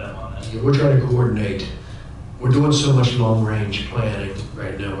worked with them on that. Yeah, we're trying to coordinate. We're doing so much long-range planning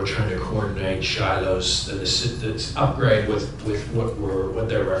right now. We're trying to coordinate Shiloh's this upgrade with what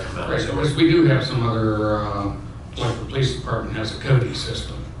they're recommending. Right, because we do have some other, like the police department has a coding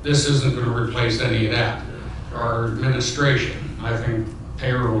system. This isn't going to replace any of that. Our administration, I think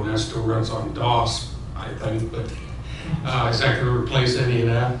payroll now still runs on DOS, I think, but is that going to replace any of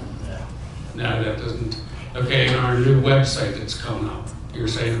that? No, that doesn't. Okay, and our new website that's coming up, you're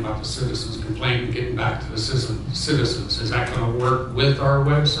saying about the citizens complaint and getting back to the citizens. Is that going to work with our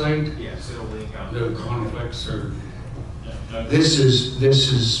website? Yes, it'll link out. No conflicts or? This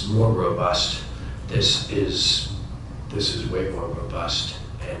is more robust. This is way more robust,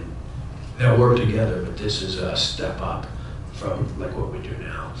 and they'll work together. But this is a step up from like what we do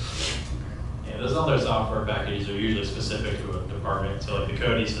now. Yeah, those other software packages are usually specific to a department. So like the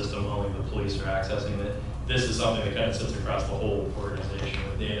CODI system, only the police are accessing it. This is something that kind of sits across the whole organization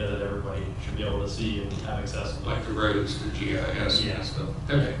with data that everybody should be able to see and have access to. Like the roads, the GIS and stuff.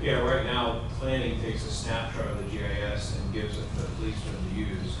 Okay. Yeah, right now, planning takes a snapshot of the GIS and gives it to the policeman to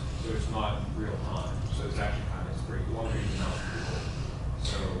use, so it's not real time. So it's actually kind of great, longer than now.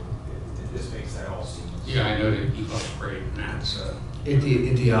 So this makes that all seamless. Yeah, I know that you upgrade that, so. At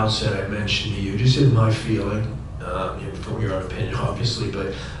the outset, I mentioned to you, just in my feeling, from your own opinion, obviously,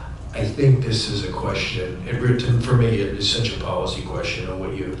 but I think this is a question, for me, it is such a policy question on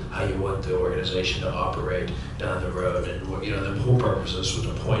how you want the organization to operate down the road. And what, the whole purpose of this was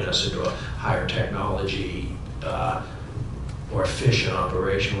to point us into a higher technology, more efficient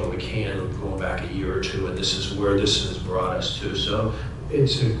operation where we can, going back a year or two, and this is where this has brought us to. So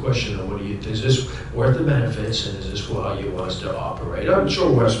it's a question of is this worth the benefits, and is this how you want us to operate? I'm sure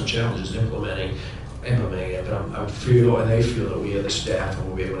we'll have some challenges implementing it, but I feel, and they feel, that we have the staff and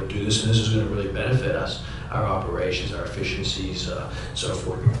we'll be able to do this, and this is going to really benefit us, our operations, our efficiencies, so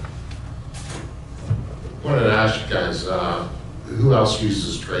forth. Wanted to ask you guys, who else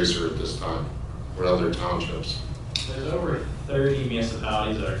uses Tracer at this time? What other townships? There's over 30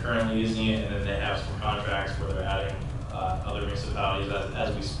 municipalities that are currently using it, and then they have some contracts where they're adding other municipalities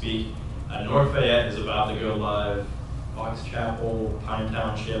as we speak. North Fayette is about to go live, Fox Chapel, Pine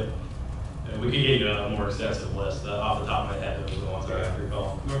Township. And we could get you a more extensive list. Off the top of my head, those are the ones that I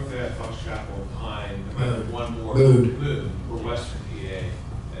recall. North Fayette, Fox Chapel, Pine, one more. Mood. For Western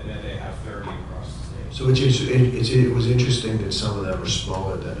PA, and then they have 30 across the state. So it was interesting that some of them were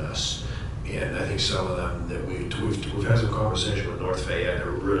smaller than us. And I think some of them that we've had some conversation with North Fayette,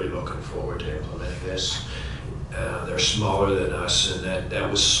 they're really looking forward to implementing this. They're smaller than us, and that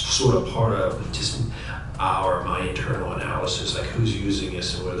was sort of part of just, my internal analysis, like who's using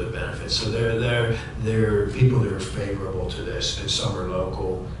this and what are the benefits. So there are people that are favorable to this, and some are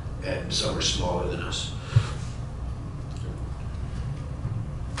local, and some are smaller than us.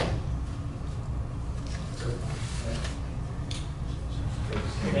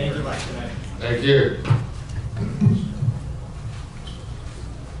 Thank you, Mike, tonight. Thank you.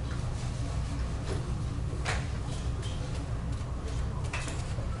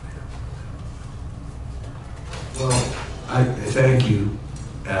 Well, I thank you,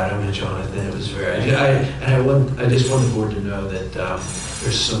 Adam and Jonathan. It was very, I just want the board to know that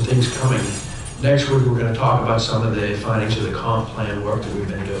there's some things coming. Next week, we're going to talk about some of the findings of the comp plan work that we've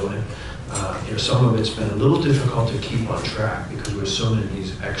been doing. Some of it's been a little difficult to keep on track because there's so many of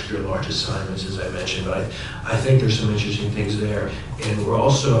these extra large assignments, as I mentioned, but I think there's some interesting things there. And we're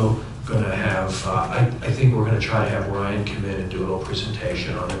also going to have, I think we're going to try to have Ryan come in and do a little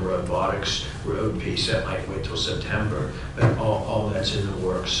presentation on the robotics road piece. That might wait till September, but all that's in the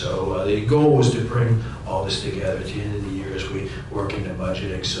works. So the goal was to bring all this together at the end of the year as we work into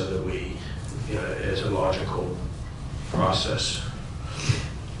budgeting so that we, it's a logical process.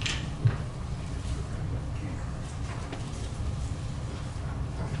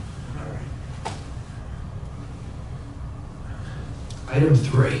 Item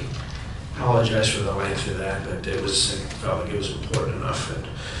 3. Apologize for the length of that, but I felt like it was important enough and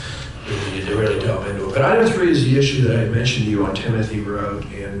we needed to really delve into it. But item 3 is the issue that I had mentioned to you on Timothy Road,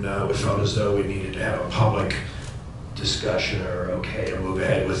 and we felt as though we needed to have a public discussion or okay to move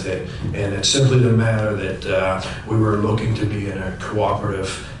ahead with it. And it's simply the matter that we were looking to be in a cooperative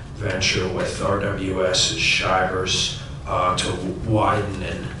venture with RWS and Shivers to widen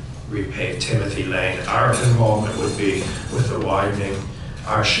and repave Timothy Lane. Our involvement would be with the widening.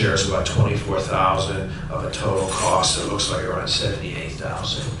 Our share is about $24,000 of a total cost that looks like around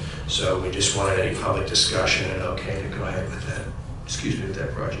 $78,000. So we just wanted any public discussion and okay to go ahead with that. Excuse me, with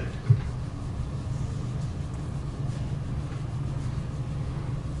that project.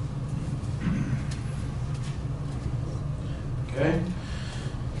 Okay.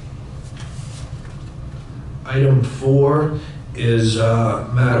 Item 4 is a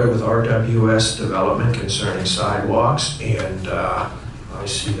matter with RWS Development concerning sidewalks, and I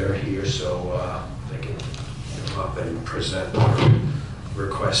see they're here, so they can come up and present their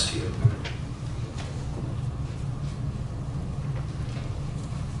request to you.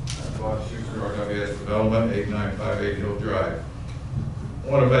 Bob Schuster, RWS Development, 8958 Hill Drive. I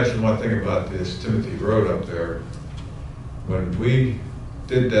want to mention one thing about this Timothy Road up there. When we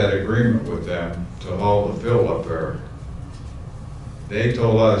did that agreement with them to haul the fill up there, they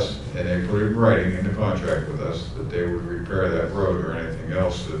told us, and they put it in writing in the contract with us, that they would repair that road or anything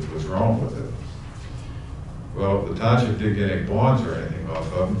else that was wrong with it. Well, the township didn't get any bonds or anything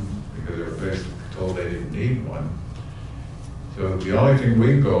off of them because they were basically told they didn't need one. So the only thing we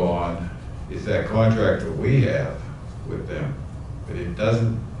can go on is that contract that we have with them. But it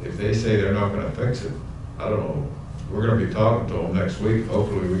doesn't, if they say they're not gonna fix it, I don't know. We're gonna be talking to them next week.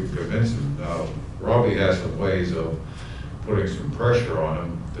 Hopefully we can convince them. Now, Robbie has some ways of putting some pressure on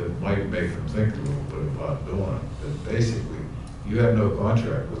them that might make them think a little bit about doing it. But basically, you have no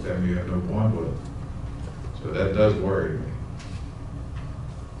contract with them, you have no bond with them. So that does worry me.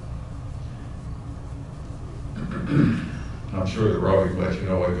 I'm sure that Robbie can let you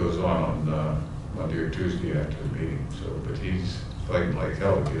know what goes on Monday or Tuesday after the meeting. So, but he's fighting like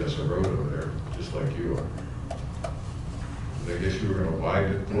hell to get us a road over there, just like you are. I guess you were gonna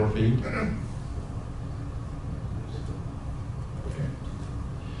widen it 4 feet?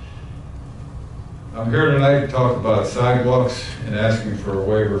 I'm here tonight to talk about sidewalks and asking for a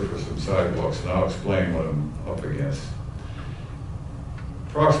waiver for some sidewalks, and I'll explain what I'm up against.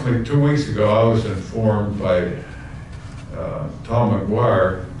 Approximately 2 weeks ago, I was informed by Tom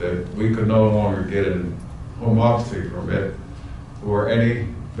McGuire that we could no longer get a home occupancy permit for any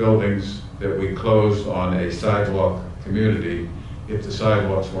buildings that we closed on a sidewalk community if the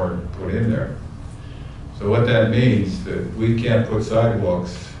sidewalks weren't put in there. So what that means that we can't put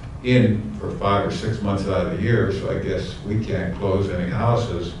sidewalks in for 5 or 6 months out of the year, so I guess we can't close any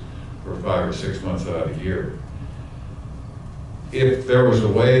houses for 5 or 6 months out of the year. If there was a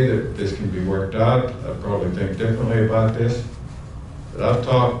way that this can be worked out, I'd probably think differently about this. But I've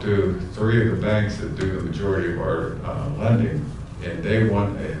talked to 3 of the banks that do the majority of our lending, and they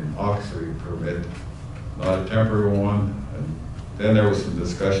want an occupancy permit, not a temporary one. And then there was some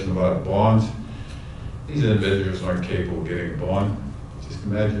discussion about bonds. These individuals aren't capable of getting a bond. Just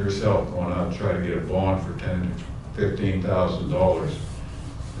imagine yourself going out and trying to get a bond for $10,000 to $15,000.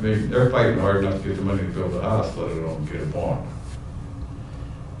 I mean, they're fighting hard enough to get the money to build a house, let alone get a bond.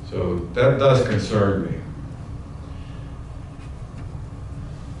 So that does concern me.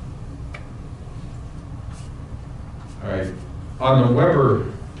 All right, on the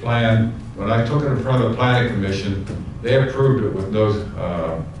Weber plan, when I took it in front of the planning commission, they approved it with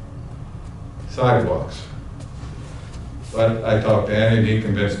no sidewalks. But I talked to Andy and he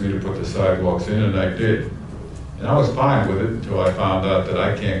convinced me to put the sidewalks in, and I did. And I was fine with it until I found out that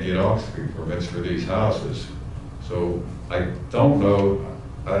I can't get occupancy permits for these houses. So I don't know,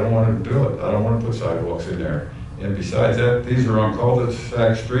 I don't want to do it. I don't want to put sidewalks in there. And besides that, these are on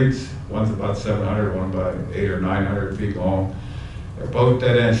cul-de-sac streets. One's about 700, one about 800 or 900 feet long. They're both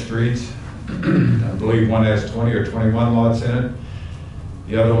dead-end streets. I believe one has 20 or 21 lots in it.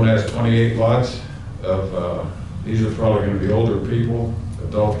 The other one has 28 lots of, these are probably going to be older people,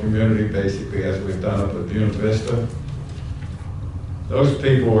 adult community, basically, as we've done up at Buena Vista. Those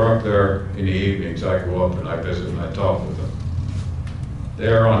people are up there in the evenings. I go up and I visit and I talk with them.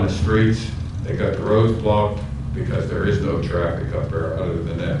 They're on the streets. They got the roads blocked because there is no traffic up there other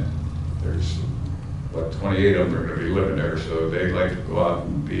than them. There's, what, 28 of them are going to be living there, so they like to go out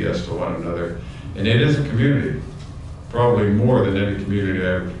and BS to one another. And it is a community, probably more than any community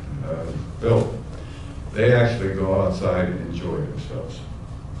I've built. They actually go outside and enjoy themselves.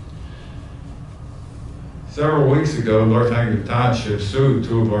 Several weeks ago, Northanger Township sued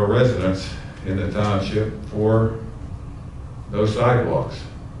 2 of our residents in the township for those sidewalks.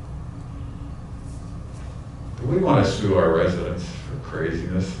 Do we want to sue our residents for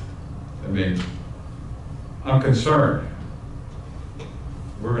craziness? I mean, I'm concerned.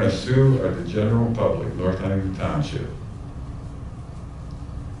 We're going to sue the general public, Northanger Township.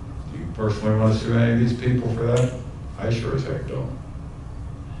 Do you personally want to sue any of these people for that? I sure as heck don't.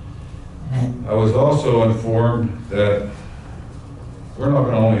 I was also informed that we're not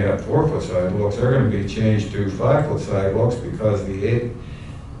going to only have 4-foot sidewalks, they're going to be changed to 5-foot sidewalks because the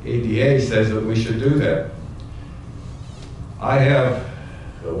ADA says that we should do that. I have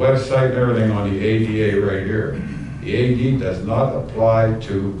the website and everything on the ADA right here. The ADA does not apply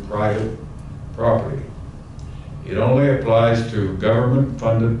to private property. It only applies to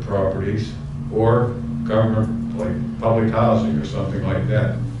government-funded properties or government, like public housing or something like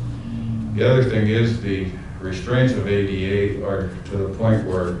that. The other thing is the restraints of ADA are to the point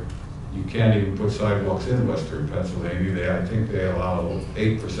where you can't even put sidewalks in Western Pennsylvania. I think they allow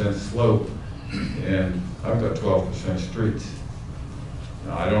 8% slope, and I've got 12% streets.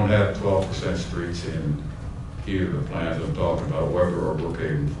 Now, I don't have 12% streets in either of the plans I'm talking about, Weber or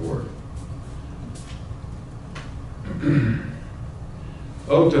Brookhaven Ford.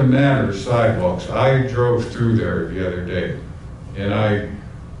 Oakton Manor sidewalks, I drove through there the other day, and I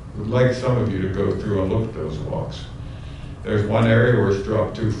would like some of you to go through and look at those walks. There's one area where it's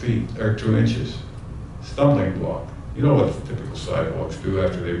dropped 2 feet, or 2 inches. Stumbling block. You know what typical sidewalks do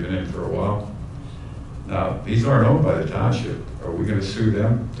after they've been in for a while. Now, these aren't owned by the township. Are we gonna sue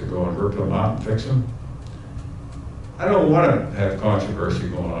them to go and rip them out and fix them? I don't wanna have controversy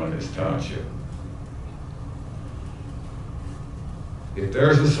going on in this township. If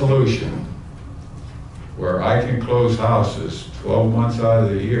there's a solution where I can close houses 12 months out of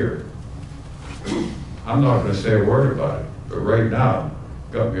the year, I'm not gonna say a word about it, but right now,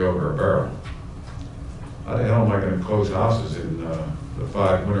 got me over a barrel. How the hell am I gonna close houses in the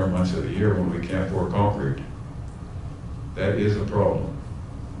 5 winter months of the year when we can't pour concrete? That is a problem.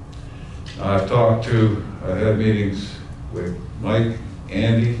 I've had meetings with Mike,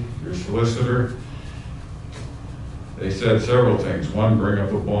 Andy, your solicitor. They said several things. One, bring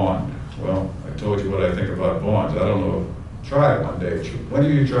up a bond. Well, I told you what I think about bonds. I don't know, try it one day. When do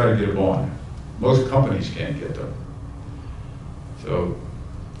you try to get a bond? Most companies can't get them. So,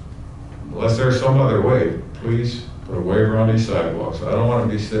 unless there's some other way, please put a waiver on these sidewalks. I don't want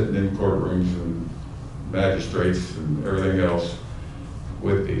to be sitting in courtrooms and magistrates and everything else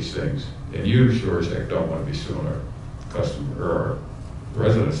with these things. And you sure as heck don't want to be suing our customer, or our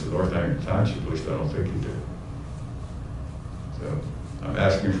residents of Northanger Township, at least I don't think you do. So, I'm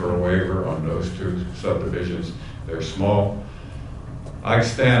asking for a waiver on those 2 subdivisions. They're small. I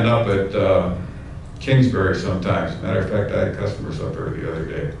stand up at Kingsbury sometimes. Matter of fact, I had customers up there the other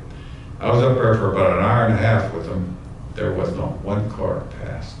day. I was up there for about an hour and a half with them. There was not one car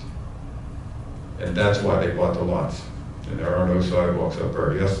passed. And that's why they bought the lots. And there are no sidewalks up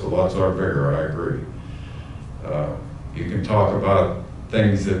there. Yes, the lots are bigger, I agree. You can talk about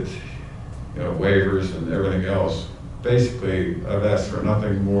things that, you know, waivers and everything else. Basically, I've asked for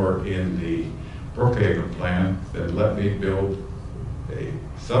nothing more in the Brookhaven plan than let me build a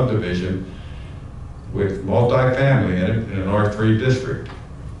subdivision with multifamily in it in an R3 district,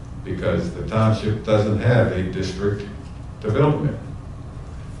 because the township doesn't have a district development.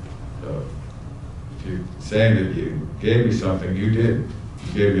 So if you're saying that you gave me something, you did.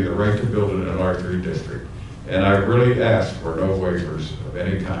 You gave me the right to build it in an R3 district. And I really asked for no waivers of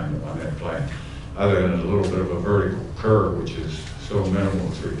any kind on that plan, other than a little bit of a vertical curve, which is so minimal,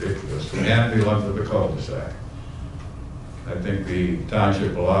 it's ridiculous, from the length of the cul-de-sac. I think the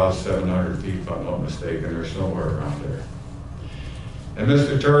township allows 700 feet, if I'm not mistaken, or somewhere around there. And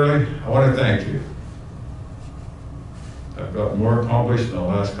Mr. Turley, I want to thank you. I've got more accomplished in the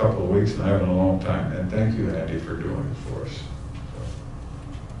last couple of weeks than I have in a long time. And thank you, Andy, for doing it for us.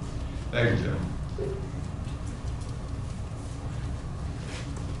 Thank you, Jim. Thank you.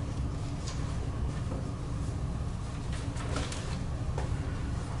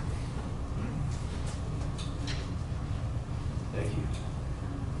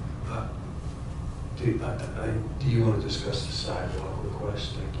 Do you want to discuss the sidewalk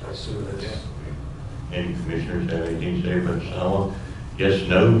request? I assume that's... Any commissioners have anything to say about the sidewalk? Yes,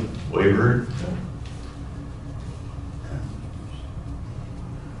 no, waiver?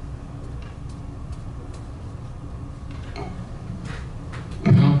 No.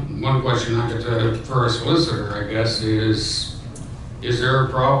 Well, one question I get for a solicitor, I guess, is there a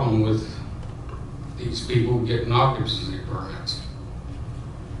problem with these people getting occupancy permits?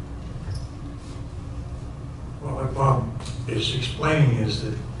 Well, what Bob is explaining is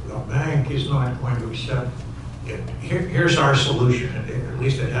that the bank is not going to accept it. Here's our solution, at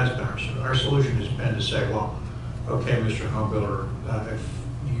least it has been our solution. Our solution has been to say, well, okay, Mr. Homebuilder, if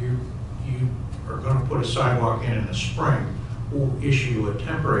you are going to put a sidewalk in the spring, we'll issue you a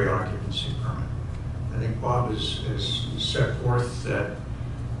temporary occupancy permit. I think Bob has set forth that,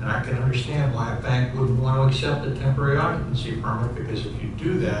 and I can understand why a bank wouldn't want to accept a temporary occupancy permit, because if you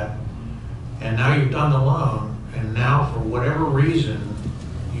do that, and now you've done the loan, and now for whatever reason,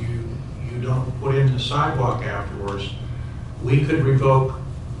 you don't put in the sidewalk afterwards, we could revoke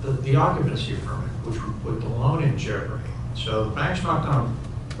the occupancy permit, which would put the loan in jeopardy. So the bank's not going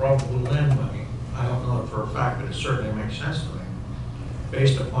to probably lend money. I don't know it for a fact, but it certainly makes sense to me,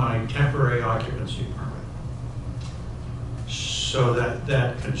 based upon a temporary occupancy permit. So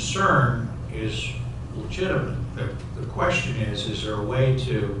that concern is legitimate. The question is there a way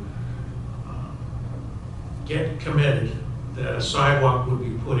to get committed that a sidewalk would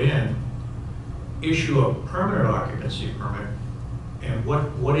be put in, issue a permanent occupancy permit, and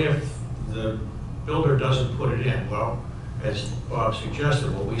what if the builder doesn't put it in? Well, as Bob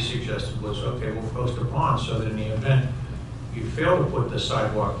suggested, what we suggested was, okay, we'll post a bond so that in the event you fail to put the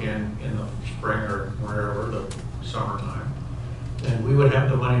sidewalk in the spring or wherever, the summertime, then we would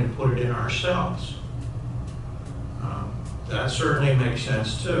have the money to put it in ourselves. That certainly makes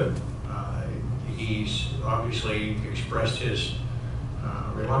sense too. He's obviously expressed his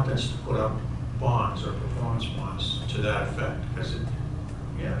reluctance to put up bonds or performance bonds to that effect, because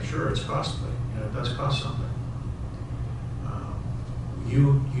yeah, sure, it's costly. It does cost something.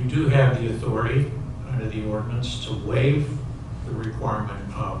 You do have the authority under the ordinance to waive the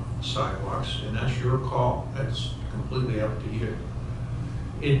requirement of sidewalks, and that's your call. That's completely up to you.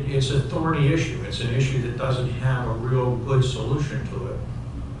 It's a thorny issue. It's an issue that doesn't have a real good solution to it.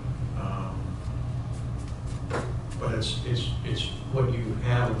 But it's what you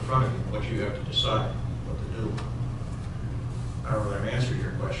have in front of you, what you have to decide what to do. I don't know if I've answered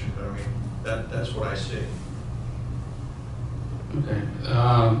your question, but I mean, that's what I see. Okay.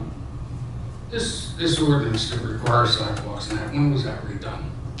 This ordinance that requires sidewalks and that, when was that redone?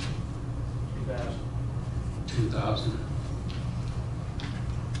 2000.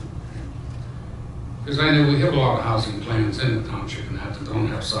 Because I know we have a lot of housing plans in the township and that don't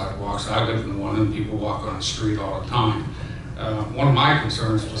have sidewalks. I live in one and people walk on the street all the time. One of my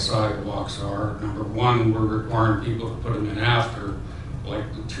concerns with sidewalks are, number one, we're requiring people to put them in after,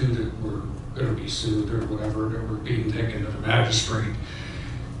 like the two that were going to be sued or whatever, that were being taken to the magistrate.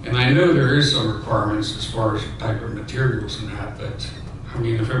 And I know there is some requirements as far as type of materials and that, but I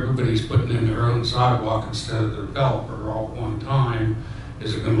mean, if everybody's putting in their own sidewalk instead of the developer all at one time,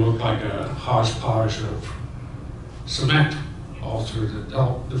 is it going to look like a hodgepodge of cement all through the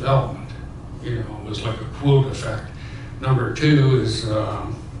development? You know, it was like a quote effect. Number two is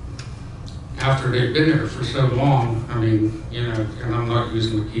after they've been there for so long, I mean, you know, and I'm not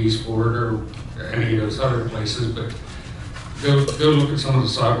using McKeesport or any of those other places, but go look at some of the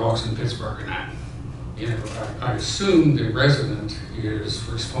sidewalks in Pittsburgh and that. You know, I assume the resident is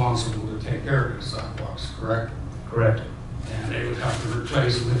responsible to take care of the sidewalks, correct? Correct. And they would have to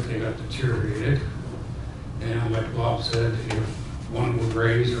replace them if they got deteriorated. And like Bob said, if one would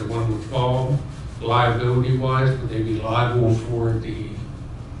raise or one would fall, liability-wise, would they be liable for the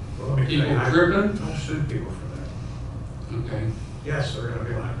people driven? Don't sue people for that. Okay. Yes, they're going to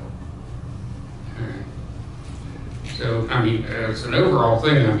be liable. All right. So, I mean, as an overall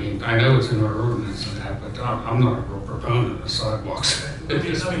thing, I mean, I know it's in our ordinance and that, but I'm not a real proponent of sidewalks. Let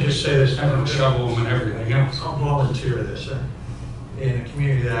me just say this, Having to shovel them and everything else. I'll volunteer this. In the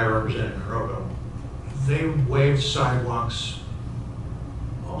community that I represent in Monroeville, they waive sidewalks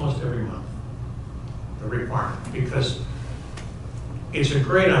almost every month, the requirement, because it's a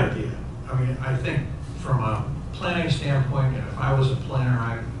great idea. I mean, I think from a planning standpoint, and if I was a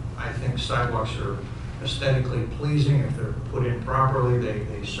planner, I think sidewalks are aesthetically pleasing. If they're put in properly,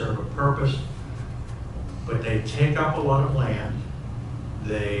 they serve a purpose. But they take up a lot of land.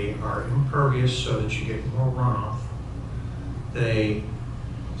 They are impervious so that you get more runoff. They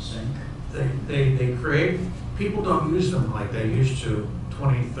create, people don't use them like they used to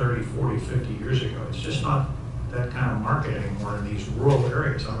 20, 30, 40, 50 years ago. It's just not that kind of market anymore in these rural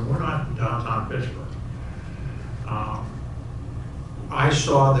areas. I mean, we're not in downtown Pittsburgh. I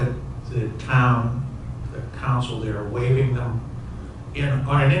saw that the town, the council there waiving them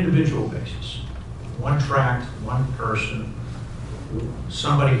on an individual basis. One tract, one person,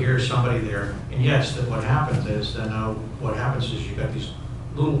 somebody here, somebody there. And yes, that what happens is, what happens is you've got these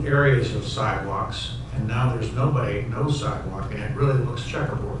little areas of sidewalks, and now there's no sidewalk, and it really looks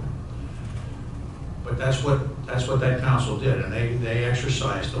checkerboard. But that's what that council did, and they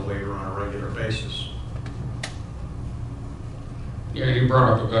exercised the waiver on a regular basis. Yeah, you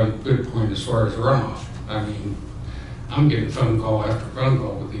brought up a good point as far as runoff. I mean, I'm getting phone call after phone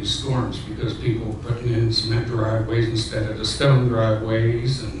call with these storms because people are putting in cement driveways instead of the stone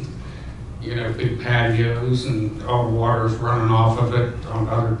driveways, and, you know, big patios, and all the water's running off of it on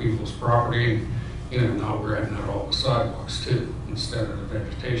other people's property. And, you know, now we're adding out all the sidewalks too, instead of the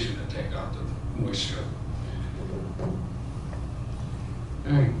vegetation to take out the moisture.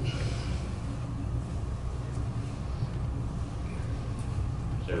 All right.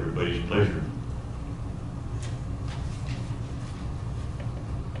 It's everybody's pleasure.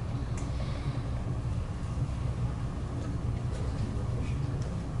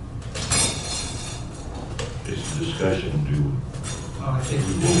 It's a discussion. I think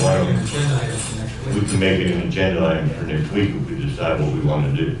we Well, will why make don't- an agenda item for next week. We can make it an agenda item for next week if we decide what we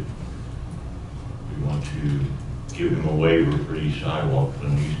want to do. We want to give them a waiver for these sidewalks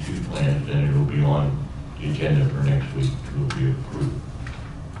on these two plans, then it'll be on the agenda for next week. It will be approved.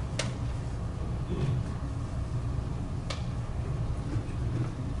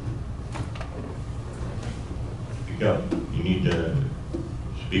 Speak up. You need to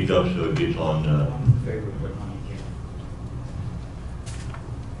speak up so it gets on,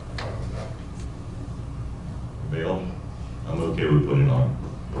 Anybody else? I'm okay with putting it on.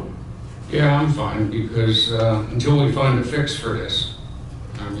 Yeah, I'm fine, because until we find a fix for this,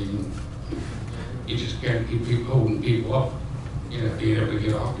 I mean, you just can't keep holding people up, you know, being able to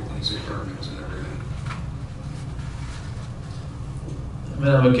get occupancy permits and everything. I mean,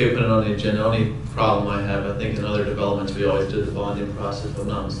 I'm okay putting it on the agenda. Only problem I have, I think in other developments, we always did the bonding process, if I'm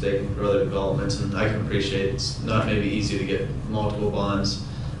not mistaken, for other developments, and I can appreciate it's not maybe easy to get multiple bonds.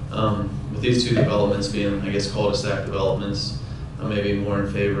 With these two developments being, I guess, cul-de-sac developments, I may be more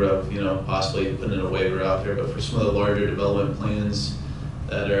in favor of, you know, possibly putting a waiver out there, but for some of the larger development plans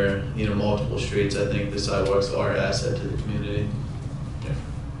that are, you know, multiple streets, I think the sidewalks are an asset to the community.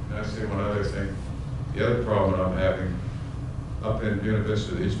 And I say one other thing. The other problem I'm having up in Buena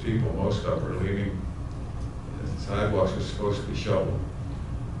Vista, these people, most of them are leaving. The sidewalks are supposed to be shoveled.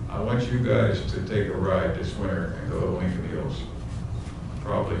 I want you guys to take a ride this winter and go to Lincoln Hills.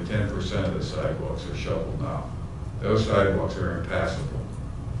 Probably 10% of the sidewalks are shoveled now. Those sidewalks are impassable.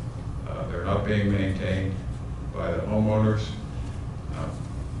 They're not being maintained by the homeowners.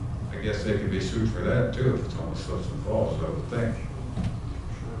 I guess they could be sued for that too if it's on slips and falls, I would think.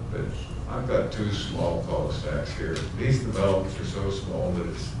 But I've got two small cul-de-sacs here. These developments are so small that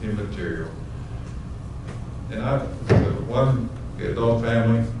it's immaterial. And the one, the adult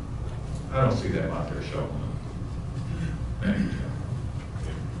family, I don't see them out there shoveling.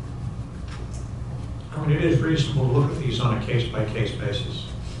 I mean, it is reasonable to look at these on a case-by-case basis.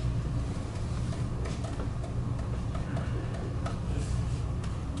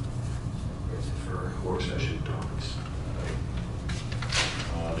 For work session topics.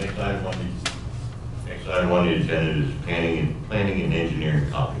 Next item on the agenda is planning and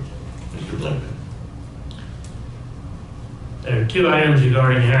engineering copies. Mr. Blinken. There are two items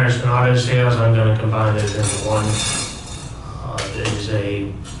regarding Harrison Auto Sales. I'm going to combine those into one. There's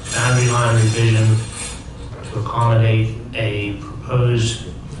a boundary line revision to accommodate a proposed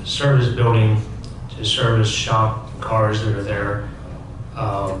service building to service shop cars that are there.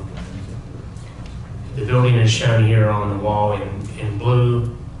 The building is shown here on the wall in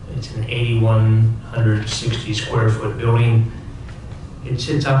blue. It's an 8,100 160 square foot building. It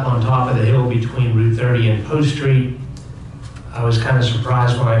sits up on top of the hill between Route 30 and Post Street. I was kind of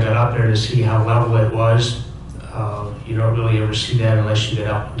surprised when I got up there to see how level it was. You don't really ever see that unless you get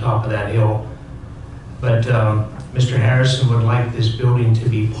up on top of that hill. But Mr. Harrison would like this building to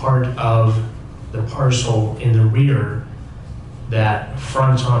be part of the parcel in the rear that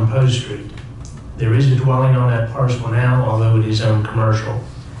fronts on Post Street. There is a dwelling on that parcel now, although it is owned commercial.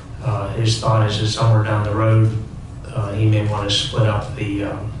 His thought is that somewhere down the road, he may want to split up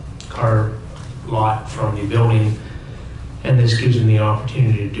the car lot from the building, and this gives him the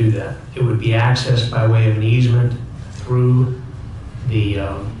opportunity to do that. It would be accessed by way of an easement through the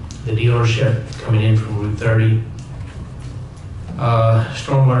dealership coming in from Route 30.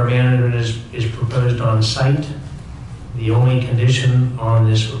 Stormwater management is proposed on site. The only condition on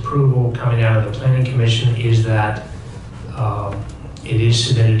this approval coming out of the Planning Commission is that it is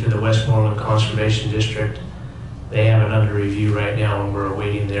submitted to the Westmoreland Conservation District. They have it under review right now, and we're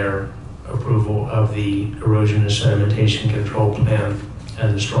awaiting their approval of the erosion and sedimentation control plan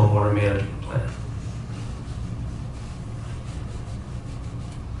and the stormwater management plan.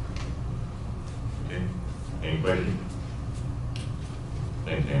 Okay, any questions?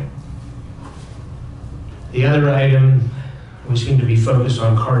 Thanks, Dan. The other item, we seem to be focused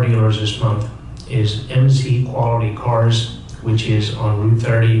on car dealers this month, is MC Quality Cars, which is on Route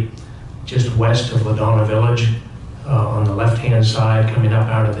 30, just west of Ladonna Village, on the left-hand side, coming up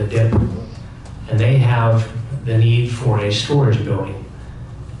out of the dip. And they have the need for a storage building.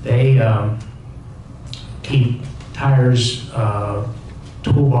 They keep tires,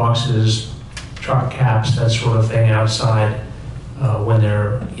 toolboxes, truck caps, that sort of thing outside when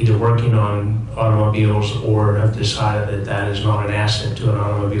they're either working on automobiles or have decided that that is not an asset to an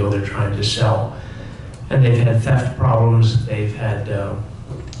automobile they're trying to sell. And they've had theft problems, they've had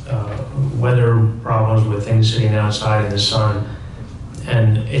weather problems with things sitting outside in the sun,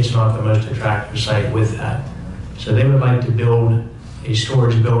 and it's not the most attractive site with that. So they would like to build a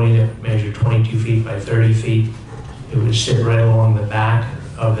storage building that measured 22 feet by 30 feet. It would sit right along the back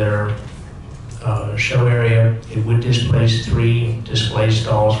of their show area. It would displace 3 display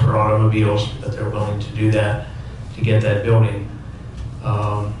stalls for automobiles, but they're willing to do that to get that building.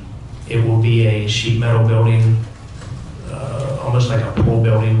 It will be a sheet metal building, almost like a pole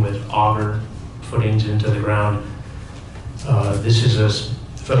building with auger footings into the ground. This is a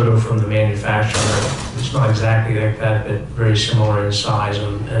photo from the manufacturer. It's not exactly like that, but very similar in size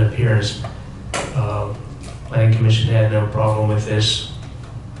and appearance. Planning Commission had no problem with this,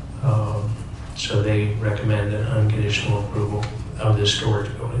 so they recommend an unconditional approval of this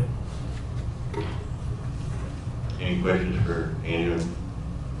storage building. Any questions for Andrew?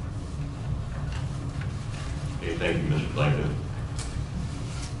 Okay, thank you, Mr. Blanco.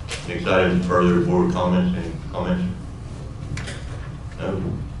 Next item, further board comments. Any comments? No,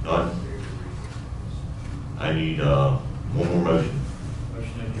 not. I need one more motion.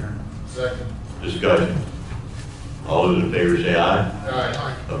 Motion adjourned. Second. Discussion. All those in favor say aye.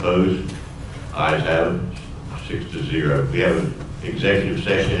 Aye. Opposed? Ayes have it, 6-0. We have an executive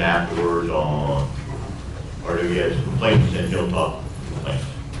session afterwards on, or do we have complaints and Hilltop complaints?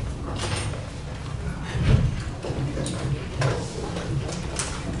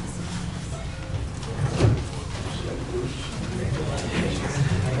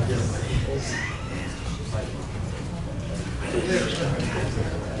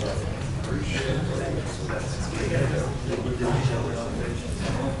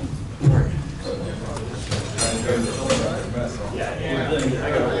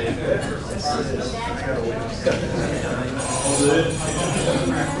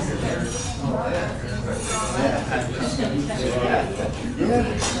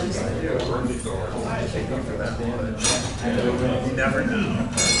 You never know.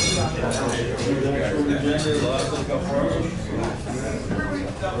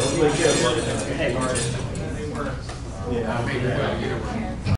 Yeah, I mean,